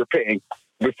as you were paying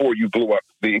before you blew up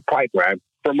the pipeline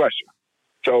from Russia.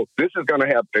 So this is going to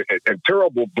have a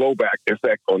terrible blowback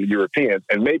effect on the Europeans,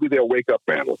 and maybe they'll wake up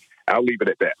finally. I'll leave it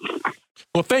at that.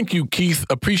 Well, thank you, Keith.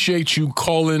 Appreciate you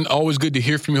calling. Always good to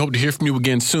hear from you. Hope to hear from you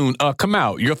again soon.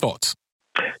 Kamau, your thoughts?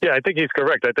 Yeah, I think he's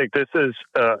correct. I think this is,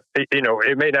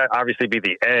 it may not obviously be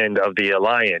the end of the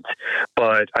alliance,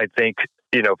 but I think,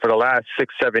 for the last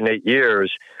 6, 7, 8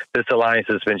 years, this alliance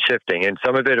has been shifting. And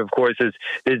some of it, of course, is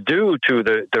due to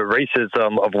the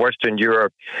racism of Western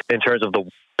Europe in terms of the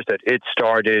wars that it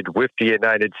started with the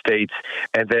United States,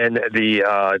 and then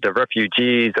the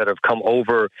refugees that have come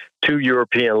over to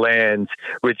European lands,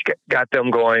 which got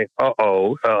them going, a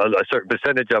certain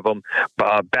percentage of them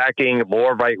backing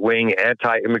more right-wing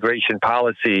anti-immigration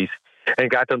policies,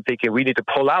 and got them thinking we need to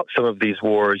pull out some of these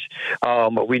wars.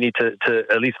 We need to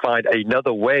at least find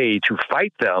another way to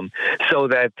fight them so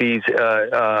that these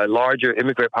larger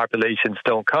immigrant populations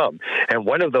don't come. And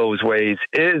one of those ways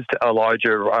is a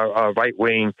larger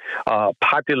right-wing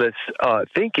populist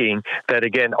thinking that,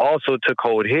 again, also took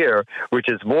hold here, which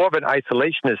is more of an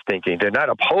isolationist thinking. They're not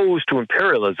opposed to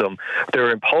imperialism. They're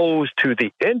opposed to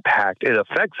the impact and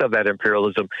effects of that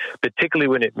imperialism, particularly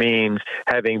when it means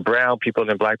having brown people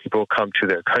and black people come to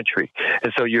their country.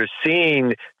 And so you're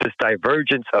seeing this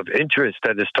divergence of interest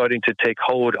that is starting to take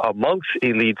hold amongst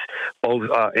elites, both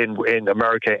in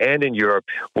America and in Europe.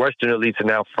 Western elites are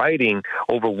now fighting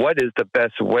over what is the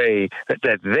best way that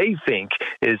they think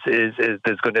is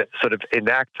going to sort of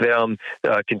enact them,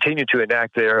 continue to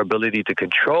enact their ability to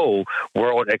control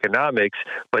world economics,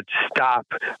 but stop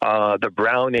the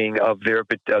browning of their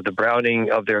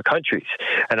countries.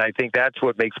 And I think that's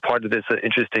what makes part of this an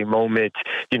interesting moment,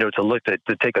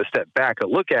 to take a step back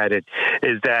and look at it,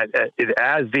 is that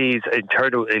as these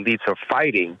internal elites are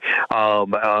fighting,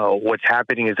 what's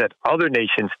happening is that other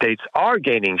nation states are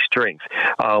gaining strength.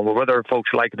 Whether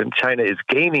folks like them, China is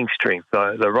gaining strength.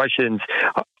 The Russians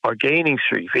are gaining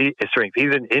strength.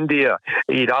 Even India,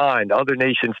 Iran, other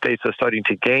nation states are starting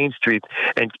to gain strength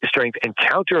and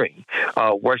countering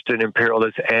Western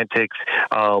imperialist antics.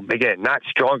 Again, not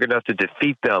strong enough to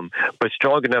defeat them, but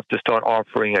strong enough to start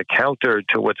offering a counter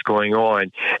to what's going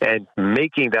on and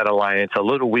making that alliance a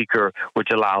little weaker, which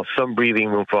allows some breathing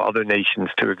room for other nations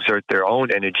to exert their own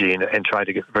energy and try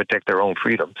to protect their own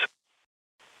freedoms.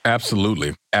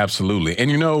 Absolutely. Absolutely.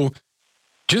 And,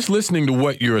 just listening to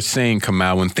what you're saying,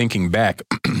 Kamau, and thinking back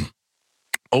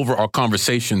over our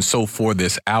conversation so far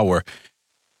this hour,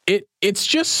 it's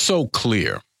just so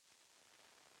clear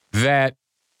that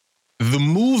the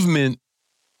movement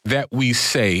that we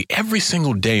say every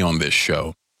single day on this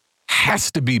show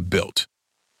has to be built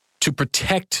to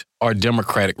protect our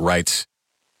democratic rights,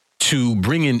 to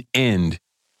bring an end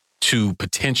to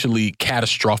potentially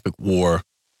catastrophic war,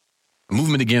 a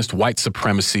movement against white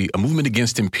supremacy, a movement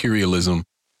against imperialism,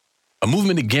 a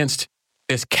movement against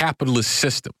this capitalist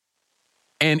system.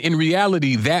 And in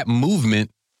reality, that movement,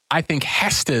 I think,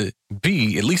 has to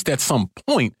be, at least at some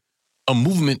point, a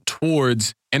movement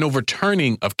towards an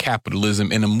overturning of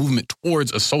capitalism and a movement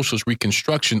towards a socialist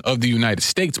reconstruction of the United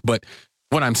States. But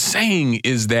what I'm saying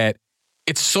is that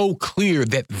it's so clear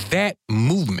that that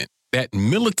movement, that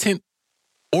militant,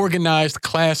 organized,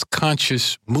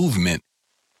 class-conscious movement,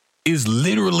 is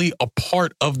literally a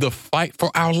part of the fight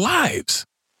for our lives.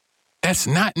 That's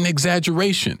not an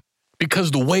exaggeration,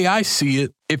 because the way I see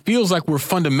it, it feels like we're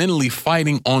fundamentally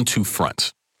fighting on two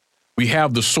fronts. We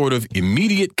have the sort of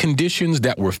immediate conditions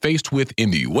that we're faced with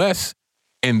in the U.S.,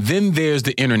 and then there's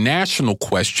the international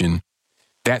question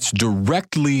that's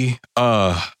directly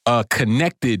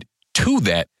connected to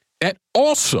that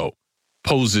also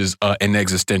poses an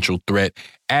existential threat,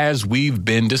 as we've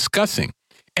been discussing.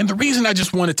 And the reason I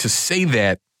just wanted to say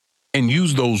that and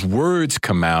use those words,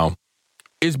 Kamau,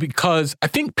 is because I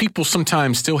think people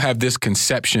sometimes still have this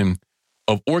conception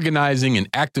of organizing and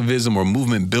activism or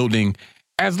movement building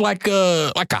as like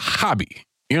a hobby.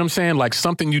 You know what I'm saying? Like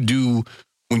something you do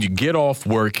when you get off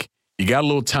work, you got a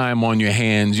little time on your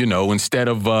hands, instead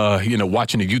of,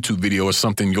 watching a YouTube video or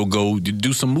something, you'll go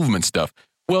do some movement stuff.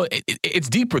 Well, it's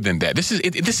deeper than that. This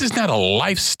is not a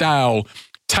lifestyle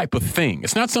type of thing.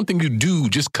 It's not something you do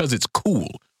just because it's cool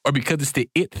or because it's the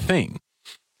it thing.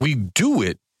 We do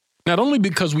it not only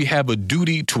because we have a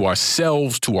duty to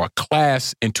ourselves, to our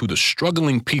class, and to the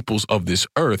struggling peoples of this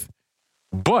earth,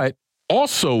 but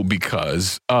also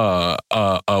because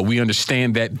we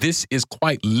understand that this is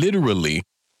quite literally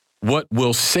what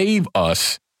will save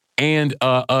us and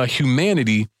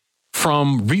humanity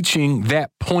from reaching that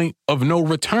point of no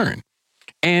return.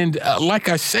 And like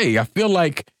I say, I feel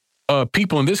like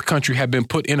people in this country have been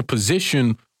put in a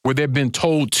position where they've been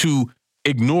told to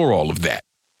ignore all of that.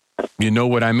 You know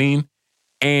what I mean?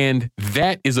 And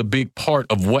that is a big part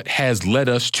of what has led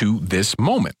us to this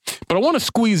moment. But I want to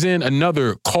squeeze in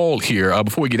another call here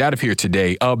before we get out of here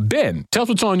today. Ben, tell us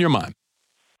what's on your mind.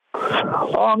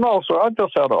 No, sir. I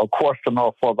just had a question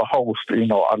for the host.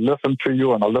 I listen to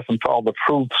you and I listen to all the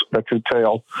truths that you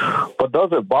tell. But does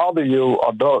it bother you,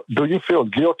 or do you feel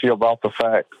guilty about the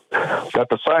fact that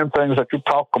the same things that you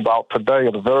talk about today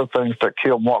are the very things that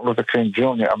killed Martin Luther King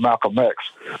Jr. and Malcolm X,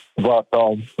 but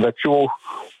that you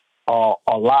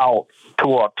allowed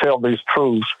to tell these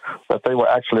truths that they were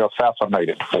actually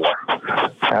assassinated for?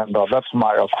 And that's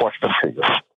my question to you.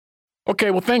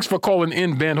 Okay, well, thanks for calling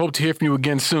in, Ben. Hope to hear from you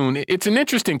again soon. It's an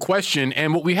interesting question,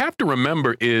 and what we have to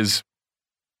remember is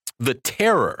the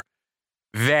terror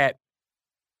that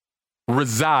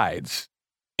resides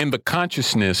in the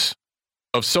consciousness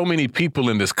of so many people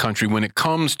in this country when it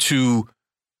comes to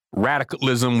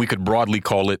radicalism, we could broadly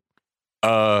call it,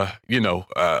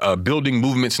 building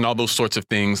movements and all those sorts of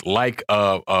things like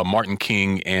Martin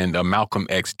King and Malcolm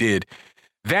X did.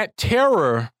 That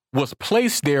terror was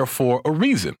placed there for a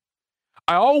reason.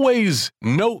 I always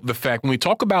note the fact when we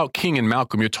talk about King and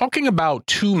Malcolm, you're talking about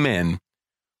two men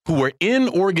who were in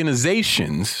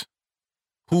organizations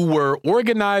who were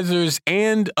organizers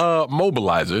and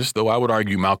mobilizers, though I would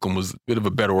argue Malcolm was a bit of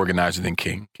a better organizer than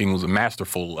King. King was a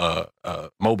masterful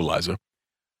mobilizer.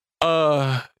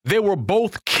 They were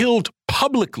both killed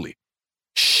publicly,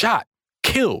 shot,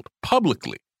 killed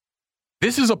publicly.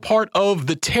 This is a part of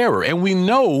the terror. And we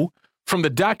know from the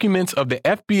documents of the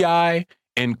FBI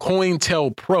and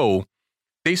COINTELPRO,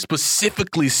 they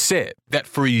specifically said that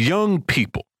for young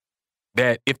people,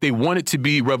 that if they wanted to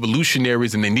be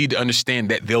revolutionaries, and they need to understand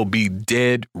that they'll be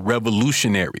dead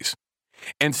revolutionaries.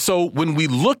 And so when we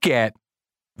look at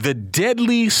the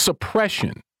deadly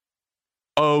suppression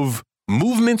of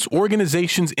movements,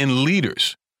 organizations, and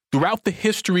leaders throughout the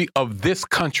history of this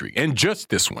country, and just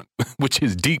this one, which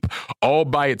is deep all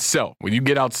by itself. When you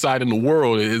get outside in the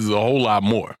world, it is a whole lot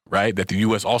more, right? That the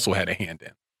U.S. also had a hand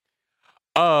in.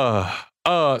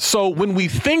 So when we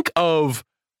think of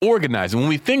organizing, when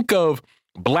we think of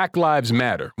Black Lives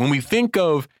Matter, when we think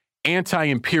of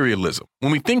anti-imperialism,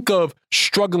 when we think of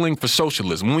struggling for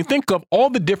socialism, when we think of all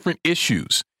the different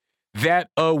issues that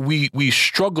we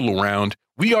struggle around,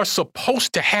 we are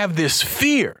supposed to have this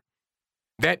fear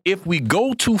that if we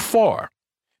go too far,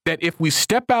 that if we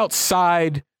step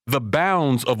outside the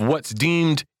bounds of what's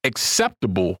deemed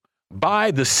acceptable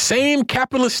by the same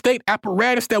capitalist state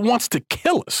apparatus that wants to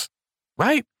kill us,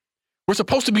 right? We're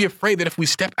supposed to be afraid that if we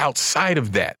step outside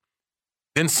of that,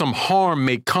 then some harm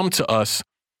may come to us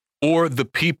or the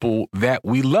people that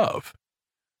we love.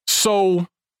 So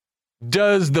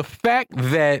does the fact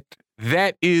that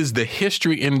that is the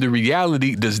history and the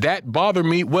reality, does that bother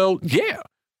me? Well, yeah,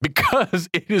 because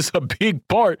it is a big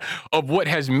part of what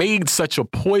has made such a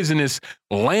poisonous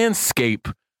landscape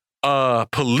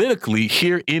politically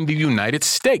here in the United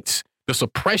States. The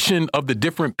suppression of the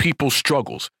different people's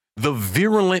struggles, the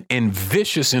virulent and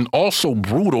vicious and also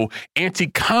brutal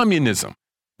anti-communism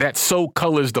that so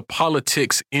colors the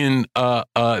politics in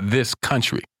this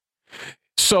country.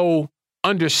 So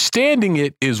understanding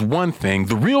it is one thing.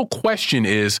 The real question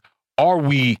is, are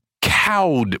we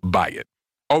cowed by it?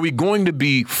 Are we going to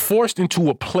be forced into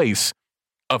a place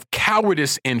of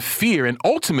cowardice and fear and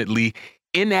ultimately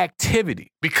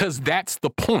inactivity? Because that's the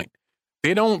point.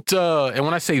 They don't, and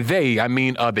when I say they, I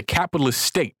mean the capitalist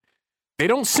state. They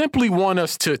don't simply want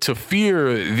us to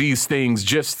fear these things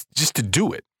just to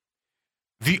do it.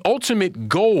 The ultimate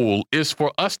goal is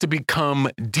for us to become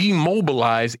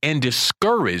demobilized and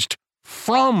discouraged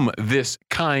from this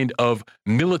kind of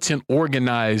militant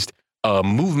organized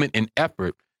movement and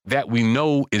effort that we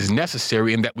know is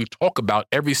necessary and that we talk about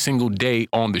every single day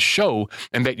on the show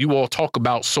and that you all talk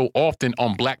about so often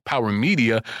on Black Power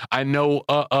Media, I know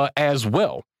as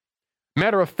well.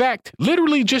 Matter of fact,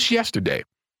 literally just yesterday,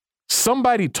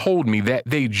 somebody told me that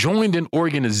they joined an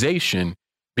organization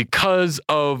because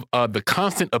of the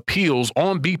constant appeals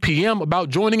on BPM about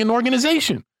joining an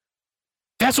organization.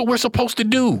 That's what we're supposed to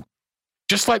do.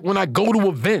 Just like when I go to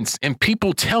events and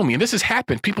people tell me, and this has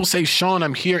happened, people say, Sean,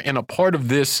 I'm here and a part of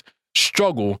this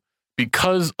struggle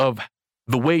because of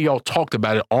the way y'all talked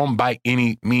about it on By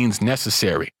Any Means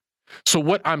Necessary. So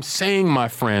what I'm saying, my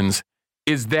friends,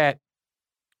 is that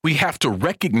we have to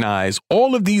recognize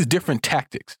all of these different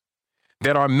tactics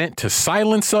that are meant to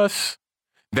silence us,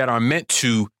 that are meant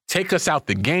to take us out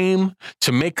the game,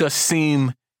 to make us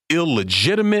seem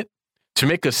illegitimate, to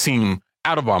make us seem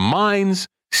out of our minds,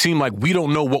 seem like we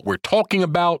don't know what we're talking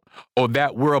about, or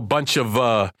that we're a bunch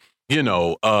of,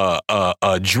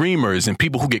 dreamers and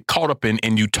people who get caught up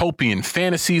in utopian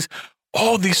fantasies,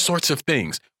 all these sorts of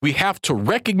things. We have to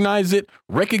recognize it,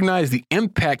 recognize the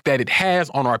impact that it has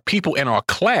on our people and our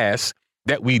class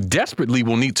that we desperately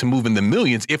will need to move in the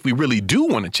millions if we really do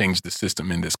want to change the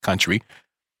system in this country.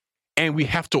 And we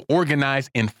have to organize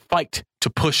and fight to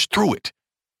push through it.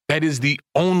 That is the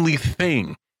only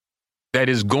thing that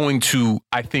is going to,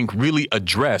 I think, really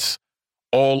address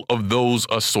all of those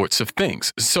sorts of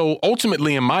things. So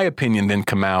ultimately, in my opinion, then,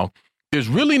 Kamau, there's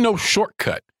really no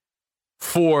shortcut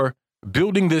for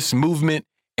building this movement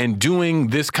and doing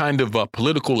this kind of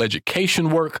political education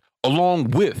work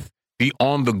along with the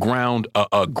on-the-ground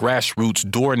grassroots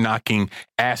door-knocking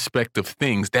aspect of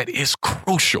things that is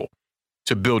crucial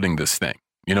to building this thing.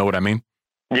 You know what I mean?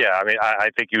 Yeah, I mean, I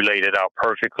think you laid it out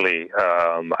perfectly.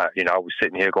 I was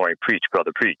sitting here going, preach,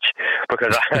 brother, preach.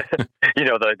 Because,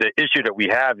 the issue that we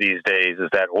have these days is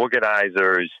that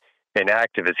organizers and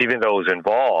activists, even those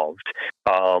involved,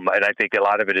 And I think a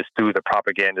lot of it is through the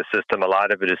propaganda system. A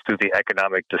lot of it is through the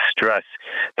economic distress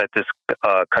that this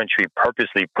country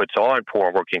purposely puts on poor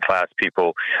and working class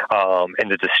people,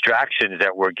 and the distractions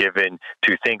that we're given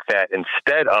to think that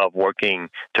instead of working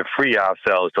to free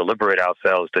ourselves, to liberate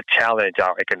ourselves, to challenge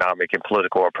our economic and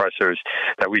political oppressors,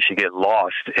 that we should get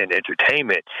lost in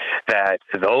entertainment, that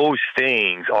those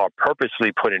things are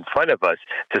purposely put in front of us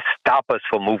to stop us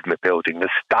from movement building, to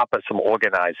stop us from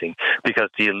organizing, because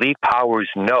the elite powers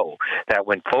know that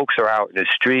when folks are out in the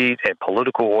street and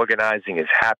political organizing is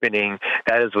happening,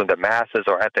 that is when the masses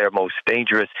are at their most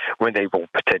dangerous, when they will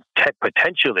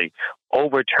potentially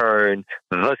overturn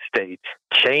the state,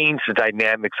 change the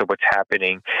dynamics of what's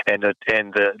happening, and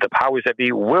the powers that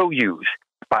be will use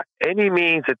by any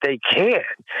means that they can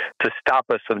to stop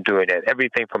us from doing that.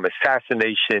 Everything from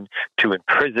assassination to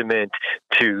imprisonment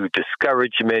to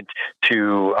discouragement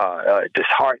to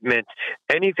disheartenment,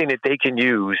 anything that they can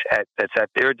use that's at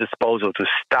their disposal to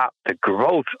stop the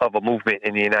growth of a movement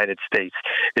in the United States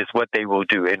is what they will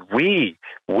do. And we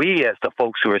as the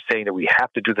folks who are saying that we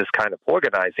have to do this kind of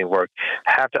organizing work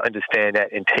have to understand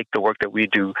that and take the work that we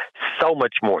do so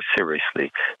much more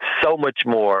seriously, so much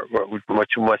must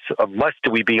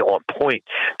we be on point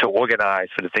to organize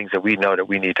for the things that we know that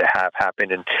we need to have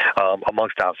happen and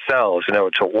amongst ourselves in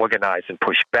order to organize and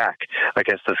push back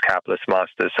against this capitalist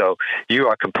monster. So you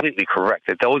are completely correct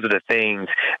that those are the things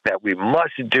that we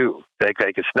must do. Like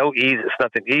it's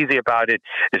nothing easy about it.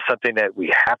 It's something that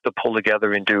we have to pull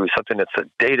together and do. It's something that's a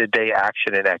day-to-day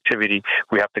action and activity.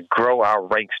 We have to grow our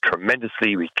ranks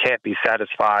tremendously. We can't be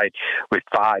satisfied with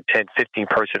 5, 10,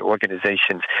 15-person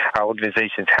organizations. Our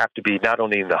organizations have to be not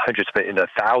only in the hundreds, but in the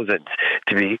thousands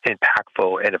to be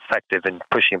impactful and effective in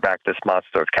pushing back this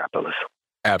monster of capitalism.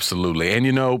 Absolutely.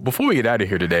 And, before we get out of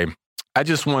here today, I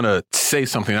just want to say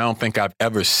something I don't think I've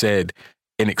ever said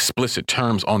in explicit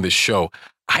terms on this show.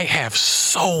 I have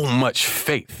so much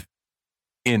faith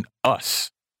in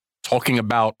us, talking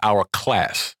about our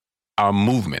class, our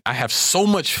movement. I have so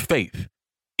much faith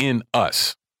in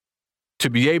us to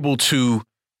be able to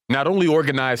not only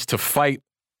organize to fight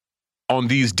on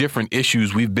these different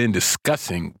issues we've been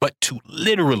discussing, but to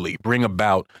literally bring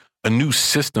about a new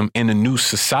system and a new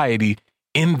society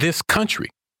in this country.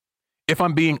 If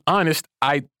I'm being honest,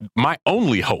 my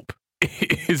only hope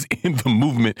is in the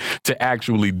movement to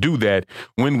actually do that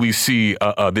when we see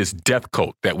this death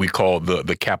cult that we call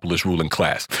the capitalist ruling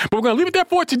class. But we're going to leave it there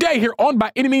for today here on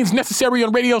By Any Means Necessary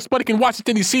on Radio Sputnik in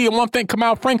Washington, D.C. And want to thank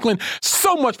Kamau Franklin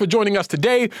so much for joining us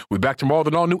today. We'll be back tomorrow with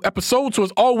an all-new episode. So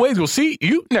as always, we'll see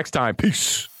you next time.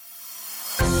 Peace.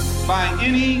 By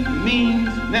any means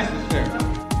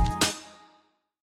necessary.